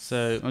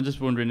 So I'm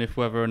just wondering if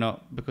whether or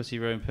not, because of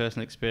your own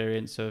personal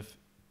experience of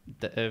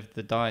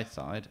the diet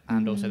side,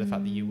 and also the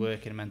fact that you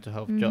work in a mental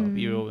health job,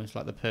 you're almost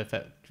like the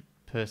perfect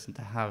person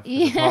to have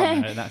as a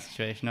partner in that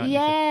situation, aren't you?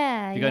 So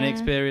have you got any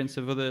experience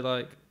of other,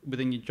 like,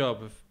 within your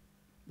job of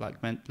like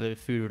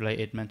food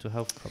related mental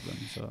health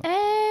problems? Or?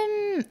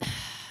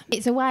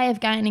 It's a way of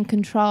gaining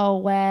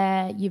control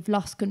where you've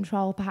lost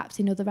control perhaps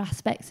in other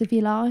aspects of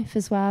your life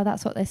as well.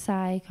 That's what they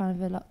say kind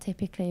of a lot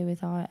typically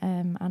with like,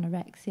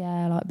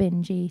 anorexia, like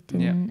binge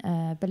eating,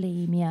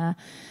 bulimia.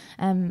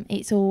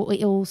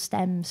 It all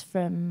stems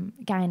from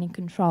gaining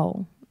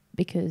control,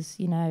 because,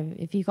 you know,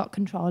 if you've got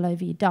control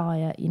over your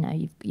diet, you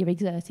know, you're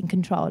exerting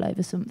control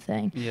over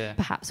something,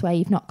 perhaps where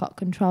you've not got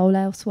control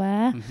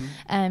elsewhere.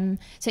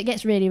 So it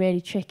gets really,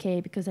 really tricky,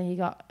 because then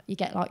you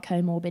get like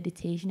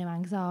comorbidities, you know,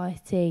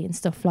 anxiety and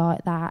stuff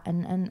like that,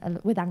 and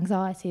with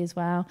anxiety as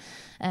well,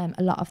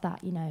 a lot of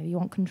that, you know, you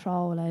want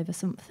control over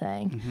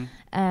something.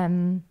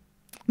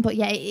 But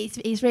yeah,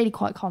 it's really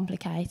quite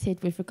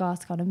complicated with regards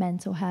to kind of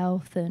mental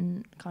health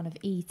and kind of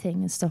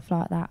eating and stuff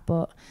like that.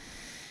 But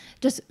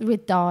just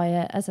with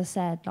diet, as I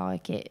said,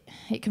 like it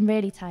can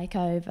really take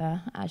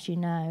over, as you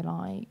know,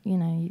 like, you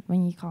know,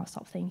 when you can't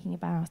stop thinking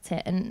about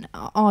it. And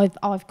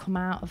I've come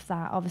out of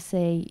that.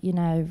 Obviously, you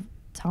know,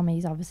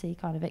 Tommy's obviously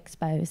kind of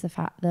exposed the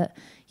fact that,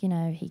 you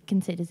know, he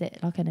considers it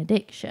like an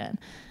addiction.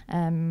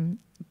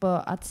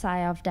 But I'd say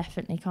I've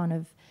definitely kind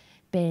of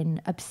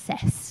been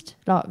obsessed,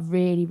 like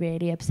really,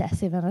 really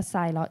obsessive. And I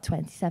say like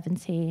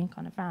 2017,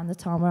 kind of around the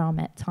time where I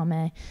met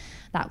Tommy,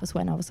 that was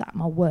when I was at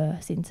my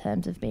worst in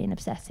terms of being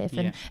obsessive.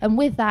 And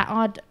with that,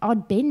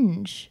 I'd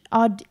binge.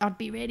 I'd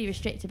be really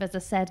restrictive, as I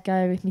said,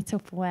 go with me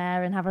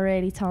Tupperware and have a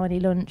really tiny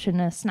lunch and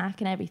a snack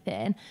and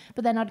everything.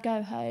 But then I'd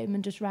go home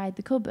and just raid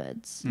the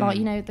cupboards, like,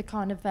 you know, the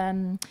kind of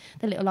the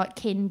little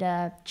like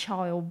Kinder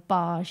child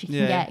bars you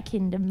can get,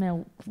 Kinder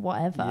milk,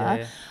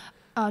 whatever.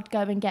 I'd go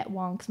and get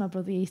one, because my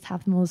brother used to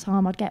have them all the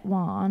time. I'd get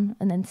one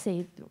and then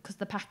see, because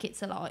the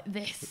packets are like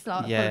this,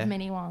 like full of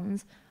mini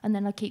ones, and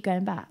then I'd keep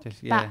going back,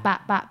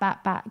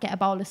 back, get a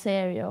bowl of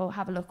cereal,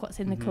 have a look what's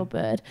in the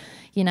cupboard,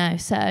 you know.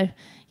 So,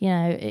 you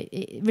know,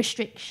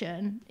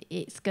 restriction,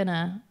 it's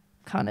gonna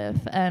kind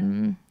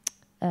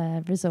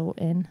of result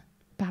in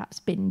perhaps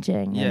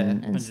binging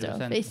and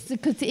stuff. It's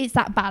because it's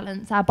that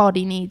balance. Our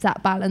body needs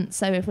that balance.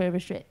 So if we're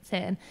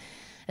restricting,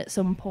 at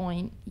some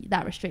point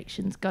that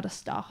restriction's got to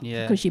stop,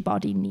 because your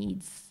body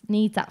needs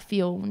that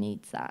fuel,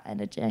 needs that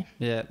energy.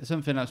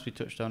 Something else we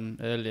touched on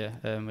earlier,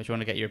 which I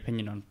want to get your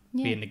opinion on,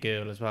 being a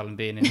girl as well and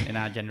being in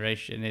our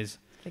generation, is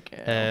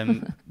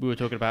we were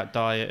talking about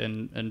diet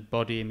and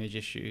body image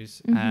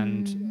issues,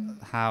 and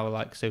how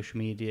like social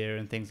media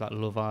and things like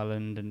Love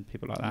Island and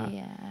people like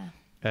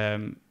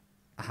that,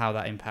 how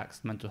that impacts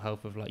the mental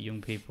health of like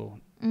young people.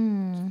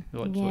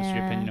 What's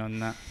your opinion on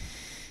that?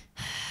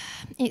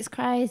 It's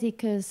crazy,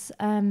 because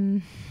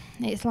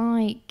it's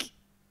like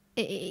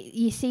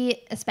you see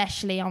it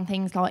especially on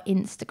things like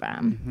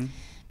Instagram,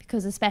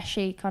 because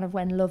especially kind of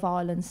when Love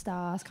Island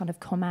stars kind of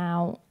come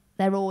out,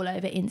 they're all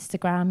over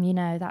Instagram, you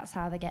know, that's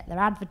how they get their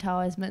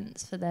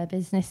advertisements for their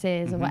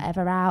businesses or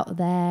whatever out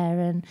there.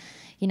 And,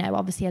 you know,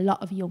 obviously a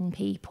lot of young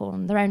people,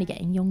 and they're only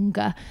getting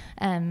younger,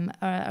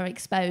 are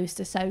exposed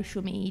to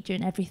social media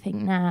and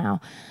everything now.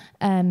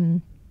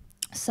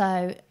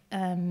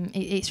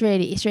 It's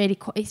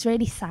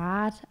really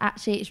sad.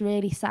 Actually, it's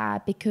really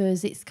sad,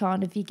 because it's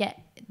kind of, you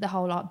get the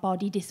whole like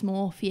body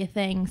dysmorphia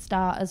thing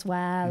start as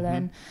well.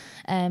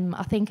 And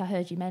I think I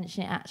heard you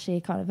mention it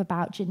actually, kind of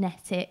about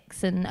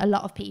genetics, and a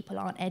lot of people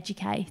aren't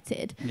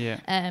educated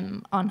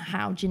on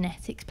how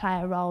genetics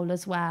play a role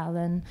as well.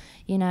 And,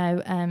 you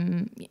know,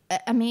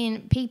 I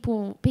mean,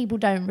 people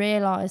don't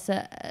realise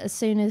that as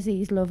soon as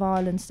these Love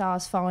Island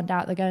stars find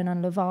out they're going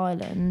on Love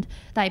Island,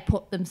 they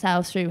put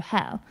themselves through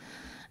hell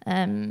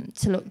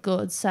to look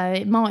good. So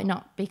it might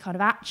not be kind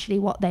of actually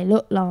what they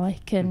look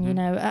like. And, you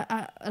know,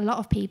 a lot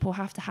of people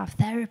have to have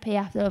therapy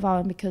after Love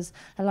Island, because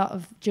a lot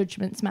of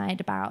judgments made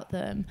about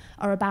them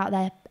are about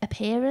their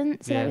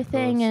appearance and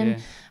everything. Course,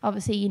 and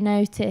obviously you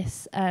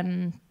notice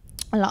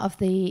a lot of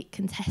the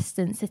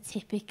contestants are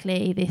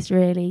typically this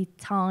really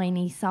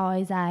tiny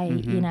size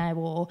 8, you know,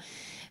 or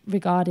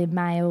regarding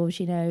males,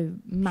 you know,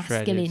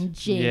 masculine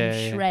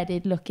gym,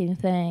 shredded looking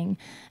thing.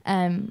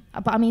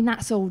 But I mean,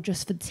 that's all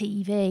just for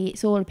TV.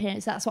 It's all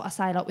appearance. That's what I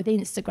say, like with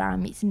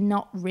Instagram, it's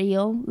not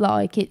real.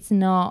 Like it's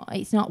not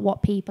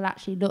what people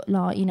actually look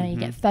like. You know, you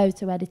get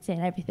photo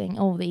editing, everything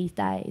all these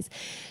days.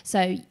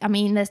 So, I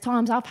mean, there's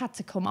times I've had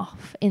to come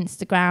off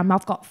Instagram.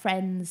 I've got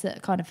friends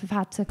that kind of have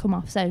had to come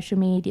off social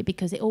media,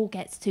 because it all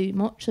gets too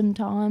much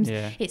sometimes.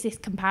 It's this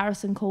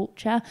comparison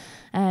culture.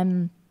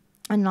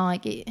 And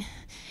like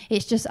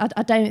it's just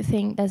I don't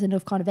think there's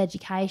enough kind of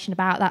education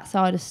about that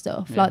side of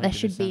stuff. Yeah, like there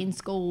should 100%. be in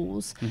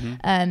schools,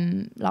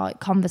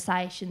 like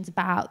conversations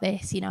about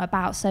this, you know,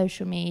 about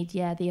social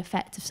media, the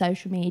effect of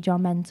social media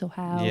on mental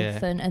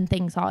health, and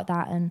things like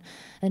that. And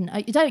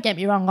don't get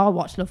me wrong, I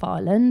watch Love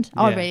Island.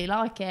 I really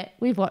like it.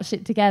 We've watched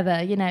it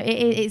together. You know,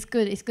 it's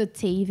good. It's good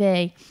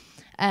TV.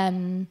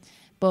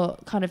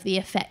 But kind of the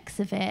effects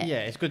of it.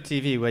 Yeah, it's good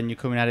TV when you're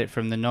coming at it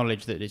from the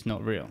knowledge that it's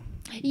not real.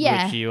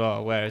 Yeah. Which you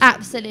are. Whereas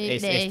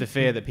absolutely. It's the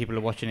fear that people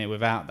are watching it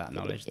without that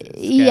knowledge. That's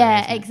scary,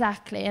 yeah, isn't it?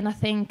 exactly. And I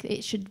think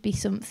it should be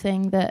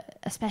something that,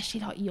 especially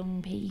like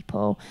young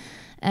people,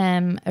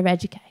 are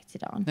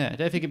educated on. Yeah, I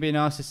don't think it'd be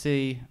nice to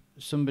see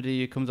somebody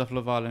who comes off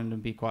Love Island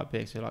and be quite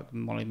big, so like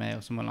Molly May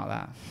or someone like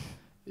that,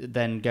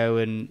 then go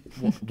and...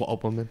 What a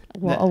woman.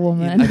 What a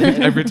woman.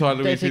 Every time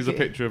Louise sees a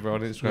picture of her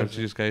on Instagram,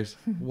 she just goes,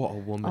 what a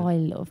woman. I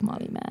love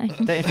Molly May. Don't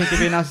you think it'd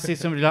be nice to see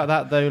somebody like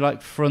that, though,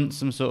 like front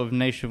some sort of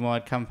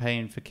nationwide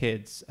campaign for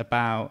kids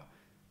about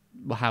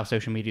how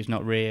social media is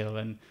not real,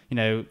 and, you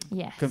know,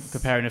 yes.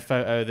 comparing a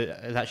photo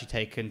that is actually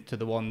taken to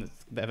the one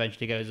that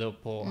eventually goes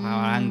up, or how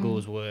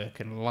angles work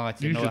and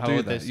lighting. You and should how do all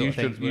that. those sort of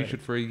things You work.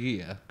 should for a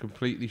year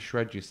completely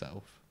shred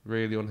yourself,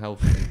 really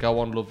unhealthy, go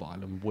on Love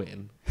Island,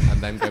 win,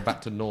 and then go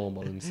back to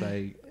normal and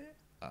say...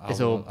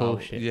 It's all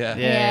bullshit.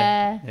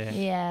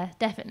 Yeah,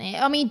 definitely.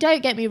 I mean,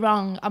 don't get me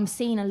wrong. I'm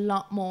seeing a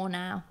lot more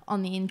now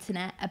on the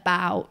internet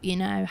about, you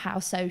know, how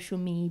social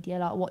media,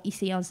 like what you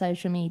see on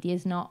social media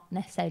is not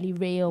necessarily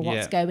real,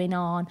 what's going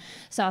on.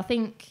 So I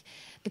think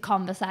the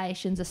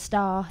conversations are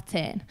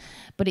starting,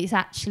 but it's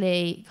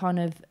actually kind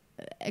of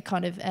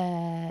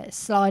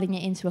sliding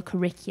it into a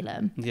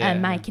curriculum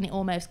and making it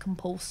almost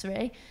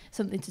compulsory,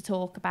 something to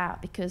talk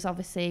about, because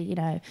obviously, you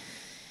know,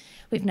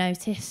 we've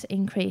noticed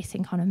increase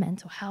in kind of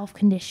mental health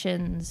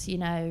conditions, you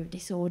know,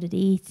 disordered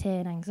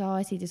eating,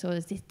 anxiety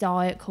disorders, this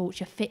diet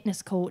culture,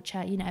 fitness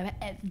culture, you know,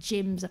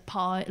 gyms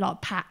are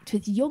packed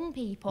with young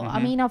people. I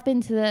mean, I've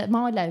been to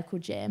my local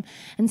gym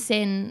and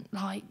seen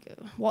like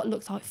what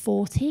looks like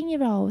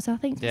 14-year-olds. I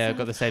think. Yeah, I've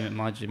got the same at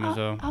my gym as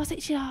well. I was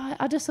actually,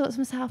 I just thought to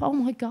myself, oh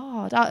my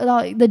God,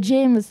 like the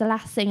gym was the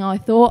last thing I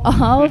thought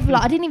of.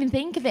 Like I didn't even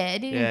think of it. I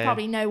didn't even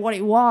probably know what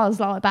it was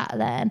like back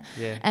then.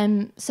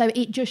 Yeah. So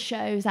it just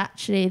shows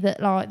actually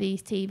that like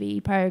these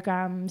TV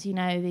programs, you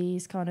know,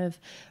 these kind of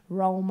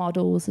role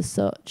models as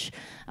such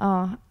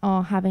are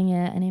having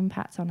an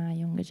impact on our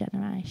younger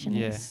generation.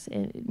 Yeah.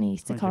 It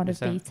needs to 100%. kind of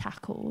be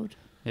tackled.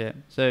 Yeah.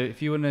 So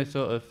if you want to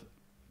sort of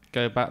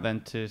go back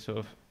then to sort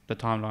of the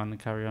timeline and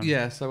carry on.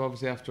 Yeah, so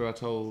obviously after I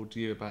told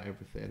you about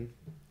everything,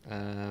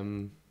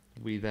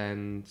 we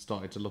then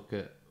started to look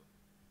at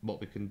what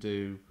we can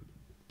do,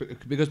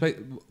 because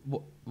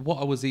what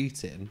I was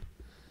eating,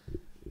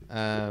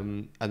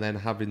 and then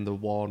having the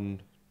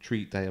one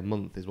treat day a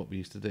month is what we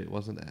used to do,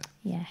 wasn't it?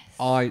 Yes.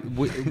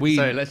 We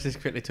Sorry, let's just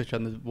quickly touch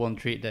on the one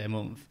treat day a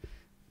month,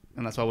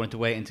 and that's why I wanted to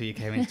wait until you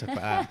came in to talk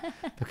about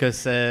that, because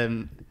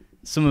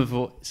some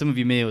of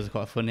your meals are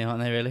quite funny, aren't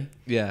they? Really?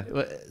 Yeah.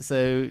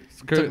 So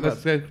let's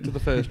go to the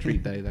first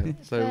treat day then.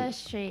 So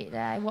First treat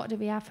day. What did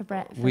we have for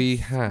breakfast? we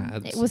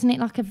had Wasn't it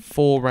like a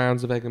 4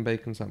 rounds of egg and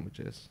bacon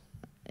sandwiches.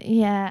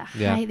 Yeah, I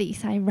hate that you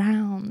say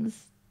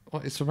rounds.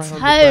 Well, it's around the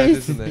Toast. bread,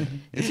 isn't it?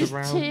 It's Just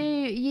around. do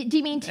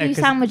you mean 2 'cause-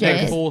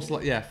 sandwiches? 4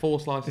 slices.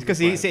 it's because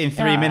of he bread. eats it in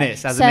 3 Right.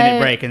 minutes, has So- a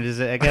minute break, and does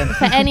it again.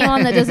 For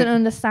anyone that doesn't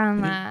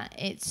understand that,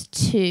 it's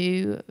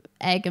 2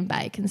 egg and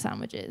bacon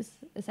sandwiches,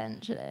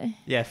 essentially.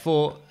 Yeah,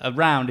 a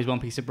round is 1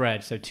 piece of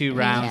bread, so 2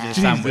 rounds Yeah. is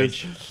a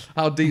sandwich.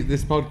 How deep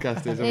this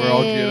podcast is, and we're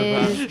arguing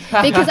about. Is,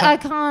 because I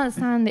can't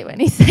stand it when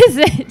he says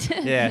it.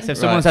 Yeah, so if Right.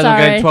 someone says I'm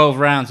Sorry. going 12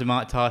 rounds with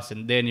Mike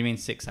Tyson, they only mean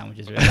 6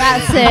 sandwiches, really.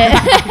 That's it.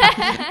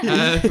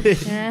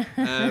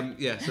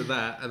 Yeah, so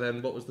that, and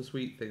then what was the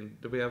sweet thing?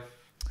 Did we have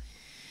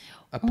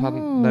a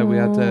pan? No, we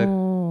had.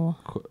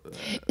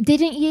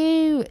 Didn't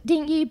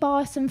you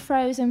buy some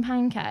frozen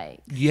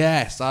pancakes?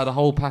 Yes, I had a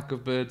whole pack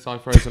of Bird's Eye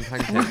frozen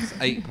pancakes,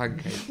 8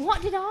 pancakes.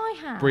 What did I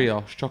have?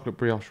 Brioche, chocolate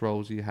brioche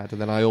rolls you had, and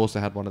then I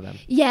also had one of them.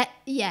 Yeah.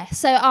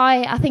 So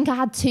I think I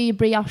had 2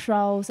 brioche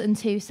rolls and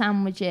 2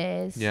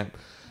 sandwiches. Yeah,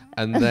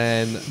 and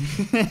then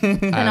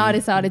And I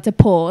decided to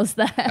pause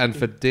there. and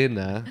for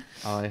dinner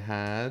I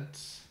had.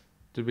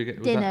 Did we get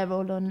was Dinner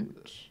or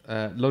lunch?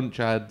 lunch?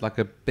 I had like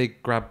a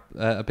big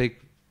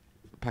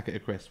packet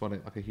of crisps,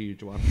 wasn't it? Like a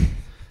huge one.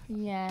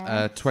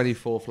 Yeah.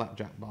 24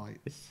 flapjack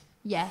bites.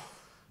 Yeah.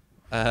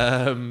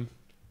 And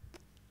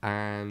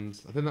I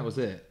think that was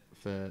it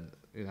for.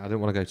 You know, I didn't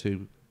want to go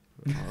too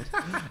hard.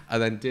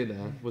 And then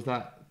dinner was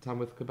that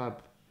Tamworth Kebab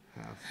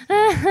House.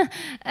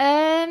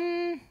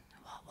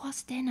 What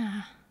was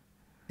dinner?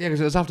 Yeah,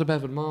 because it was after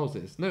Bevan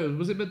Miles's. No,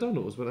 was it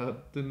McDonald's when I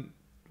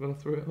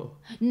threw it up?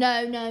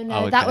 No.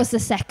 Oh, That okay. was the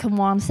second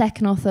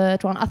or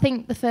third one. I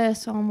think the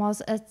first one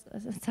was a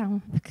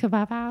Tamworth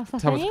Kebab House. I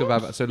Tamworth think.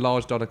 Kebab. So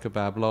large doner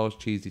kebab, large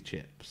cheesy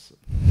chips,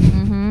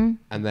 Mm-hmm.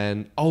 and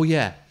then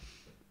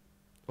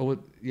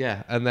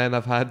and then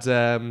I've had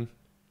and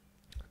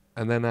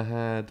then I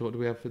had, what do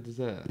we have for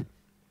dessert?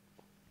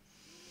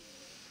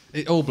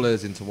 It all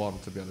blurs into one,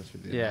 to be honest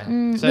with you. Yeah.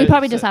 We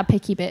probably just so- had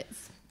picky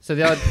bits. So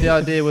the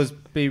idea was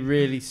be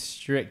really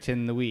strict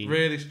in the week.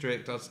 Really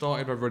strict. I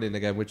started my running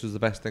again, which was the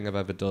best thing I've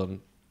ever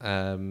done,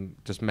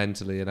 just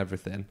mentally and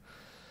everything.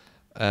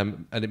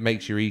 And it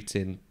makes your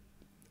eating,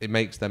 it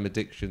makes them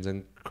addictions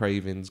and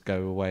cravings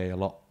go away a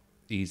lot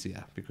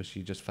easier because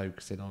you're just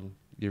focusing on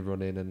your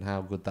running and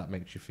how good that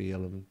makes you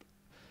feel,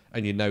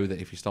 and you know that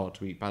if you start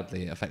to eat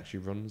badly, it affects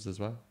your runs as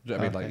well. Do you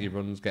know what I mean? Like your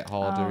runs get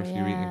harder if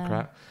you're eating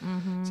crap.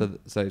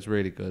 So it's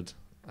really good.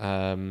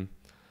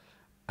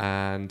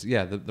 And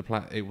yeah, the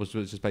plan, it was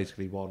just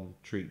basically one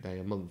treat day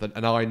a month,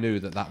 and I knew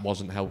that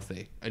wasn't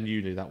healthy, and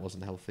you knew that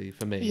wasn't healthy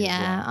for me.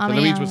 Yeah, as well. So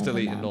Louise was still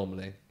eating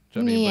normally. Do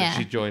you know what I mean? Yeah. But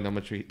she'd join on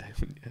my treat day,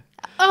 wouldn't you?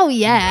 Oh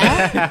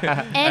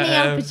yeah, any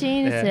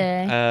opportunity.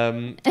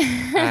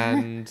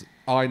 And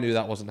I knew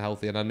that wasn't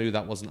healthy, and I knew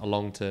that wasn't a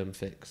long-term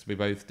fix. We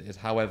both did.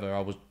 However,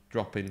 I was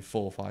dropping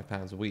 4 or 5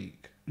 pounds a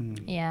week. Yeah. Do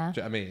you know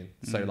what I mean?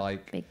 So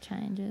like big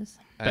changes.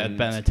 Better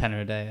than a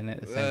tenner a day, isn't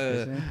it?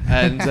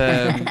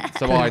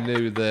 So I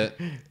knew that,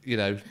 you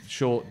know,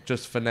 short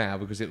just for now,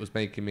 because it was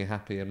making me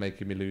happy and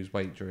making me lose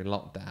weight during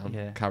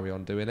lockdown, carry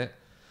on doing it.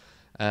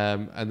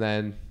 And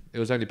then it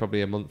was only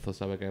probably a month or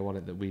so ago,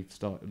 wasn't it,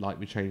 that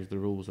we changed the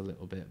rules a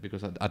little bit,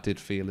 because I did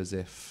feel as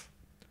if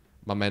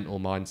my mental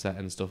mindset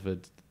and stuff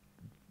had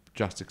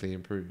drastically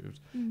improved.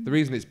 The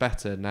reason it's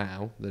better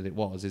now than it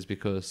was is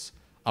because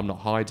I'm not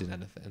hiding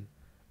anything,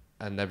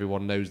 and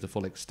everyone knows the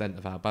full extent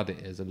of how bad it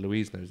is, and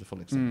Louise knows the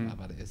full extent of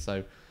how bad it is.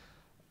 So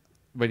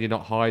when you're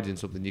not hiding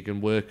something, you can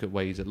work at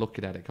ways of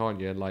looking at it, can't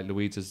you? And like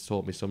Louise has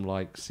taught me some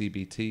like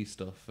CBT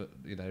stuff,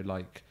 you know,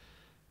 like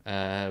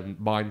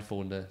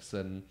mindfulness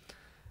and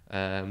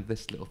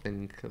this little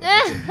thing.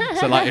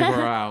 So like if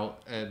we're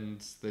out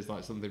and there's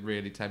like something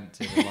really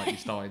tempting, and like you're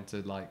starting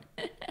to like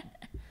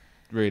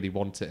really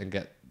want it and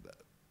get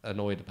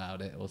annoyed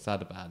about it or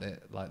sad about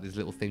it, like there's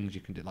little things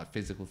you can do, like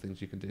physical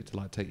things you can do to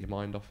like take your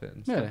mind off it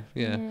and stuff.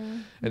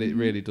 And it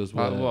really does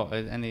work. Like what?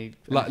 Any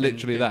like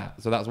literally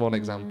that. So that's one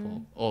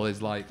example. Or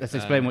there's like let's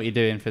explain what you're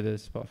doing for the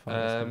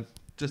Spotify.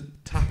 Just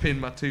tapping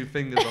my 2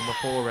 fingers on my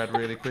forehead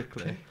really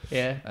quickly.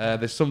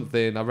 There's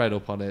something I read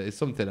up on it. It's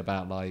something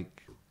about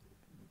like,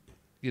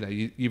 you know,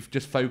 you've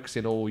just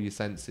focusing all your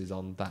senses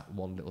on that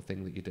one little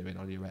thing that you're doing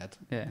on your head.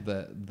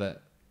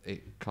 That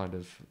it kind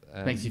of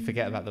makes you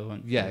forget about the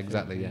one. Yeah,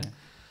 exactly. Yeah.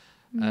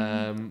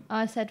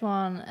 I said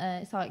one.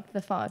 It's like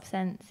the 5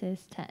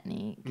 senses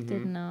technique,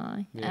 didn't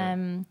I?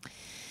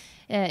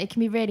 It can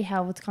be really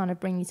helpful to kind of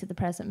bring you to the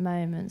present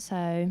moment.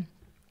 So,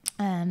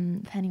 for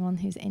anyone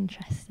who's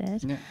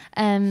interested,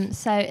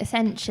 so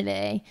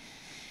essentially,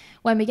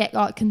 when we get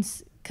like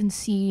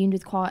consumed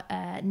with quite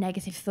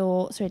negative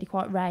thoughts, really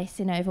quite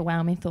racing,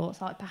 overwhelming thoughts,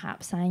 like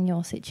perhaps saying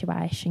your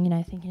situation, you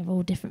know, thinking of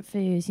all different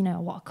foods, you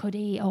know, what I could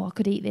eat, I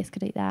could eat this,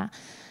 could eat that.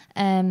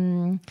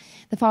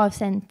 The 5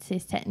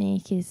 senses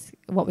technique is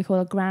what we call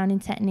a grounding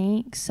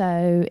technique.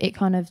 So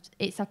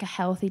it's like a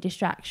healthy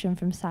distraction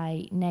from,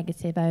 say,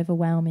 negative,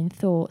 overwhelming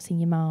thoughts in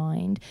your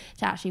mind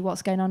to actually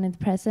what's going on in the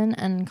present,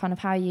 and kind of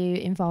how you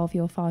involve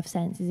your 5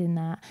 senses in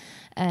that.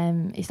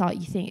 It's like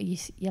you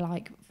think you're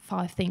like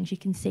 5 things you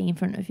can see in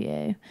front of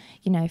you,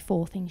 you know,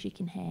 4 things you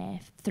can hear,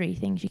 3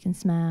 things you can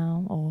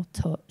smell or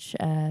touch,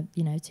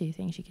 you know, 2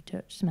 things you can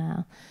touch,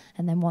 smell,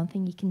 and then 1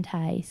 thing you can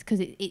taste, because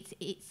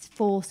it's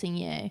forcing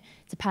you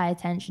to pay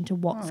attention to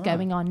what's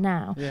going on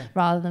now,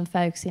 rather than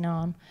focusing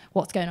on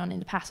what's going on in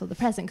the past or the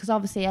present. Because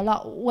obviously a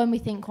lot, when we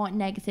think quite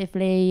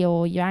negatively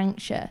or you're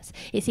anxious,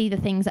 it's either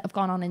things that have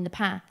gone on in the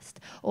past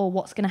or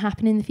what's going to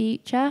happen in the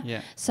future.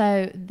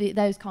 So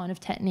those kind of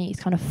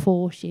techniques kind of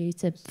force you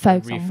to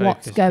focus on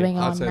what's going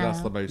on. I'd say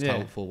that's the most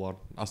helpful one.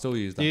 I still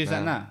use that. Do you use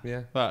that now?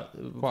 Yeah. But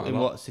in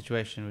what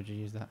situation would you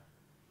use that?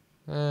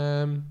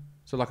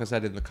 So like I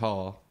said, in the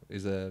car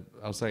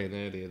I was saying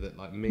earlier that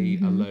like me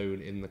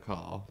alone in the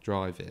car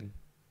driving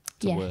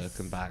to work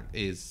and back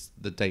is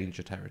the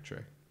danger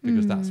territory,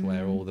 because that's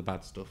where all the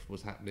bad stuff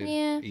was happening,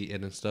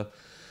 eating and stuff.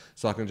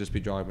 So I can just be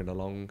driving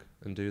along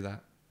and do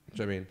that.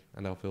 Do you know what I mean?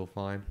 And I'll feel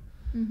fine.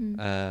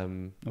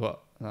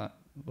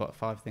 What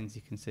 5 things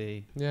you can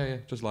see? Yeah.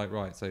 Just like,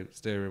 right, so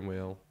steering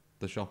wheel,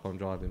 the shop I'm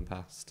driving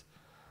past.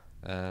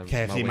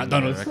 KFC,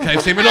 McDonald's.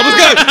 KFC, McDonald's,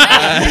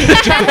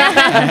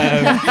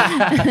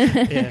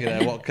 go! You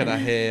know, what can I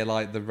hear?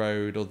 Like the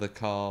road or the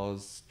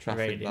cars,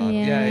 traffic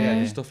lights.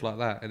 Yeah, stuff like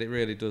that. And it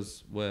really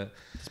does work.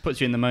 Just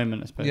puts you in the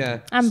moment, I suppose.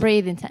 Yeah. And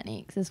breathing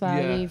techniques as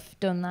well. You've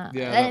done that.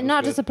 Yeah,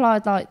 not just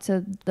applied like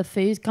to the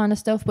food kind of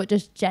stuff, but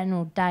just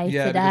general day to day.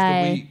 Yeah,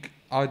 because the week,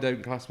 I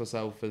don't class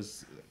myself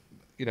as,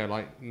 you know,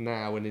 like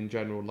now and in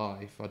general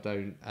life, I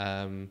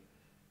don't...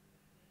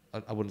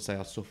 I wouldn't say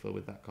I suffer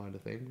with that kind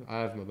of thing. I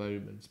have my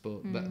moments,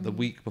 but the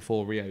week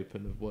before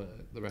reopen of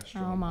work, the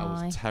restaurant,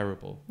 I was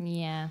terrible.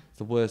 Yeah. It's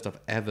the worst I've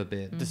ever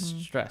been. The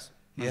stress.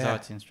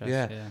 Anxiety and stress.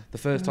 Yeah. The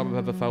first time I've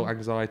ever felt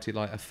anxiety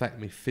like affect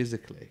me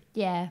physically.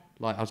 Yeah.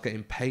 Like I was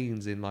getting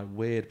pains in like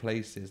weird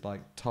places,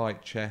 like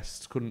tight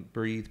chests, couldn't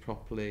breathe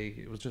properly.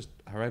 It was just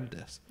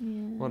horrendous,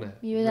 wasn't it?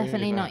 You were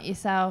definitely not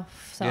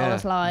yourself. So I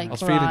was like, I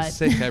was feeling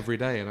sick every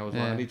day, and I was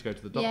like, I need to go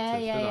to the doctor.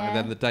 Yeah. And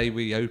then the day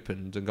we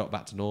opened and got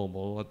back to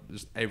normal,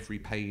 just every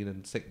pain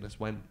and sickness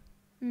went.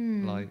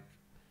 Like,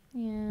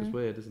 Yeah. it's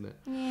weird, isn't it?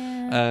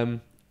 Yeah.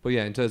 But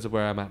yeah, in terms of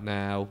where I'm at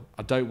now,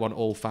 I don't want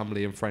all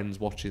family and friends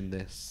watching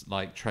this,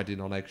 like,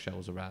 treading on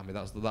eggshells around me.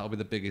 That'll be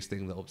the biggest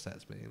thing that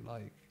upsets me,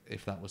 like,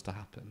 if that was to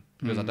happen.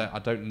 Because I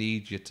don't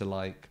need you to,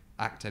 like,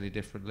 act any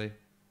differently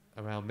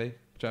around me.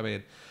 Do you know what I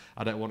mean?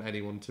 I don't want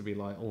anyone to be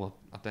like, oh,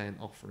 I daren't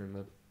offer him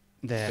a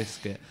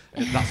biscuit.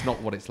 That's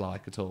not what it's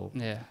like at all.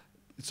 Yeah.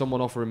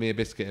 Someone offering me a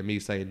biscuit and me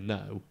saying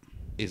no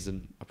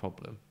isn't a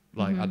problem.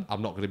 Like,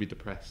 I'm not going to be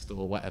depressed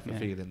or whatever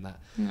feeling that.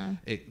 No.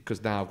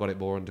 Because now I've got it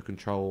more under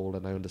control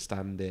and I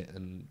understand it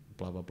and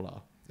blah, blah,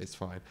 blah. It's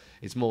fine.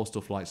 It's more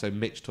stuff like, so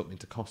Mitch took me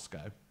to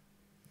Costco.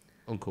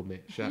 Uncle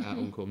Mitch. Shout out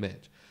Uncle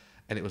Mitch.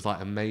 And it was,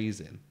 like,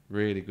 amazing.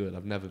 Really good.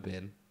 I've never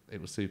been. It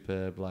was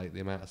superb, like,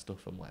 the amount of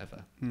stuff and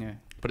whatever. Yeah.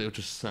 But it was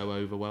just so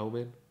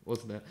overwhelming,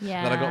 wasn't it?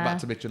 Yeah. Then I got back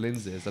to Mitch and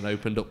Lindsay's and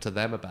opened up to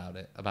them about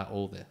it, about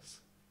all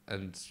this.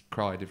 And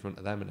cried in front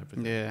of them and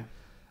everything. Yeah.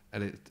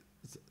 And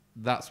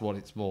that's what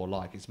it's more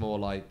like. It's more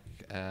like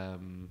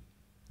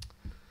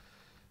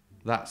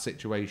that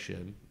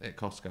situation at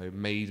Costco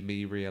made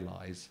me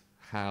realise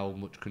how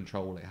much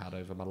control it had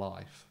over my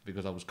life,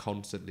 because I was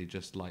constantly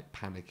just like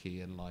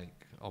panicky and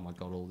like, oh my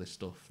god, all this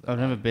stuff. I've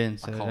never been,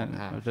 so I can't don't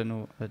have.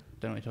 know what you're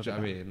talking about. Do you know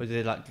what I mean? Was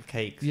it like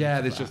cakes?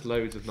 Yeah, there's just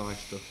loads of nice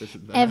stuff.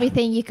 Isn't there?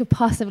 Everything you could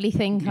possibly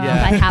think of,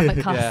 they have at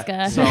Costco.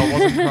 Yeah. So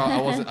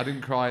I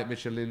didn't cry at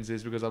Mitch and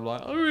Lindsay's because I'm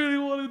like, I really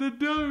wanted a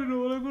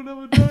donut. I'm gonna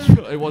have a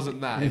donut. It wasn't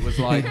that. It was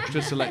like,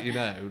 just to let you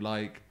know,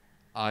 like,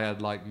 I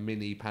had like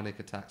mini panic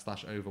attacks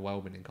 /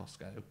 overwhelming in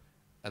Costco,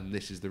 and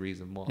this is the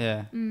reason why.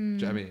 Yeah. Do you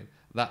know what I mean?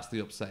 That's the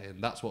upsetting.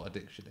 That's what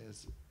addiction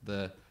is.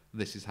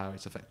 This is how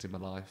it's affecting my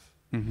life.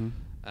 Mm-hmm.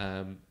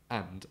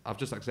 And I've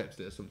just accepted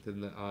it as something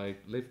that I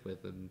live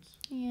with and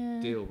Yeah.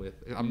 deal with.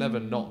 I'm never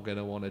not going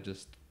to want to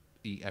just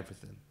eat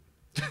everything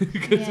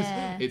because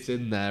it's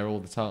in there all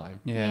the time.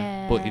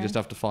 Yeah. But you just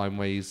have to find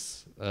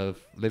ways of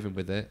living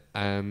with it.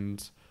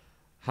 And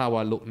how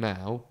I look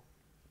now,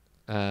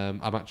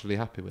 I'm actually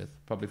happy with,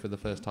 probably for the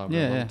first time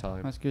in a long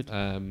time. That's good.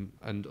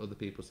 And other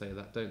people say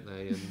that, don't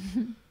they?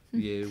 And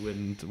you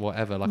and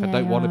whatever. Like, I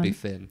don't want to be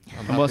thin.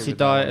 And what's your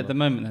diet at the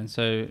moment then?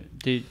 So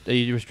are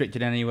you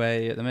restricted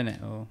anyway at the minute,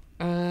 or?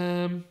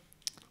 Well,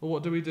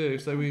 what do we do?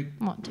 So we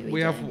do?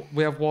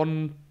 have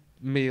one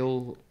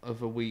meal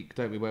of a week,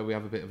 don't we, where we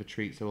have a bit of a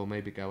treat, so we'll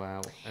maybe go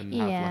out and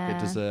have like a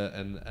dessert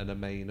and a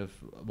main of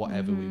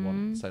whatever we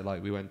want. So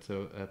like we went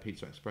to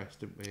Pizza Express,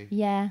 didn't we?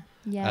 Yeah.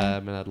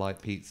 And I'd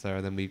like pizza,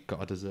 and then we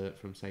got a dessert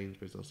from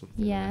Sainsbury's or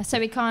something. Yeah, so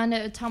we kind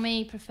of,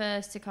 Tommy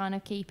prefers to kind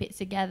of keep it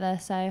together.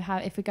 So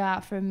if we go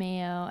out for a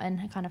meal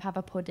and kind of have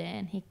a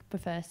pudding, he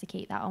prefers to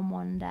keep that on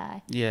one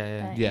day.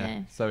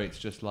 Yeah. So it's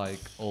just like,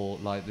 or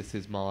like, this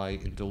is my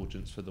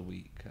indulgence for the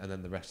week, and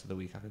then the rest of the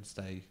week I can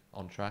stay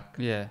on track.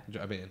 Yeah. Do you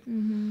know what I mean?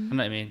 Mm-hmm. I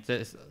know what I mean.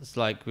 It's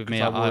like with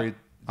me, I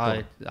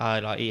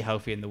like eat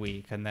healthy in the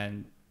week and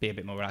then be a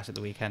bit more relaxed at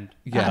the weekend.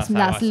 Yeah,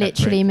 that's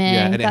literally me.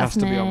 Yeah, and it that's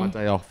has to me. be on my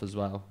day off as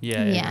well.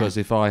 Yeah. Because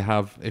if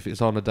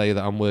it's on a day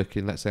that I'm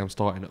working, let's say I'm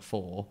starting at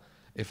 4,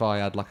 if I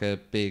had like a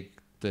big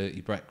dirty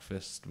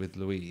breakfast with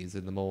Louise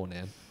in the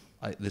morning,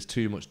 there's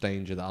too much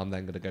danger that I'm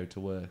then going to go to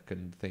work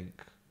and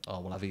think, oh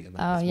well, I've eaten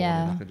that this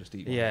morning, I can just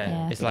eat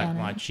one. It's like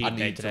my cheat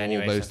day today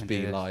anyway. I need to almost so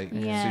be like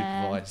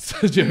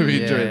supervised. Do you know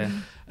what I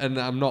mean? And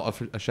I'm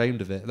not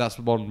ashamed of it. That's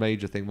one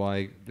major thing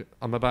why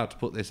I'm about to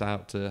put this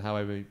out to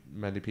however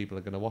many people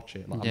are going to watch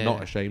it. Like, I'm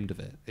not ashamed of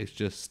it. It's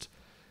just,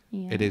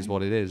 it is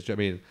what it is. Do you know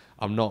what I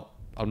mean?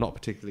 I'm not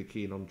particularly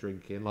keen on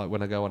drinking. Like,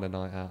 when I go on a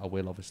night out, I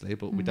will obviously,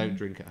 but we don't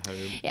drink at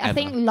home. Yeah, I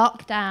think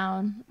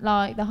lockdown,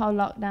 like the whole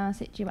lockdown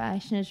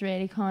situation, has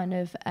really kind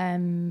of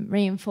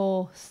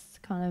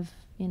reinforced kind of,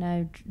 you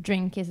know,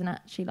 drink isn't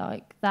actually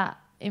like that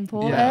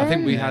important. Yeah, I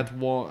think we had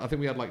one. I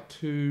think we had like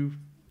 2.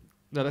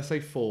 No, let's say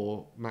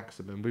 4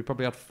 maximum. We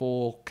probably had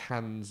 4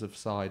 cans of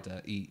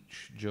cider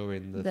each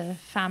during the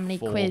family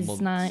 4 quiz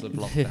months night of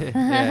lockdown.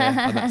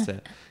 And that's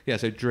it. Yeah,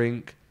 so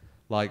drink,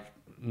 like,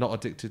 not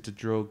addicted to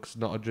drugs,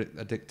 not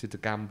addicted to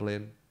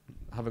gambling,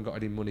 haven't got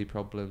any money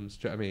problems.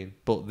 Do you know what I mean?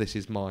 But this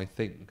is my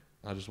thing.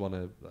 I just want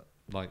to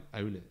like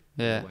own it.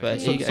 Yeah,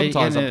 but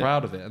sometimes I'm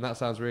proud of it, and that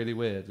sounds really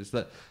weird. It's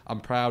that I'm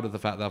proud of the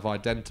fact that I've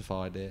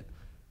identified it,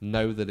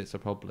 know that it's a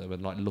problem,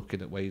 and like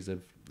looking at ways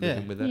of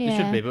living with it. It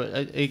should be,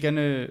 but are you going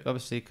to,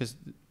 obviously, because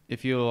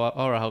if you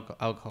are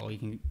alcohol, you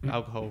can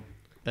alcohol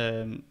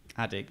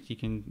addict, you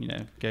can, you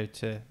know, go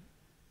to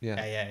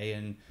AA,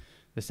 and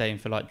the same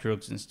for like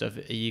drugs and stuff.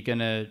 Are you going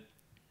to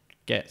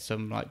get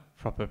some like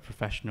proper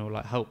professional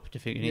like help? Do you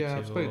think you need to? Yeah,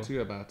 I've spoken to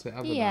you about it,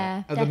 haven't I?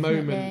 Yeah, At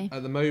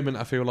the moment,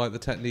 I feel like the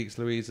techniques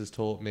Louise has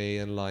taught me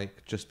and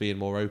like just being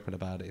more open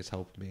about it is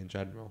helping me in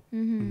general.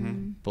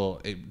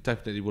 But it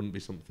definitely wouldn't be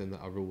something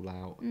that I rule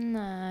out.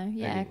 No,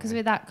 yeah, because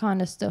with that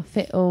kind of stuff,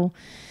 it'll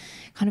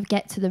kind of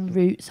get to the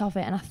roots of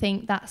it, and I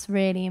think that's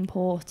really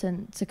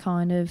important to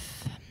kind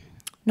of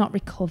not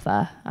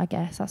recover, I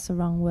guess that's the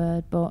wrong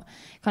word, but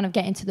kind of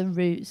getting to the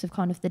roots of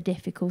kind of the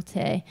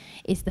difficulty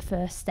is the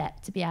first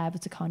step to be able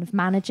to kind of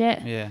manage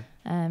it. Yeah.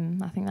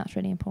 I think that's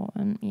really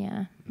important,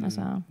 as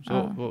well.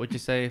 So what would you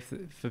say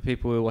for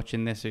people who are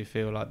watching this who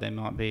feel like they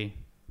might be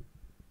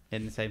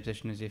in the same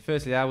position as you.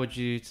 Firstly, how would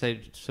you say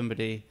to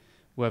somebody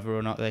whether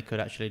or not they could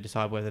actually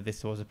decide whether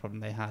this was a problem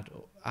they had?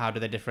 Or how do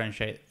they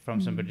differentiate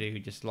from somebody who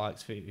just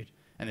likes food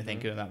and they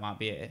think, oh, that might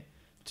be it,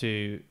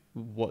 to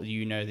what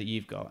you know that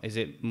you've got? Is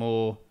it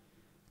more...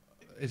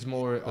 It's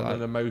more on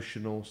an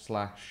emotional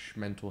 /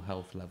 mental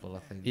health level, I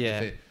think.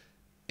 Yeah.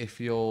 If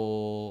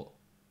you're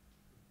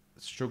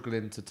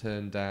struggling to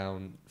turn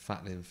down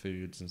fattening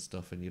foods and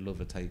stuff, and you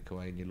love a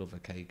takeaway and you love a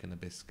cake and a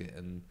biscuit,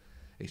 and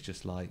it's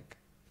just like,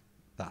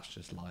 that's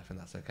just life and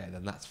that's okay,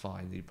 then that's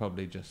fine. You're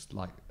probably just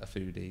like a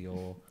foodie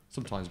or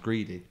sometimes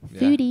greedy.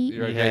 Foodie.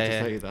 You're okay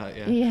to say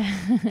that,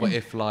 Yeah. But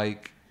if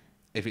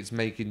it's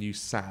making you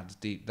sad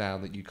deep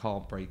down that you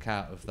can't break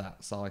out of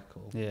that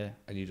cycle,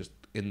 and you're just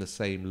in the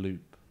same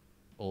loop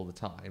all the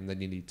time,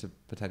 then you need to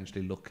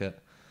potentially look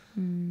at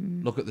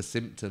the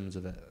symptoms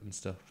of it and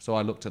stuff. So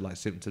I looked at like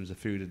symptoms of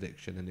food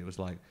addiction, and it was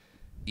like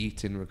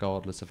eating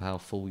regardless of how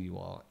full you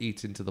are,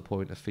 eating to the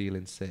point of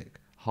feeling sick,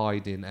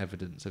 hiding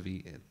evidence of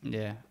eating.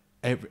 Yeah.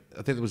 I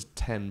think there was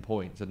 10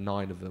 points and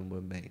 9 of them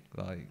were me.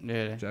 Like, Really? do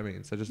you know what I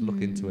mean? So just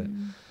look into it.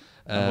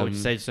 And what would you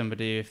say to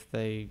somebody if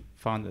they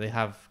find that they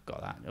have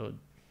got that, or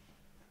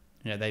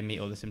they meet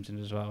all the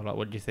symptoms as well? Like,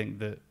 what do you think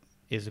that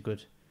is a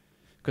good?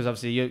 Because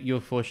obviously you're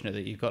fortunate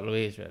that you've got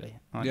Louise, really.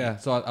 Aren't you?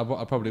 So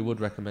I probably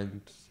would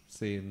recommend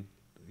seeing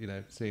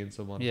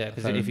someone. Yeah,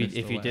 because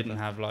if you didn't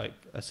have like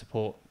a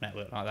support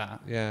network like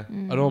that,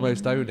 I'd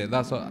almost own it.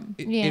 That's what.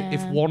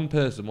 If one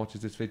person watches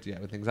this video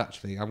and thinks,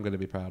 actually, I'm going to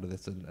be proud of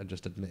this and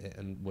just admit it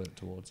and work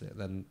towards it,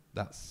 then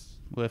that's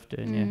worth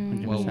doing. Yeah,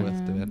 100%. Well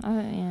worth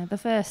doing. The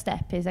first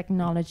step is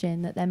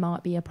acknowledging that there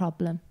might be a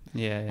problem.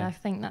 Yeah. I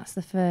think that's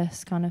the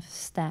first kind of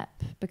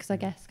step, because I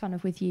guess kind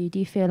of with you, do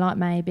you feel like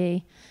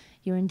maybe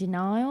you're in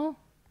denial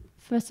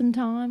for some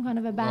time kind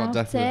of about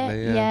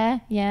definitely,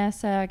 it? Yeah.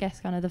 So I guess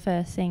kind of the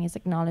first thing is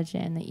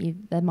acknowledging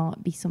that there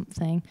might be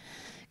something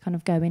kind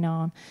of going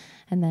on,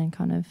 and then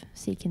kind of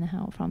seeking the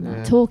help from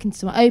that, talking to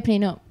someone,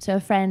 opening up to a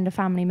friend, a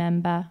family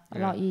member,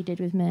 like you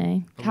did with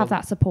me. Have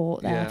that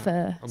support there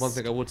first. And one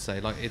thing I would say,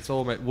 like, it's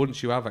almost,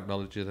 once you have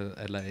acknowledged it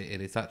and let it in,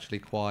 it's actually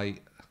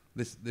quite,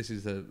 this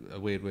is a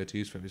weird word to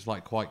use for it, it's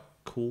like quite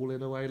cool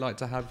in a way, like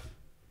to have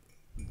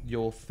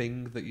your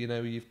thing that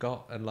you've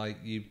got, and like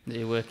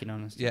you're working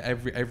on it.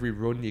 Every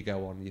run you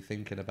go on, you're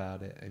thinking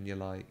about it, and you're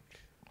like,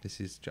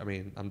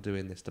 I'm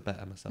doing this to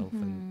better myself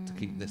and to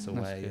keep this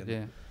away. That's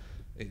good,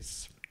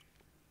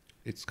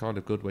 It's kind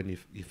of good when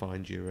you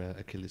find your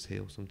Achilles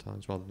heel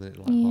sometimes, rather than it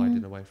like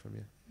hiding away from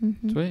you.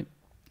 Sweet.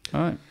 All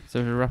right,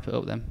 so we'll wrap it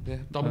up then. Yeah,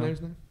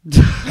 Domino's now.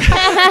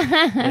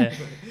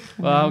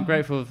 Well, I'm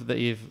grateful that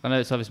I know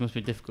it's obviously must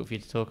be difficult for you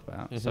to talk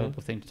about. It's a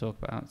horrible thing to talk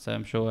about. So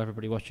I'm sure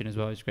everybody watching as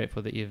well is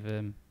grateful that you've.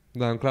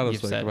 No, I'm glad I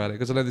spoke about it,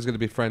 because I know there's going to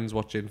be friends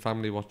watching,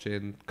 family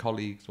watching,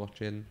 colleagues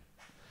watching,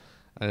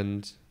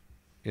 and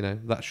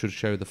that should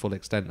show the full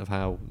extent of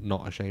how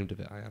not ashamed of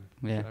it I am.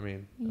 Yeah. I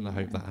mean, and I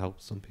hope that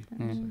helps some people.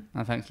 Yeah. So.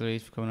 And thanks,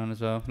 Louise, for coming on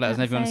as well. Let us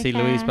know if you want to see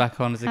Louise back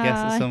on as a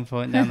guest at some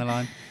point down the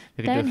line.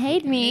 Don't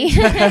hate me. We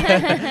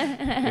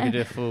could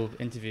do a full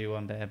interview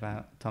one day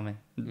about Tommy.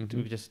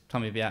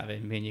 Tommy would be out of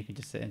it, and me and you could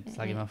just sit and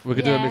slag him off. We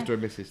could do a Mr.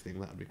 and Mrs. thing.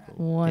 That'd be cool.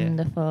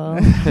 Wonderful.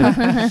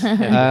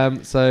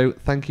 So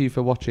thank you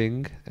for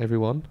watching,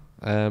 everyone.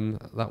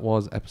 That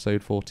was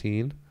episode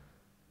 14.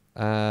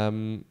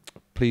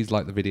 Please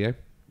like the video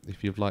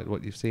if you've liked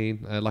what you've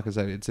seen. Like I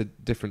said, it's a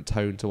different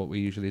tone to what we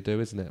usually do,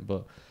 isn't it?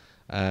 But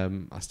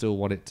I still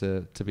want it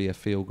to be a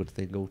feel-good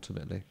thing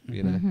ultimately,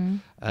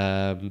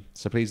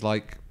 so please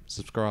like,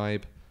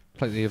 subscribe.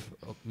 Plenty of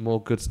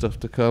more good stuff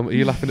to come. Are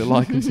you laughing at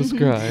like and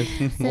subscribe?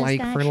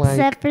 Like for like.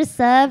 Sub for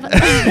sub.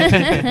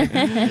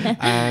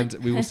 And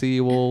we will see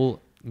you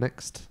all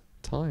next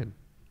time.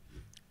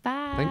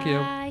 Bye. Thank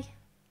you.